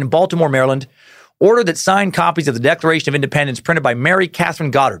 now sitting in Baltimore, Maryland, ordered that signed copies of the Declaration of Independence printed by Mary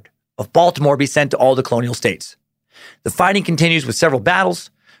Catherine Goddard of Baltimore be sent to all the colonial states. The fighting continues with several battles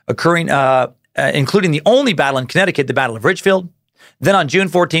occurring, including the only battle in Connecticut, the Battle of Ridgefield. Then on June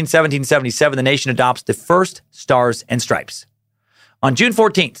 14, 1777, the nation adopts the first Stars and Stripes. On June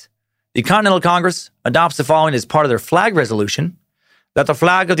 14th, the Continental Congress adopts the following as part of their flag resolution: that the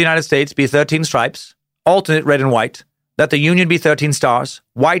flag of the United States be 13 stripes, alternate red and white, that the Union be 13 stars,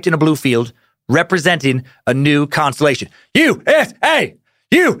 white in a blue field, representing a new constellation. USA!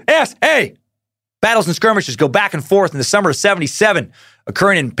 USA! Battles and skirmishes go back and forth in the summer of 77,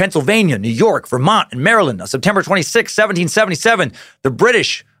 occurring in Pennsylvania, New York, Vermont, and Maryland. On September 26, 1777, the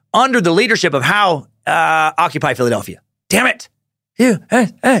British, under the leadership of Howe, occupy Philadelphia. Damn it!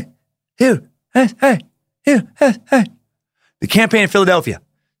 USA! USA! USA! The campaign in Philadelphia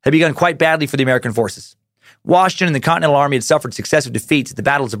had begun quite badly for the American forces. Washington and the Continental Army had suffered successive defeats at the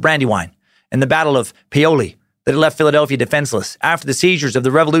battles of Brandywine and the Battle of Paoli that had left Philadelphia defenseless after the seizures of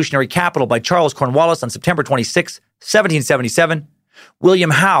the revolutionary capital by Charles Cornwallis on September 26, 1777. William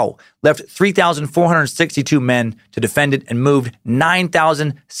Howe left 3,462 men to defend it and moved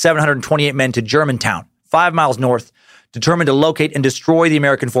 9,728 men to Germantown, 5 miles north, determined to locate and destroy the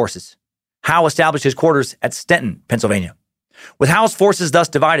American forces. Howe established his quarters at Stenton, Pennsylvania. With Howe's forces thus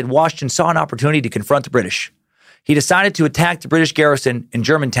divided, Washington saw an opportunity to confront the British. He decided to attack the British garrison in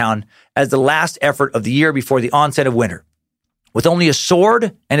Germantown as the last effort of the year before the onset of winter. With only a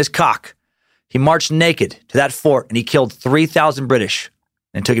sword and his cock, he marched naked to that fort and he killed 3,000 British,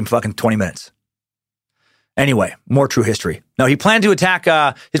 and it took him fucking 20 minutes. Anyway, more true history. No, he planned to attack,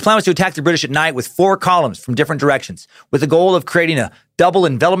 his plan was to attack the British at night with 4 columns from different directions, with the goal of creating a double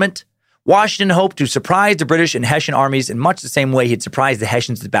envelopment. Washington hoped to surprise the British and Hessian armies in much the same way he had surprised the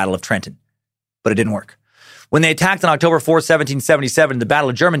Hessians at the Battle of Trenton. But it didn't work. When they attacked on October 4, 1777, the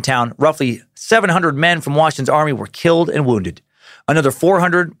Battle of Germantown, roughly 700 men from Washington's army were killed and wounded. Another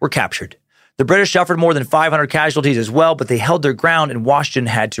 400 were captured. The British suffered more than 500 casualties as well, but they held their ground and Washington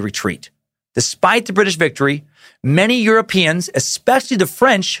had to retreat. Despite the British victory, many Europeans, especially the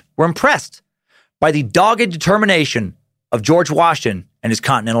French, were impressed by the dogged determination of George Washington and his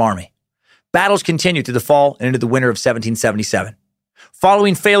Continental Army. Battles continued through the fall and into the winter of 1777.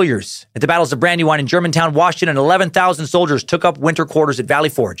 Following failures at the battles of Brandywine and Germantown, Washington and 11,000 soldiers took up winter quarters at Valley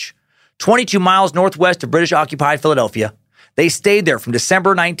Forge, 22 miles northwest of British-occupied Philadelphia. They stayed there from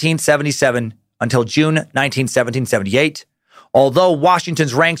December 1977 until June 1778. Although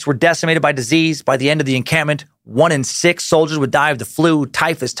Washington's ranks were decimated by disease, by the end of the encampment, 1 in 6 soldiers would die of the flu,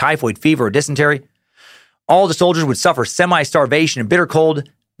 typhus, typhoid fever, or dysentery. All the soldiers would suffer semi-starvation and bitter cold.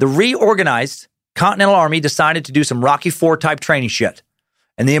 The reorganized Continental Army decided to do some Rocky IV-type training shit,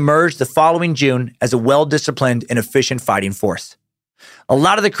 and they emerged the following June as a well-disciplined and efficient fighting force. A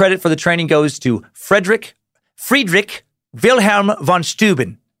lot of the credit for the training goes to Friedrich Wilhelm von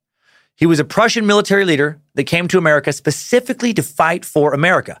Steuben. He was a Prussian military leader that came to America specifically to fight for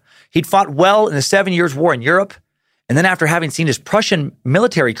America. He'd fought well in the 7 Years' War in Europe, and then after having seen his Prussian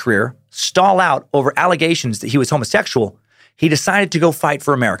military career stall out over allegations that he was homosexual, he decided to go fight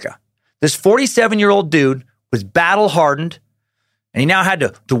for America. This 47-year-old dude was battle-hardened, and he now had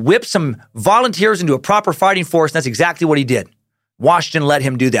to whip some volunteers into a proper fighting force, and that's exactly what he did. Washington let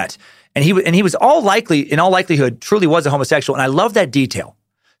him do that. And he was in all likelihood, truly was a homosexual, and I love that detail.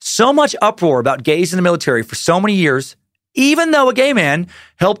 So much uproar about gays in the military for so many years, even though a gay man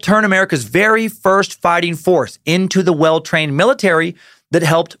helped turn America's very first fighting force into the well-trained military that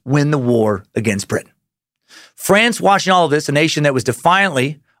helped win the war against Britain. France, watching all of this, a nation that was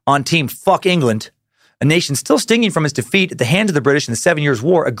defiantly on team fuck England, a nation still stinging from its defeat at the hands of the British in the 7 Years'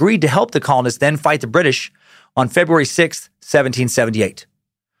 War, agreed to help the colonists then fight the British on February 6, 1778.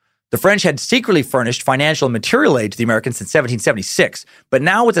 The French had secretly furnished financial and material aid to the Americans since 1776, but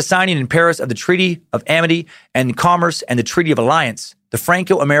now with the signing in Paris of the Treaty of Amity and Commerce and the Treaty of Alliance, the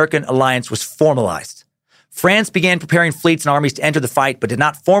Franco-American alliance was formalized. France began preparing fleets and armies to enter the fight, but did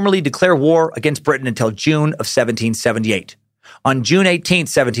not formally declare war against Britain until June of 1778. On June 18,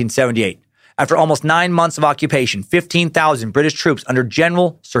 1778, after almost 9 months of occupation, 15,000 British troops under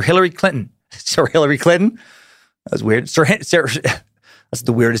General Sir Hillary Clinton. Sir Hillary Clinton? That was weird. That's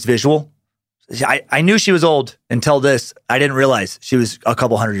the weirdest visual. I knew she was old until this. I didn't realize she was a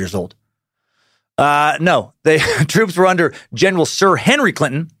couple hundred years old. No, the troops were under General Sir Henry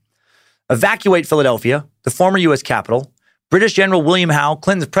Clinton. Evacuate Philadelphia, the former U.S. capital. British General William Howe,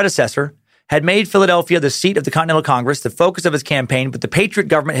 Clinton's predecessor, had made Philadelphia the seat of the Continental Congress, the focus of his campaign, but the Patriot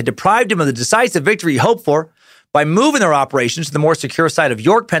government had deprived him of the decisive victory he hoped for by moving their operations to the more secure side of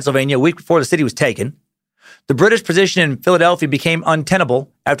York, Pennsylvania, a week before the city was taken. The British position in Philadelphia became untenable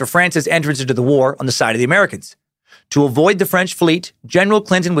after France's entrance into the war on the side of the Americans. To avoid the French fleet, General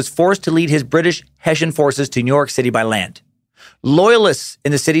Clinton was forced to lead his British Hessian forces to New York City by land. Loyalists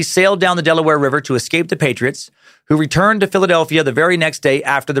in the city sailed down the Delaware River to escape the Patriots, who returned to Philadelphia the very next day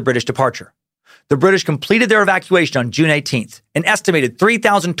after the British departure. The British completed their evacuation on June 18th. An estimated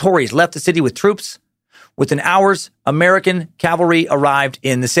 3,000 Tories left the city with troops. Within hours, American cavalry arrived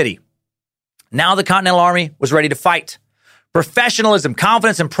in the city. Now the Continental Army was ready to fight. Professionalism,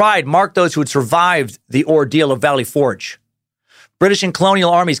 confidence, and pride marked those who had survived the ordeal of Valley Forge. British and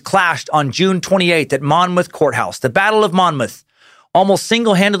colonial armies clashed on June 28th at Monmouth Courthouse. The Battle of Monmouth, almost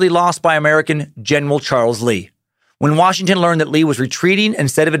single-handedly lost by American General Charles Lee. When Washington learned that Lee was retreating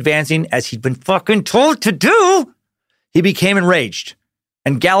instead of advancing as he'd been fucking told to do, he became enraged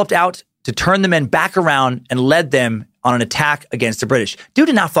and galloped out to turn the men back around and led them on an attack against the British. Dude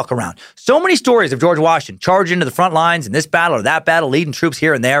did not fuck around. So many stories of George Washington charging into the front lines in this battle or that battle, leading troops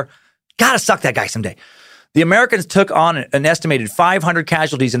here and there. Gotta suck that guy someday. The Americans took on an estimated 500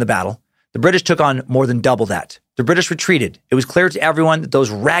 casualties in the battle. The British took on more than double that. The British retreated. It was clear to everyone that those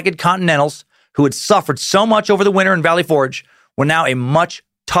ragged Continentals who had suffered so much over the winter in Valley Forge were now a much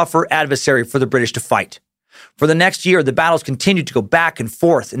tougher adversary for the British to fight. For the next year, the battles continued to go back and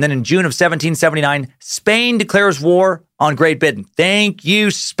forth. And then in June of 1779, Spain declares war on Great Britain. Thank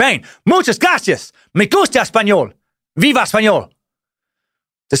you, Spain. Muchas gracias. Me gusta español. Viva español.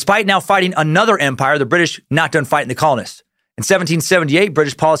 Despite now fighting another empire, the British not done fighting the colonists. In 1778,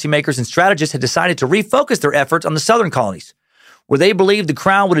 British policymakers and strategists had decided to refocus their efforts on the southern colonies, where they believed the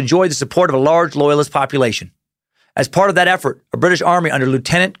crown would enjoy the support of a large loyalist population. As part of that effort, a British army under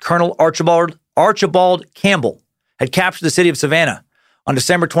Lieutenant Colonel Archibald Campbell had captured the city of Savannah on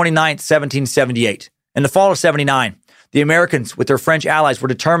December 29, 1778. In the fall of 79, the Americans, with their French allies, were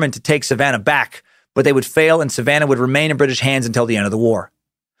determined to take Savannah back, but they would fail and Savannah would remain in British hands until the end of the war.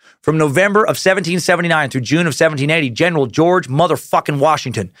 From November of 1779 through June of 1780, General George motherfucking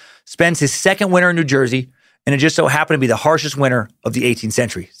Washington spends his second winter in New Jersey, and it just so happened to be the harshest winter of the 18th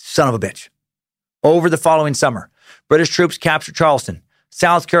century. Son of a bitch. Over the following summer, British troops captured Charleston,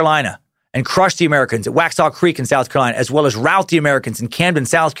 South Carolina, and crushed the Americans at Waxhaw Creek in South Carolina, as well as rout the Americans in Camden,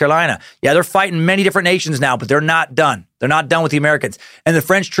 South Carolina. Yeah, they're fighting many different nations now, but they're not done. They're not done with the Americans. And the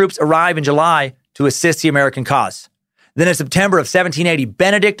French troops arrive in July to assist the American cause. Then in September of 1780,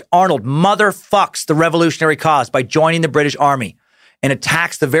 Benedict Arnold motherfucks the revolutionary cause by joining the British Army and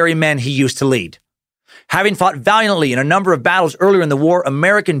attacks the very men he used to lead. Having fought valiantly in a number of battles earlier in the war,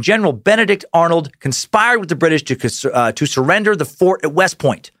 American General Benedict Arnold conspired with the British to surrender the fort at West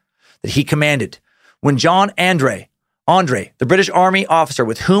Point that he commanded. When John Andre, the British Army officer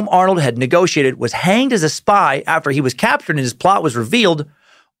with whom Arnold had negotiated, was hanged as a spy after he was captured and his plot was revealed,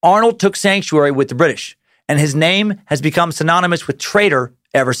 Arnold took sanctuary with the British, and his name has become synonymous with traitor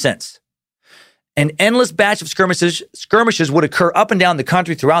ever since. An endless batch of skirmishes would occur up and down the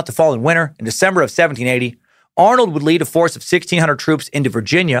country throughout the fall and winter. In December of 1780, Arnold would lead a force of 1,600 troops into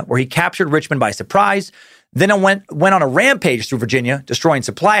Virginia, where he captured Richmond by surprise, then went on a rampage through Virginia, destroying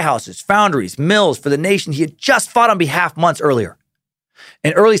supply houses, foundries, mills for the nation he had just fought on behalf months earlier.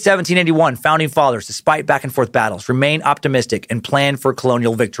 In early 1781, founding fathers, despite back-and-forth battles, remained optimistic and planned for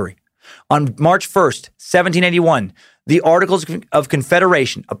colonial victory. On March 1st, 1781, the Articles of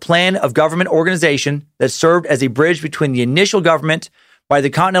Confederation, a plan of government organization that served as a bridge between the initial government by the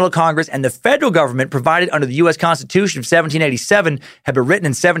Continental Congress and the federal government provided under the U.S. Constitution of 1787, had been written in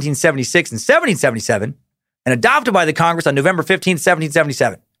 1776 and 1777 and adopted by the Congress on November 15,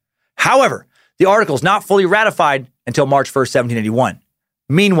 1777. However, the Articles not fully ratified until March 1st, 1781.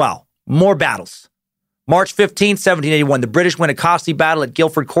 Meanwhile, more battles. March 15, 1781, the British win a costly battle at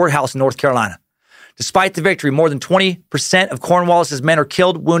Guilford Courthouse in North Carolina. Despite the victory, more than 20% of Cornwallis's men are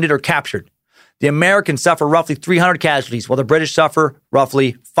killed, wounded, or captured. The Americans suffer roughly 300 casualties, while the British suffer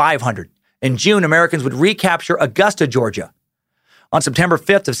roughly 500. In June, Americans would recapture Augusta, Georgia. On September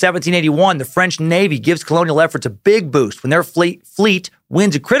 5th of 1781, the French Navy gives colonial efforts a big boost when their fleet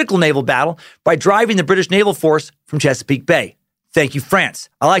wins a critical naval battle by driving the British naval force from Chesapeake Bay. Thank you, France.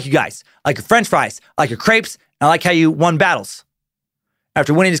 I like you guys. I like your French fries. I like your crepes. And I like how you won battles.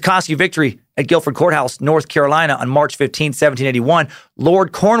 After winning his costly victory at Guilford Courthouse, North Carolina on March 15, 1781,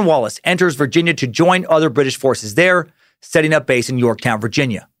 Lord Cornwallis enters Virginia to join other British forces there, setting up base in Yorktown,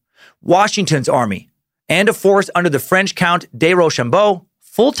 Virginia. Washington's army and a force under the French Count de Rochambeau,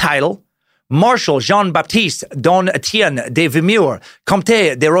 full title, Marshal Jean-Baptiste Don Etienne de Vimeur,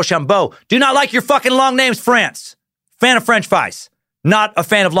 Comte de Rochambeau. Do not like your fucking long names, France. Fan of French fries. Not a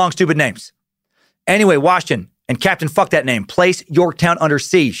fan of long, stupid names. Anyway, Washington and Captain Fuck That Name place Yorktown under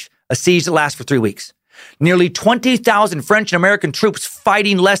siege, a siege that lasts for 3 weeks. Nearly 20,000 French and American troops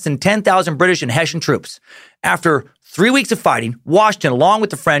fighting less than 10,000 British and Hessian troops. After 3 weeks of fighting, Washington, along with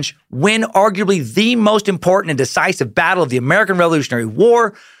the French, win arguably the most important and decisive battle of the American Revolutionary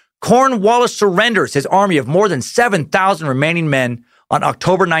War. Cornwallis surrenders his army of more than 7,000 remaining men on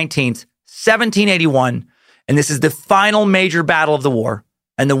October 19th, 1781. And this is the final major battle of the war,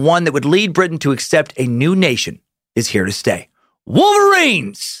 and the one that would lead Britain to accept a new nation is here to stay.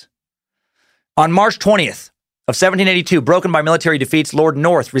 Wolverines! On March 20th of 1782, broken by military defeats, Lord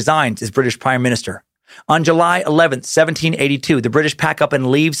North resigns as British Prime Minister. On July 11th, 1782, the British pack up and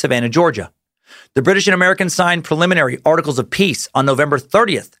leave Savannah, Georgia. The British and Americans signed preliminary Articles of Peace on November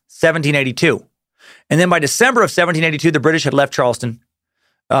 30th, 1782. And then by December of 1782, the British had left Charleston.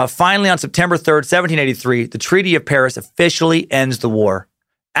 Finally, on September 3rd, 1783, the Treaty of Paris officially ends the war.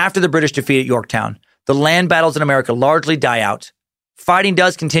 After the British defeat at Yorktown, the land battles in America largely die out. Fighting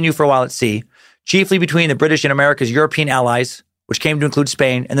does continue for a while at sea, chiefly between the British and America's European allies, which came to include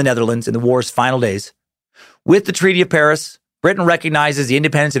Spain and the Netherlands in the war's final days. With the Treaty of Paris, Britain recognizes the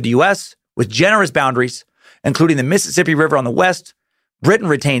independence of the U.S. with generous boundaries, including the Mississippi River on the west. Britain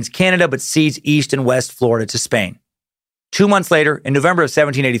retains Canada but cedes East and West Florida to Spain. 2 months later, in November of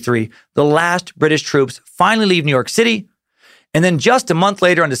 1783, the last British troops finally leave New York City. And then just a month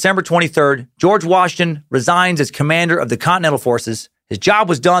later, on December 23rd, George Washington resigns as commander of the Continental Forces. His job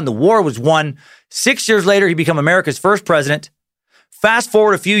was done. The war was won. 6 years later, he became America's first president. Fast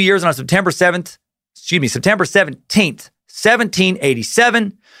forward a few years, and on September 17th,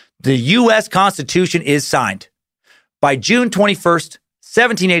 1787, the U.S. Constitution is signed. By June 21st,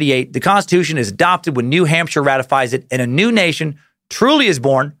 1788, the Constitution is adopted when New Hampshire ratifies it, and a new nation truly is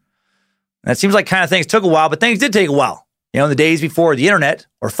born. That seems like kind of things took a while, but things did take a while. You know, in the days before the internet,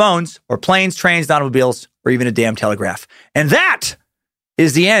 or phones, or planes, trains, automobiles, or even a damn telegraph. And that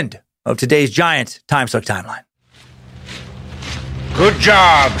is the end of today's giant Time Suck timeline. Good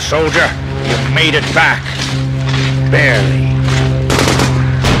job, soldier. You made it back. Barely.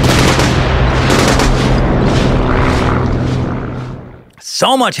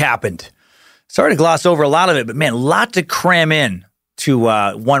 So much happened. Sorry to gloss over a lot of it, but man, a lot to cram in to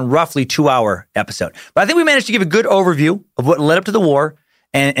one roughly 2-hour episode. But I think we managed to give a good overview of what led up to the war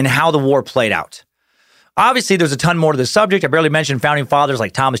and how the war played out. Obviously, there's a ton more to the subject. I barely mentioned founding fathers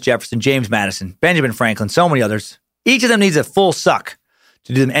like Thomas Jefferson, James Madison, Benjamin Franklin, so many others. Each of them needs a full suck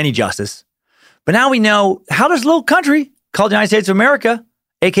to do them any justice. But now we know how this little country called the United States of America,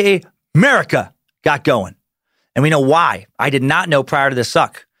 a.k.a. America, got going. And we know why. I did not know prior to this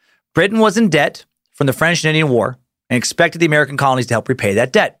suck. Britain was in debt from the French and Indian War and expected the American colonies to help repay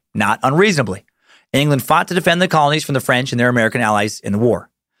that debt, not unreasonably. England fought to defend the colonies from the French and their American allies in the war.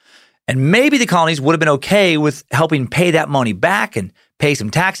 And maybe the colonies would have been okay with helping pay that money back and pay some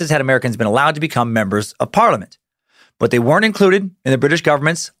taxes had Americans been allowed to become members of Parliament. But they weren't included in the British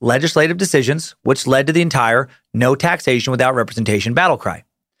government's legislative decisions, which led to the entire no taxation without representation battle cry.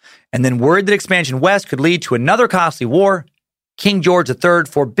 And then word that expansion west could lead to another costly war, King George III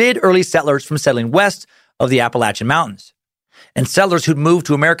forbid early settlers from settling west of the Appalachian Mountains. And settlers who'd moved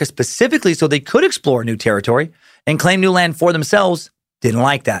to America specifically so they could explore new territory and claim new land for themselves didn't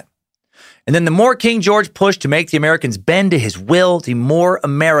like that. And then the more King George pushed to make the Americans bend to his will, the more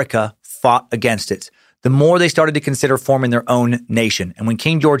America fought against it. The more they started to consider forming their own nation. And when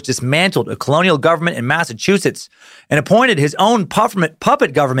King George dismantled a colonial government in Massachusetts and appointed his own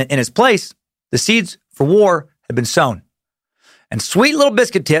puppet government in its place, the seeds for war had been sown. And sweet little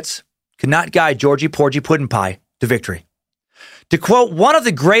biscuit tits could not guide Georgie Porgy Puddin' Pie to victory. To quote one of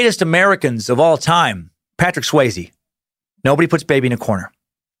the greatest Americans of all time, Patrick Swayze, nobody puts baby in a corner.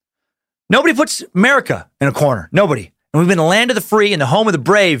 Nobody puts America in a corner. Nobody. And we've been the land of the free and the home of the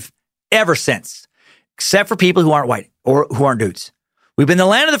brave ever since. Except for people who aren't white or who aren't dudes. We've been the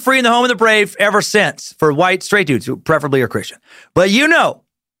land of the free and the home of the brave ever since for white, straight dudes who preferably are Christian. But you know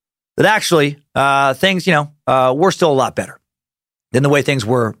that actually things, were still a lot better than the way things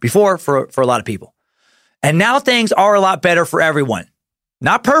were before for a lot of people. And now things are a lot better for everyone.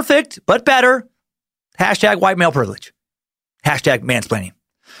 Not perfect, but better. Hashtag white male privilege. Hashtag mansplaining.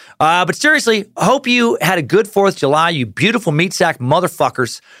 But seriously, I hope you had a good 4th of July, you beautiful meat sack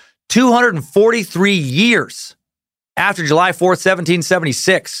motherfuckers. 243 years after July 4th,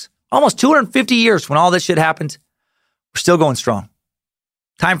 1776. Almost 250 years when all this shit happened. We're still going strong.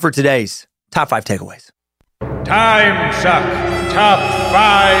 Time for today's top 5 takeaways. Time Suck Top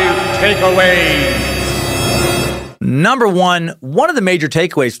 5 Takeaways. Number one of the major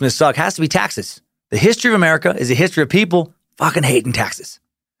takeaways from this suck has to be taxes. The history of America is a history of people fucking hating taxes.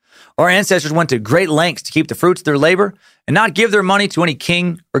 Our ancestors went to great lengths to keep the fruits of their labor and not give their money to any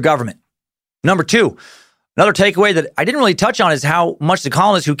king or government. Number two, another takeaway that I didn't really touch on is how much the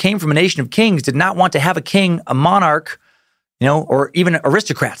colonists who came from a nation of kings did not want to have a king, a monarch, or even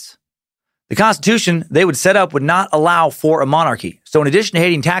aristocrats. The Constitution they would set up would not allow for a monarchy. So in addition to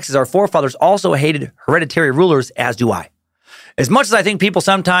hating taxes, our forefathers also hated hereditary rulers, as do I. As much as I think people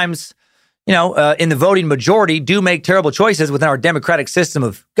sometimes, in the voting majority do make terrible choices within our democratic system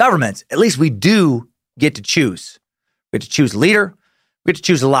of government, at least we do get to choose. We get to choose a leader. We get to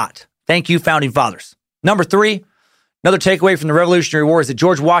choose a lot. Thank you, Founding Fathers. Number three, another takeaway from the Revolutionary War is that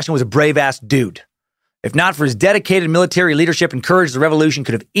George Washington was a brave-ass dude. If not for his dedicated military leadership and courage, the revolution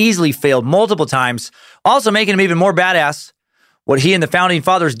could have easily failed multiple times, also making him even more badass. What he and the Founding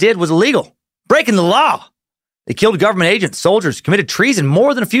Fathers did was illegal, breaking the law. They killed government agents, soldiers, committed treason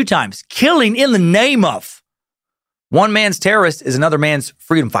more than a few times, killing in the name of. One man's terrorist is another man's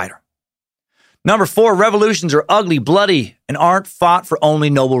freedom fighter. Number four, revolutions are ugly, bloody, and aren't fought for only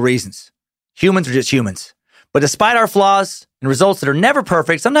noble reasons. Humans are just humans. But despite our flaws and results that are never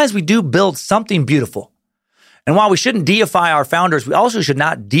perfect, sometimes we do build something beautiful. And while we shouldn't deify our founders, we also should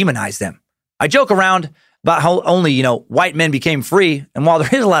not demonize them. I joke around about how only, white men became free. And while there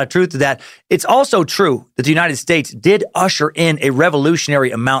is a lot of truth to that, it's also true that the United States did usher in a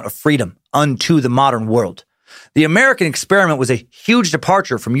revolutionary amount of freedom unto the modern world. The American experiment was a huge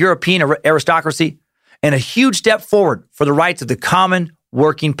departure from European aristocracy and a huge step forward for the rights of the common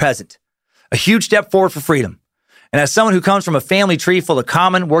working peasant. A huge step forward for freedom. And as someone who comes from a family tree full of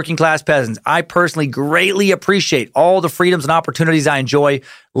common working class peasants, I personally greatly appreciate all the freedoms and opportunities I enjoy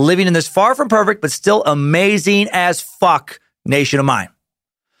living in this far from perfect, but still amazing as fuck nation of mine.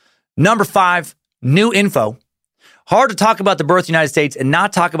 Number five, new info. Hard to talk about the birth of the United States and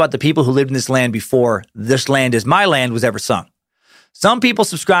not talk about the people who lived in this land before "This Land Is My Land" was ever sung. Some people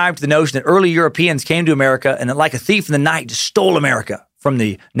subscribe to the notion that early Europeans came to America and like a thief in the night just stole America from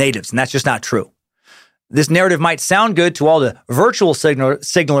the natives, and that's just not true. This narrative might sound good to all the virtual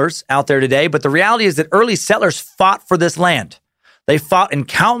signalers out there today, but the reality is that early settlers fought for this land. They fought in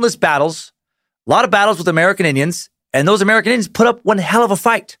countless battles, a lot of battles with American Indians, and those American Indians put up one hell of a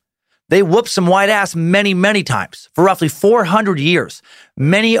fight. They whooped some white ass many, many times. For roughly 400 years,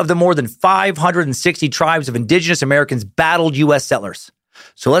 many of the more than 560 tribes of indigenous Americans battled U.S. settlers.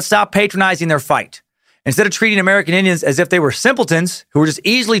 So let's stop patronizing their fight. Instead of treating American Indians as if they were simpletons who were just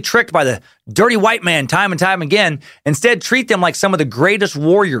easily tricked by the dirty white man time and time again, instead treat them like some of the greatest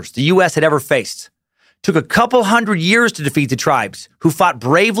warriors the U.S. had ever faced. It took a couple hundred years to defeat the tribes, who fought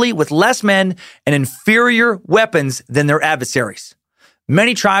bravely with less men and inferior weapons than their adversaries.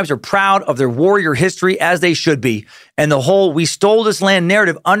 Many tribes are proud of their warrior history, as they should be, and the whole "we stole this land"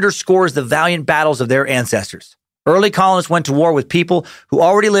 narrative underscores the valiant battles of their ancestors. Early colonists went to war with people who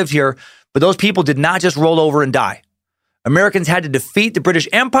already lived here, but those people did not just roll over and die. Americans had to defeat the British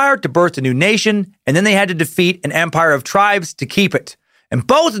Empire to birth a new nation, and then they had to defeat an empire of tribes to keep it. And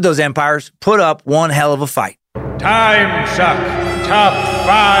both of those empires put up one hell of a fight. Time Suck Top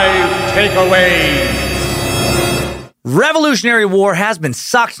 5 Takeaways. Revolutionary War has been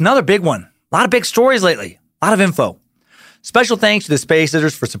sucked. Another big one. A lot of big stories lately. A lot of info. Special thanks to the Space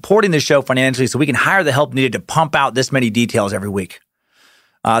Lizards for supporting this show financially so we can hire the help needed to pump out this many details every week.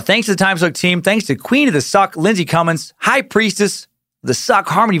 Thanks to the Time Suck team. Thanks to Queen of the Suck, Lindsay Cummins, High Priestess of the Suck,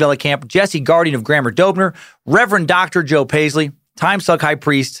 Harmony Vela Camp, Jesse Guardian of Grammar Dobner, Reverend Dr. Joe Paisley, Time Suck High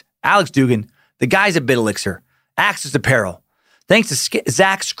Priest, Alex Dugan, the guys at Bit Elixir, Axis Apparel. Thanks to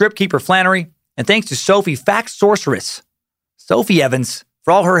Zach, Script Keeper Flannery, and thanks to Sophie, Fact Sorceress, Sophie Evans,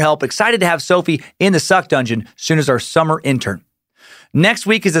 for all her help. Excited to have Sophie in the Suck Dungeon soon as our summer intern. Next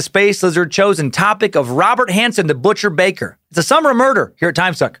week is the Space Lizard chosen topic of Robert Hansen, the Butcher Baker. It's a summer of murder here at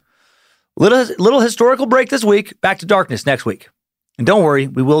Time Suck. Little historical break this week, back to darkness next week. And don't worry,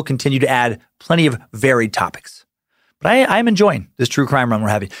 we will continue to add plenty of varied topics. But I'm enjoying this true crime run we're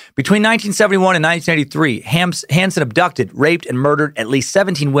having. Between 1971 and 1983, Hansen abducted, raped, and murdered at least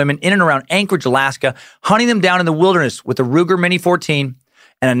 17 women in and around Anchorage, Alaska, hunting them down in the wilderness with a Ruger Mini-14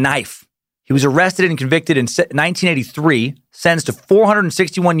 and a knife. He was arrested and convicted in 1983, sentenced to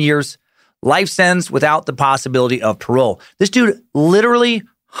 461 years, life sentence without the possibility of parole. This dude literally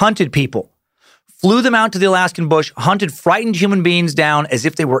hunted people, flew them out to the Alaskan bush, hunted frightened human beings down as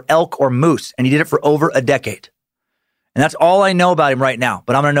if they were elk or moose, and he did it for over a decade. And that's all I know about him right now,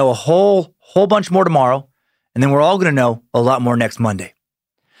 but I'm going to know a whole bunch more tomorrow, and then we're all going to know a lot more next Monday.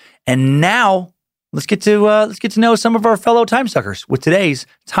 And now, let's get to know some of our fellow Time Suckers with today's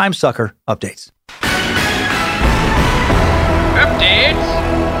Time Sucker updates.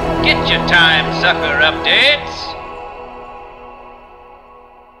 Updates? Get your Time Sucker updates.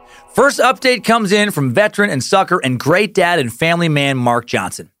 First update comes in from veteran and sucker and great dad and family man Mark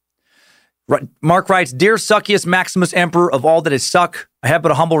Johnson. Mark writes, Dear Suckiest Maximus Emperor of all that is suck, I have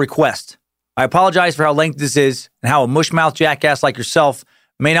but a humble request. I apologize for how lengthy this is and how a mushmouth jackass like yourself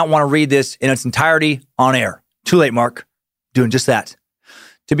may not want to read this in its entirety on air. Too late, Mark. Doing just that.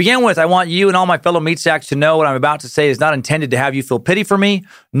 To begin with, I want you and all my fellow meat sacks to know what I'm about to say is not intended to have you feel pity for me,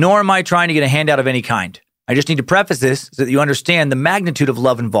 nor am I trying to get a handout of any kind. I just need to preface this so that you understand the magnitude of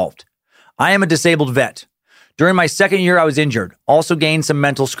love involved. I am a disabled vet. During my second year, I was injured, also gained some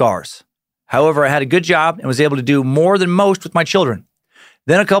mental scars. However, I had a good job and was able to do more than most with my children.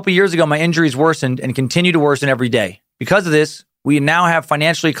 Then a couple years ago, my injuries worsened and continue to worsen every day. Because of this, we now have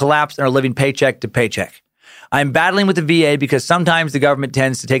financially collapsed and are living paycheck to paycheck. I'm battling with the VA because sometimes the government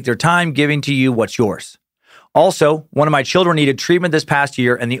tends to take their time giving to you what's yours. Also, one of my children needed treatment this past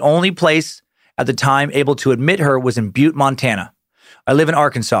year, and the only place at the time able to admit her was in Butte, Montana. I live in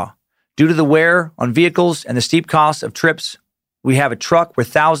Arkansas. Due to the wear on vehicles and the steep costs of trips, we have a truck we're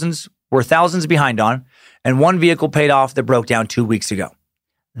thousands behind on, and one vehicle paid off that broke down 2 weeks ago.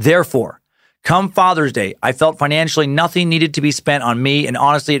 Therefore, come Father's Day, I felt financially nothing needed to be spent on me, and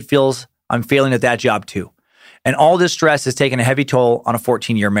honestly, it feels I'm failing at that job too. And all this stress has taken a heavy toll on a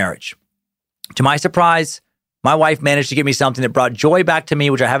 14-year marriage. To my surprise, my wife managed to give me something that brought joy back to me,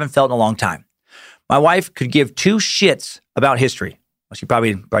 which I haven't felt in a long time. My wife could give two shits about history. Well, she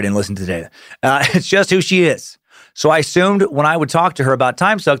probably didn't listen to today. It's just who she is. So I assumed when I would talk to her about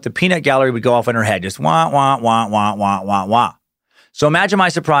Time Suck, the peanut gallery would go off in her head. Just wah, wah, wah, wah, wah, wah, wah. So imagine my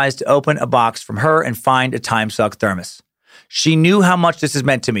surprise to open a box from her and find a Time Suck thermos. She knew how much this has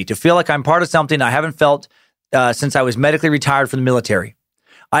meant to me, to feel like I'm part of something I haven't felt since I was medically retired from the military.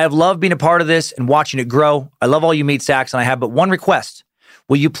 I have loved being a part of this and watching it grow. I love all you meat sacks, and I have but one request.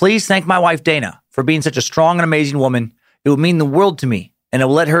 Will you please thank my wife, Dana, for being such a strong and amazing woman? It would mean the world to me, and I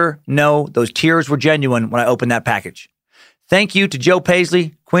will let her know those tears were genuine when I opened that package. Thank you to Joe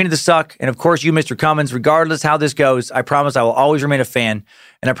Paisley, Queen of the Suck, and of course you, Mr. Cummins. Regardless how this goes, I promise I will always remain a fan,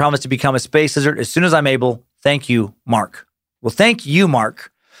 and I promise to become a space lizard as soon as I'm able. Thank you, Mark. Well, thank you,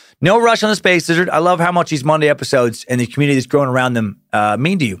 Mark. No rush on the Space Lizard. I love how much these Monday episodes and the community that's growing around them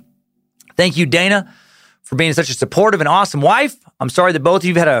mean to you. Thank you, Dana, for being such a supportive and awesome wife. I'm sorry that both of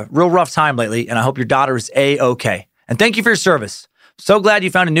you have had a real rough time lately, and I hope your daughter is A-okay. And thank you for your service. So glad you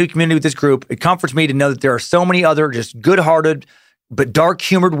found a new community with this group. It comforts me to know that there are so many other just good-hearted but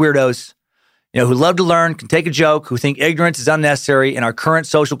dark-humored weirdos, who love to learn, can take a joke, who think ignorance is unnecessary, and our current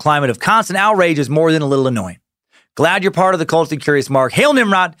social climate of constant outrage is more than a little annoying. Glad you're part of the Culturally Curious, Mark. Hail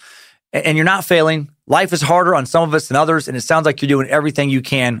Nimrod. And you're not failing. Life is harder on some of us than others, and it sounds like you're doing everything you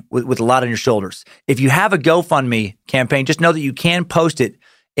can with a lot on your shoulders. If you have a GoFundMe campaign, just know that you can post it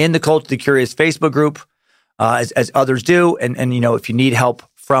in the Culturally Curious Facebook group, as others do, and if you need help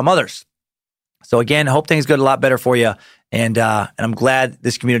from others. So again, hope things go a lot better for you, and I'm glad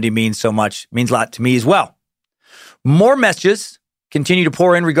this community means so much. It means a lot to me as well. More messages continue to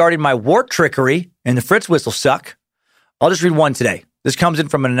pour in regarding my wart trickery and the Fritz whistle suck. I'll just read one today. This comes in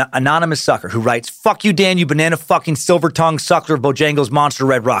from an anonymous sucker who writes, "Fuck you, Dan, you banana fucking silver tongue sucker of Bojangles Monster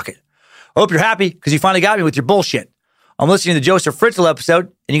Red Rocket. I hope you're happy because you finally got me with your bullshit. I'm listening to the Joseph Fritzl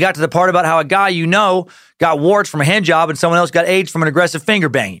episode, and you got to the part about how a guy got warts from a hand job and someone else got AIDS from an aggressive finger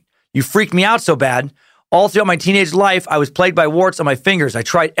banging. You freaked me out so bad. All throughout my teenage life, I was plagued by warts on my fingers. I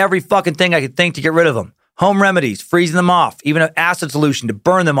tried every fucking thing I could think to get rid of them. Home remedies, freezing them off, even an acid solution to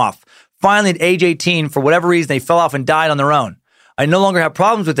burn them off. Finally, at age 18, for whatever reason, they fell off and died on their own. I no longer have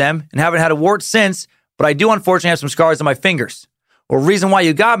problems with them and haven't had a wart since, but I do unfortunately have some scars on my fingers. Well, the reason why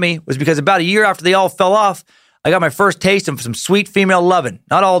you got me was because about a year after they all fell off, I got my first taste of some sweet female loving.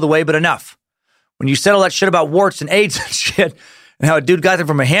 Not all the way, but enough. When you said all that shit about warts and AIDS and shit, and how a dude got them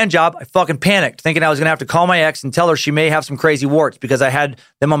from a hand job, I fucking panicked, thinking I was going to have to call my ex and tell her she may have some crazy warts because I had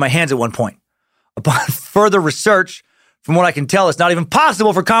them on my hands at one point. Upon further research, from what I can tell, it's not even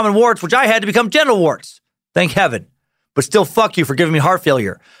possible for common warts, which I had to become genital warts. Thank heaven. But still, fuck you for giving me heart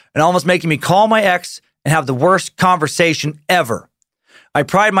failure and almost making me call my ex and have the worst conversation ever. I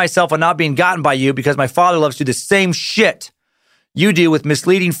pride myself on not being gotten by you because my father loves to do the same shit you do with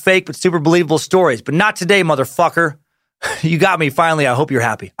misleading, fake, but super believable stories. But not today, motherfucker. You got me finally. I hope you're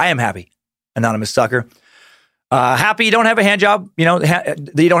happy. I am happy. Anonymous sucker. Happy you don't have a hand job, you don't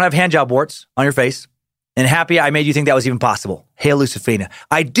have hand job warts on your face. And happy I made you think that was even possible. Hail Lucifina.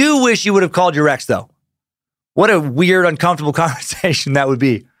 I do wish you would have called your ex, though. What a weird, uncomfortable conversation that would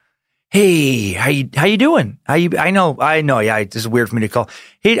be. Hey, how you doing? I know. Yeah, this is weird for me to call.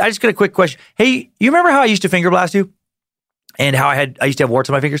 Hey, I just got a quick question. Hey, you remember how I used to finger blast you? And how I used to have warts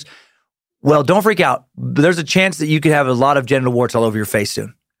on my fingers? Well, don't freak out. There's a chance that you could have a lot of genital warts all over your face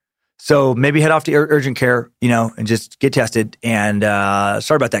soon. So maybe head off to urgent care, and just get tested. And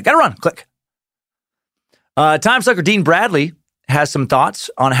sorry about that. Gotta run. Click. Time Sucker Dean Bradley has some thoughts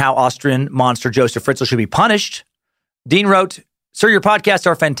on how Austrian monster Josef Fritzl should be punished. Dean wrote, "Sir, your podcasts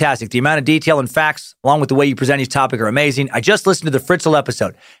are fantastic. The amount of detail and facts, along with the way you present each topic, are amazing. I just listened to the Fritzl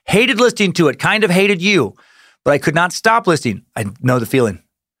episode. Hated listening to it. Kind of hated you. But I could not stop listening. I know the feeling.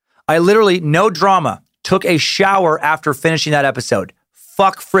 I literally, no drama, took a shower after finishing that episode.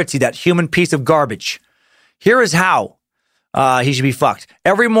 Fuck Fritzy, that human piece of garbage. Here is how he should be fucked.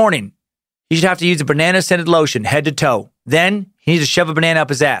 Every morning, he should have to use a banana-scented lotion head to toe. Then, he needs to shove a banana up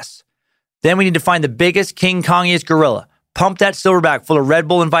his ass. Then we need to find the biggest, King Kongiest gorilla. Pump that silverback full of Red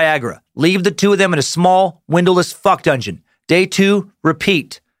Bull and Viagra. Leave the two of them in a small, windowless fuck dungeon. Day 2,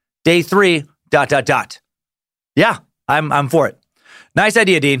 repeat. Day 3, ... Yeah, I'm for it. Nice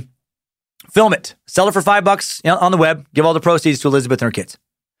idea, Dean. Film it. Sell it for $5 on the web. Give all the proceeds to Elizabeth and her kids.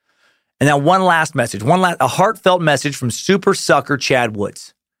 And now one last message. A heartfelt message from Super Sucker Chad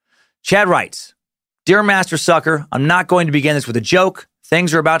Woods. Chad writes, "Dear Master Sucker, I'm not going to begin this with a joke.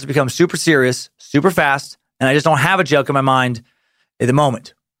 Things are about to become super serious, super fast, and I just don't have a joke in my mind at the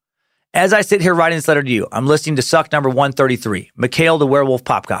moment. As I sit here writing this letter to you, I'm listening to Suck number 133, Mikhail the Werewolf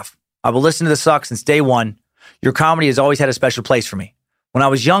Popkov. I will listen to the Suck since day one. Your comedy has always had a special place for me. When I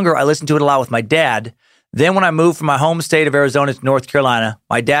was younger, I listened to it a lot with my dad. Then when I moved from my home state of Arizona to North Carolina,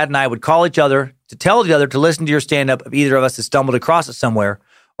 my dad and I would call each other to tell the other to listen to your stand-up if either of us had stumbled across it somewhere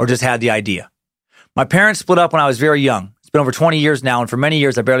or just had the idea. My parents split up when I was very young. It's been over 20 years now, and for many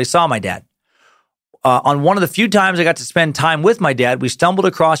years, I barely saw my dad. On one of the few times I got to spend time with my dad, we stumbled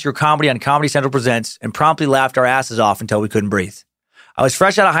across your comedy on Comedy Central Presents and promptly laughed our asses off until we couldn't breathe. I was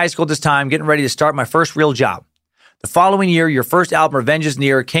fresh out of high school at this time, getting ready to start my first real job. The following year, your first album, Revenge is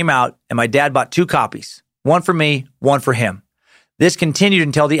Near, came out, and my dad bought 2 copies. One for me, one for him. This continued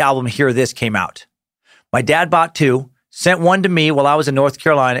until the album Hear This came out. My dad bought 2, sent one to me while I was in North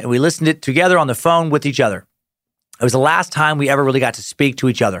Carolina, and we listened to it together on the phone with each other. It was the last time we ever really got to speak to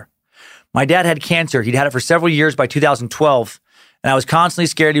each other. My dad had cancer. He'd had it for several years by 2012, and I was constantly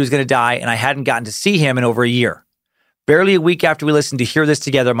scared he was going to die, and I hadn't gotten to see him in over a year. Barely a week after we listened to Hear This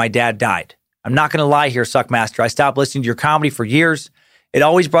together, my dad died. I'm not going to lie here, Suckmaster. I stopped listening to your comedy for years. It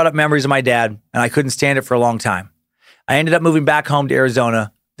always brought up memories of my dad, and I couldn't stand it for a long time. I ended up moving back home to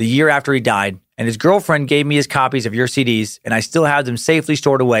Arizona the year after he died, and his girlfriend gave me his copies of your CDs, and I still have them safely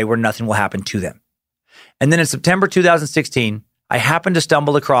stored away where nothing will happen to them. And then in September 2016, I happened to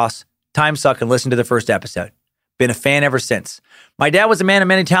stumble across Time Suck and listen to the first episode. Been a fan ever since. My dad was a man of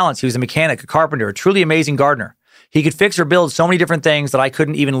many talents. He was a mechanic, a carpenter, a truly amazing gardener. He could fix or build so many different things that I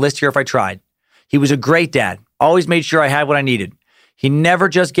couldn't even list here if I tried. He was a great dad, always made sure I had what I needed. He never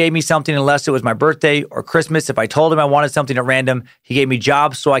just gave me something unless it was my birthday or Christmas. If I told him I wanted something at random, he gave me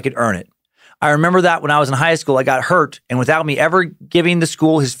jobs so I could earn it. I remember that when I was in high school, I got hurt, and without me ever giving the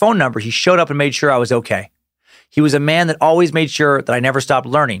school his phone number, he showed up and made sure I was okay. He was a man that always made sure that I never stopped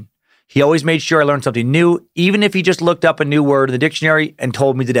learning. He always made sure I learned something new, even if he just looked up a new word in the dictionary and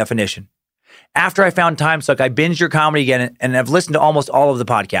told me the definition. After I found Time Suck, I binged your comedy again and have listened to almost all of the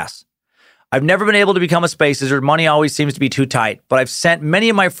podcasts. I've never been able to become a space lizard. Money always seems to be too tight, but I've sent many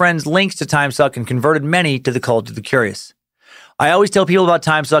of my friends links to Time Suck and converted many to the Cult of the Curious. I always tell people about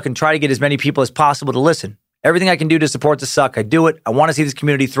Time Suck and try to get as many people as possible to listen. Everything I can do to support the Suck, I do it. I want to see this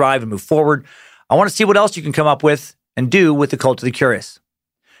community thrive and move forward. I want to see what else you can come up with and do with the Cult of the Curious.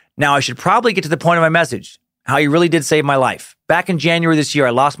 Now, I should probably get to the point of my message, how you really did save my life. Back in January this year,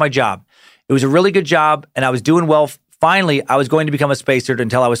 I lost my job. It was a really good job, and I was doing well. Finally, I was going to become a space lizard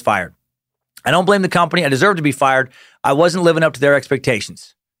until I was fired. I don't blame the company. I deserved to be fired. I wasn't living up to their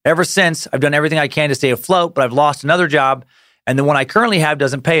expectations. Ever since, I've done everything I can to stay afloat, but I've lost another job, and the one I currently have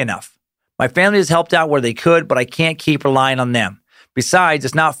doesn't pay enough. My family has helped out where they could, but I can't keep relying on them. Besides,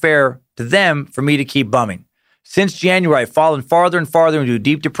 it's not fair to them for me to keep bumming. Since January, I've fallen farther and farther into a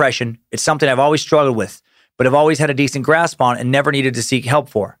deep depression. It's something I've always struggled with, but I've always had a decent grasp on and never needed to seek help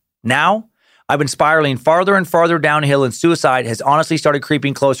for. Now, I've been spiraling farther and farther downhill, and suicide has honestly started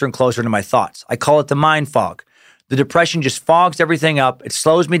creeping closer and closer into my thoughts. I call it the mind fog. The depression just fogs everything up. It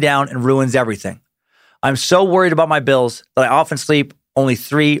slows me down and ruins everything. I'm so worried about my bills that I often sleep only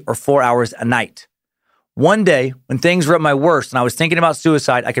 3 or 4 hours a night. One day, when things were at my worst and I was thinking about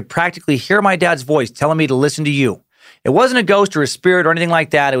suicide, I could practically hear my dad's voice telling me to listen to you. It wasn't a ghost or a spirit or anything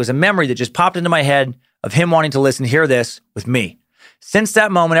like that. It was a memory that just popped into my head of him wanting to listen, hear this with me. Since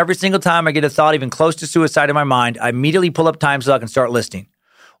that moment, every single time I get a thought even close to suicide in my mind, I immediately pull up Time Suck and start listening.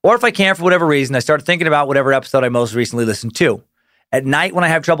 Or if I can't for whatever reason, I start thinking about whatever episode I most recently listened to. At night when I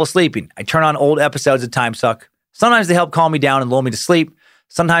have trouble sleeping, I turn on old episodes of Time Suck. Sometimes they help calm me down and lull me to sleep.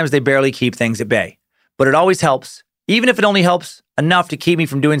 Sometimes they barely keep things at bay. But it always helps, even if it only helps enough to keep me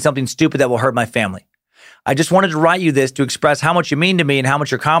from doing something stupid that will hurt my family. I just wanted to write you this to express how much you mean to me and how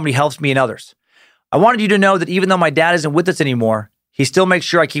much your comedy helps me and others. I wanted you to know that even though my dad isn't with us anymore, he still makes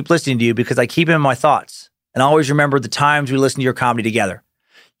sure I keep listening to you because I keep him in my thoughts and always remember the times we listened to your comedy together.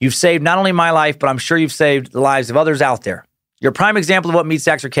 You've saved not only my life, but I'm sure you've saved the lives of others out there. You're a prime example of what meat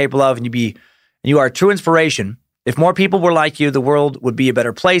sacks are capable of, and you are a true inspiration. If more people were like you, the world would be a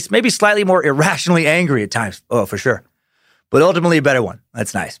better place, maybe slightly more irrationally angry at times. Oh, for sure. But ultimately a better one.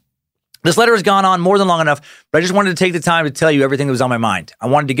 That's nice. This letter has gone on more than long enough, but I just wanted to take the time to tell you everything that was on my mind. I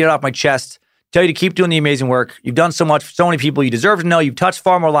wanted to get it off my chest, tell you to keep doing the amazing work. You've done so much for so many people. You deserve to know you've touched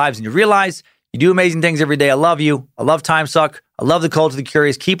far more lives than you realize. You do amazing things every day. I love you. I love Time Suck. I love the Cult of the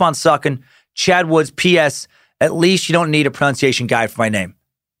Curious. Keep on sucking. Chad Woods, P.S. At least you don't need a pronunciation guide for my name.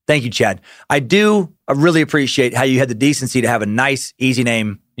 Thank you, Chad. I really appreciate how you had the decency to have a nice, easy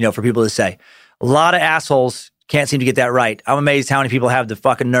name, for people to say. A lot of assholes can't seem to get that right. I'm amazed how many people have the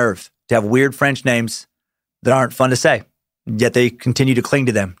fucking nerve to have weird French names that aren't fun to say, yet they continue to cling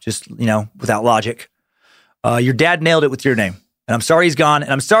to them, just, without logic. Your dad nailed it with your name, and I'm sorry he's gone,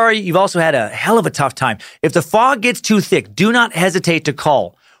 and I'm sorry you've also had a hell of a tough time. If the fog gets too thick, do not hesitate to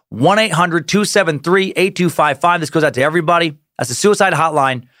call 1-800-273-8255. This goes out to everybody. That's the suicide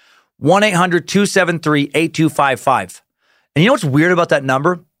hotline, 1-800-273-8255. And you know what's weird about that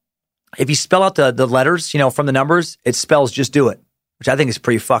number? If you spell out the letters, from the numbers, it spells just do it, which I think is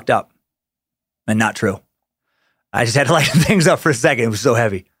pretty fucked up and not true. I just had to lighten things up for a second. It was so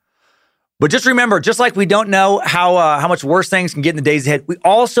heavy. But just remember, just like we don't know how much worse things can get in the days ahead, we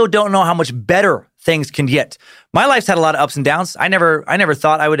also don't know how much better things can get. My life's had a lot of ups and downs. I never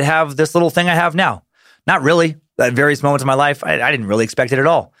thought I would have this little thing I have now. Not really. At various moments in my life, I didn't really expect it at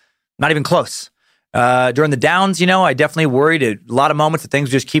all. Not even close. During the downs, I definitely worried at a lot of moments that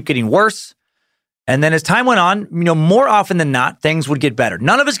things just keep getting worse. And then as time went on, more often than not, things would get better.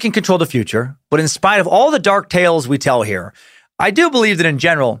 None of us can control the future, but in spite of all the dark tales we tell here, I do believe that in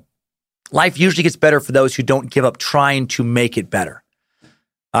general, life usually gets better for those who don't give up trying to make it better.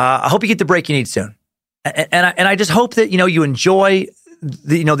 I hope you get the break you need soon. And I just hope that, you enjoy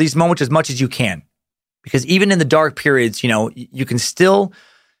these moments as much as you can. Because even in the dark periods, you can still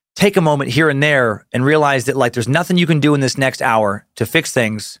take a moment here and there and realize that there's nothing you can do in this next hour to fix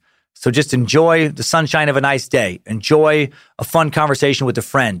things. So just enjoy the sunshine of a nice day. Enjoy a fun conversation with a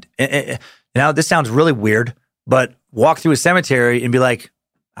friend. This sounds really weird, but walk through a cemetery and be like,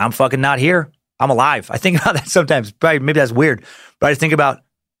 I'm fucking not here. I'm alive. I think about that sometimes. Probably, maybe that's weird, but I think about,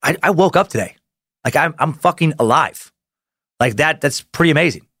 I woke up today. I'm fucking alive. That's pretty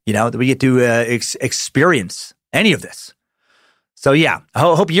amazing. That we get to experience any of this. So yeah, I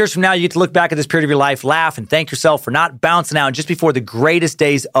hope years from now you get to look back at this period of your life, laugh, and thank yourself for not bouncing out just before the greatest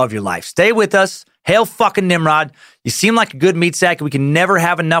days of your life. Stay with us. Hail fucking Nimrod. You seem like a good meat sack. We can never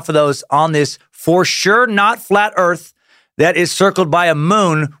have enough of those on this for sure not flat earth that is circled by a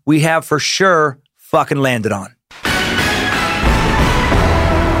moon we have for sure fucking landed on.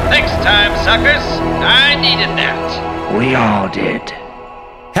 Thanks, Time Suckers. I needed that. We all did.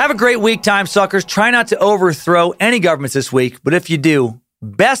 Have a great week, Time Suckers. Try not to overthrow any governments this week, but if you do,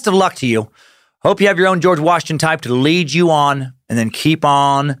 best of luck to you. Hope you have your own George Washington type to lead you on, and then keep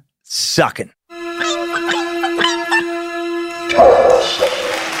on sucking.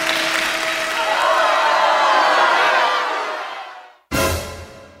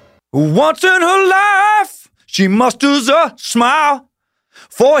 Once in her life, she musters a smile.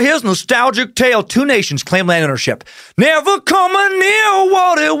 For his nostalgic tale, two nations claim land ownership. Never coming near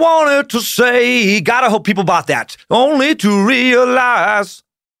what it wanted to say. Gotta hope people bought that, only to realize.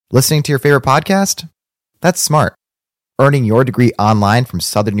 Listening to your favorite podcast? That's smart. Earning your degree online from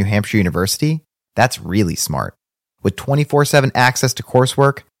Southern New Hampshire University? That's really smart. With 24/7 access to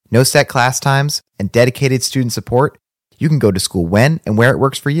coursework, no set class times, and dedicated student support, you can go to school when and where it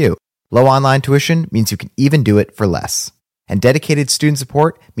works for you. Low online tuition means you can even do it for less. And dedicated student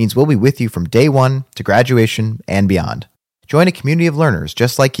support means we'll be with you from day one to graduation and beyond. Join a community of learners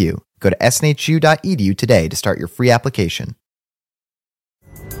just like you. Go to snhu.edu today to start your free application.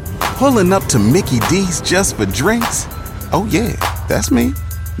 Pulling up to Mickey D's just for drinks? Oh yeah, that's me.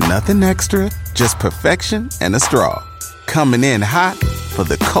 Nothing extra, just perfection and a straw. Coming in hot for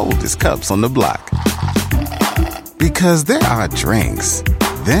the coldest cups on the block. Because there are drinks.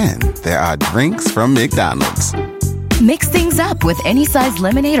 Then there are drinks from McDonald's. Mix things up with any size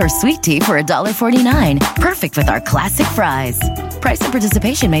lemonade or sweet tea for $1.49. Perfect with our classic fries. Price and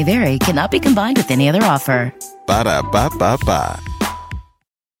participation may vary. Cannot be combined with any other offer. Ba-da-ba-ba-ba.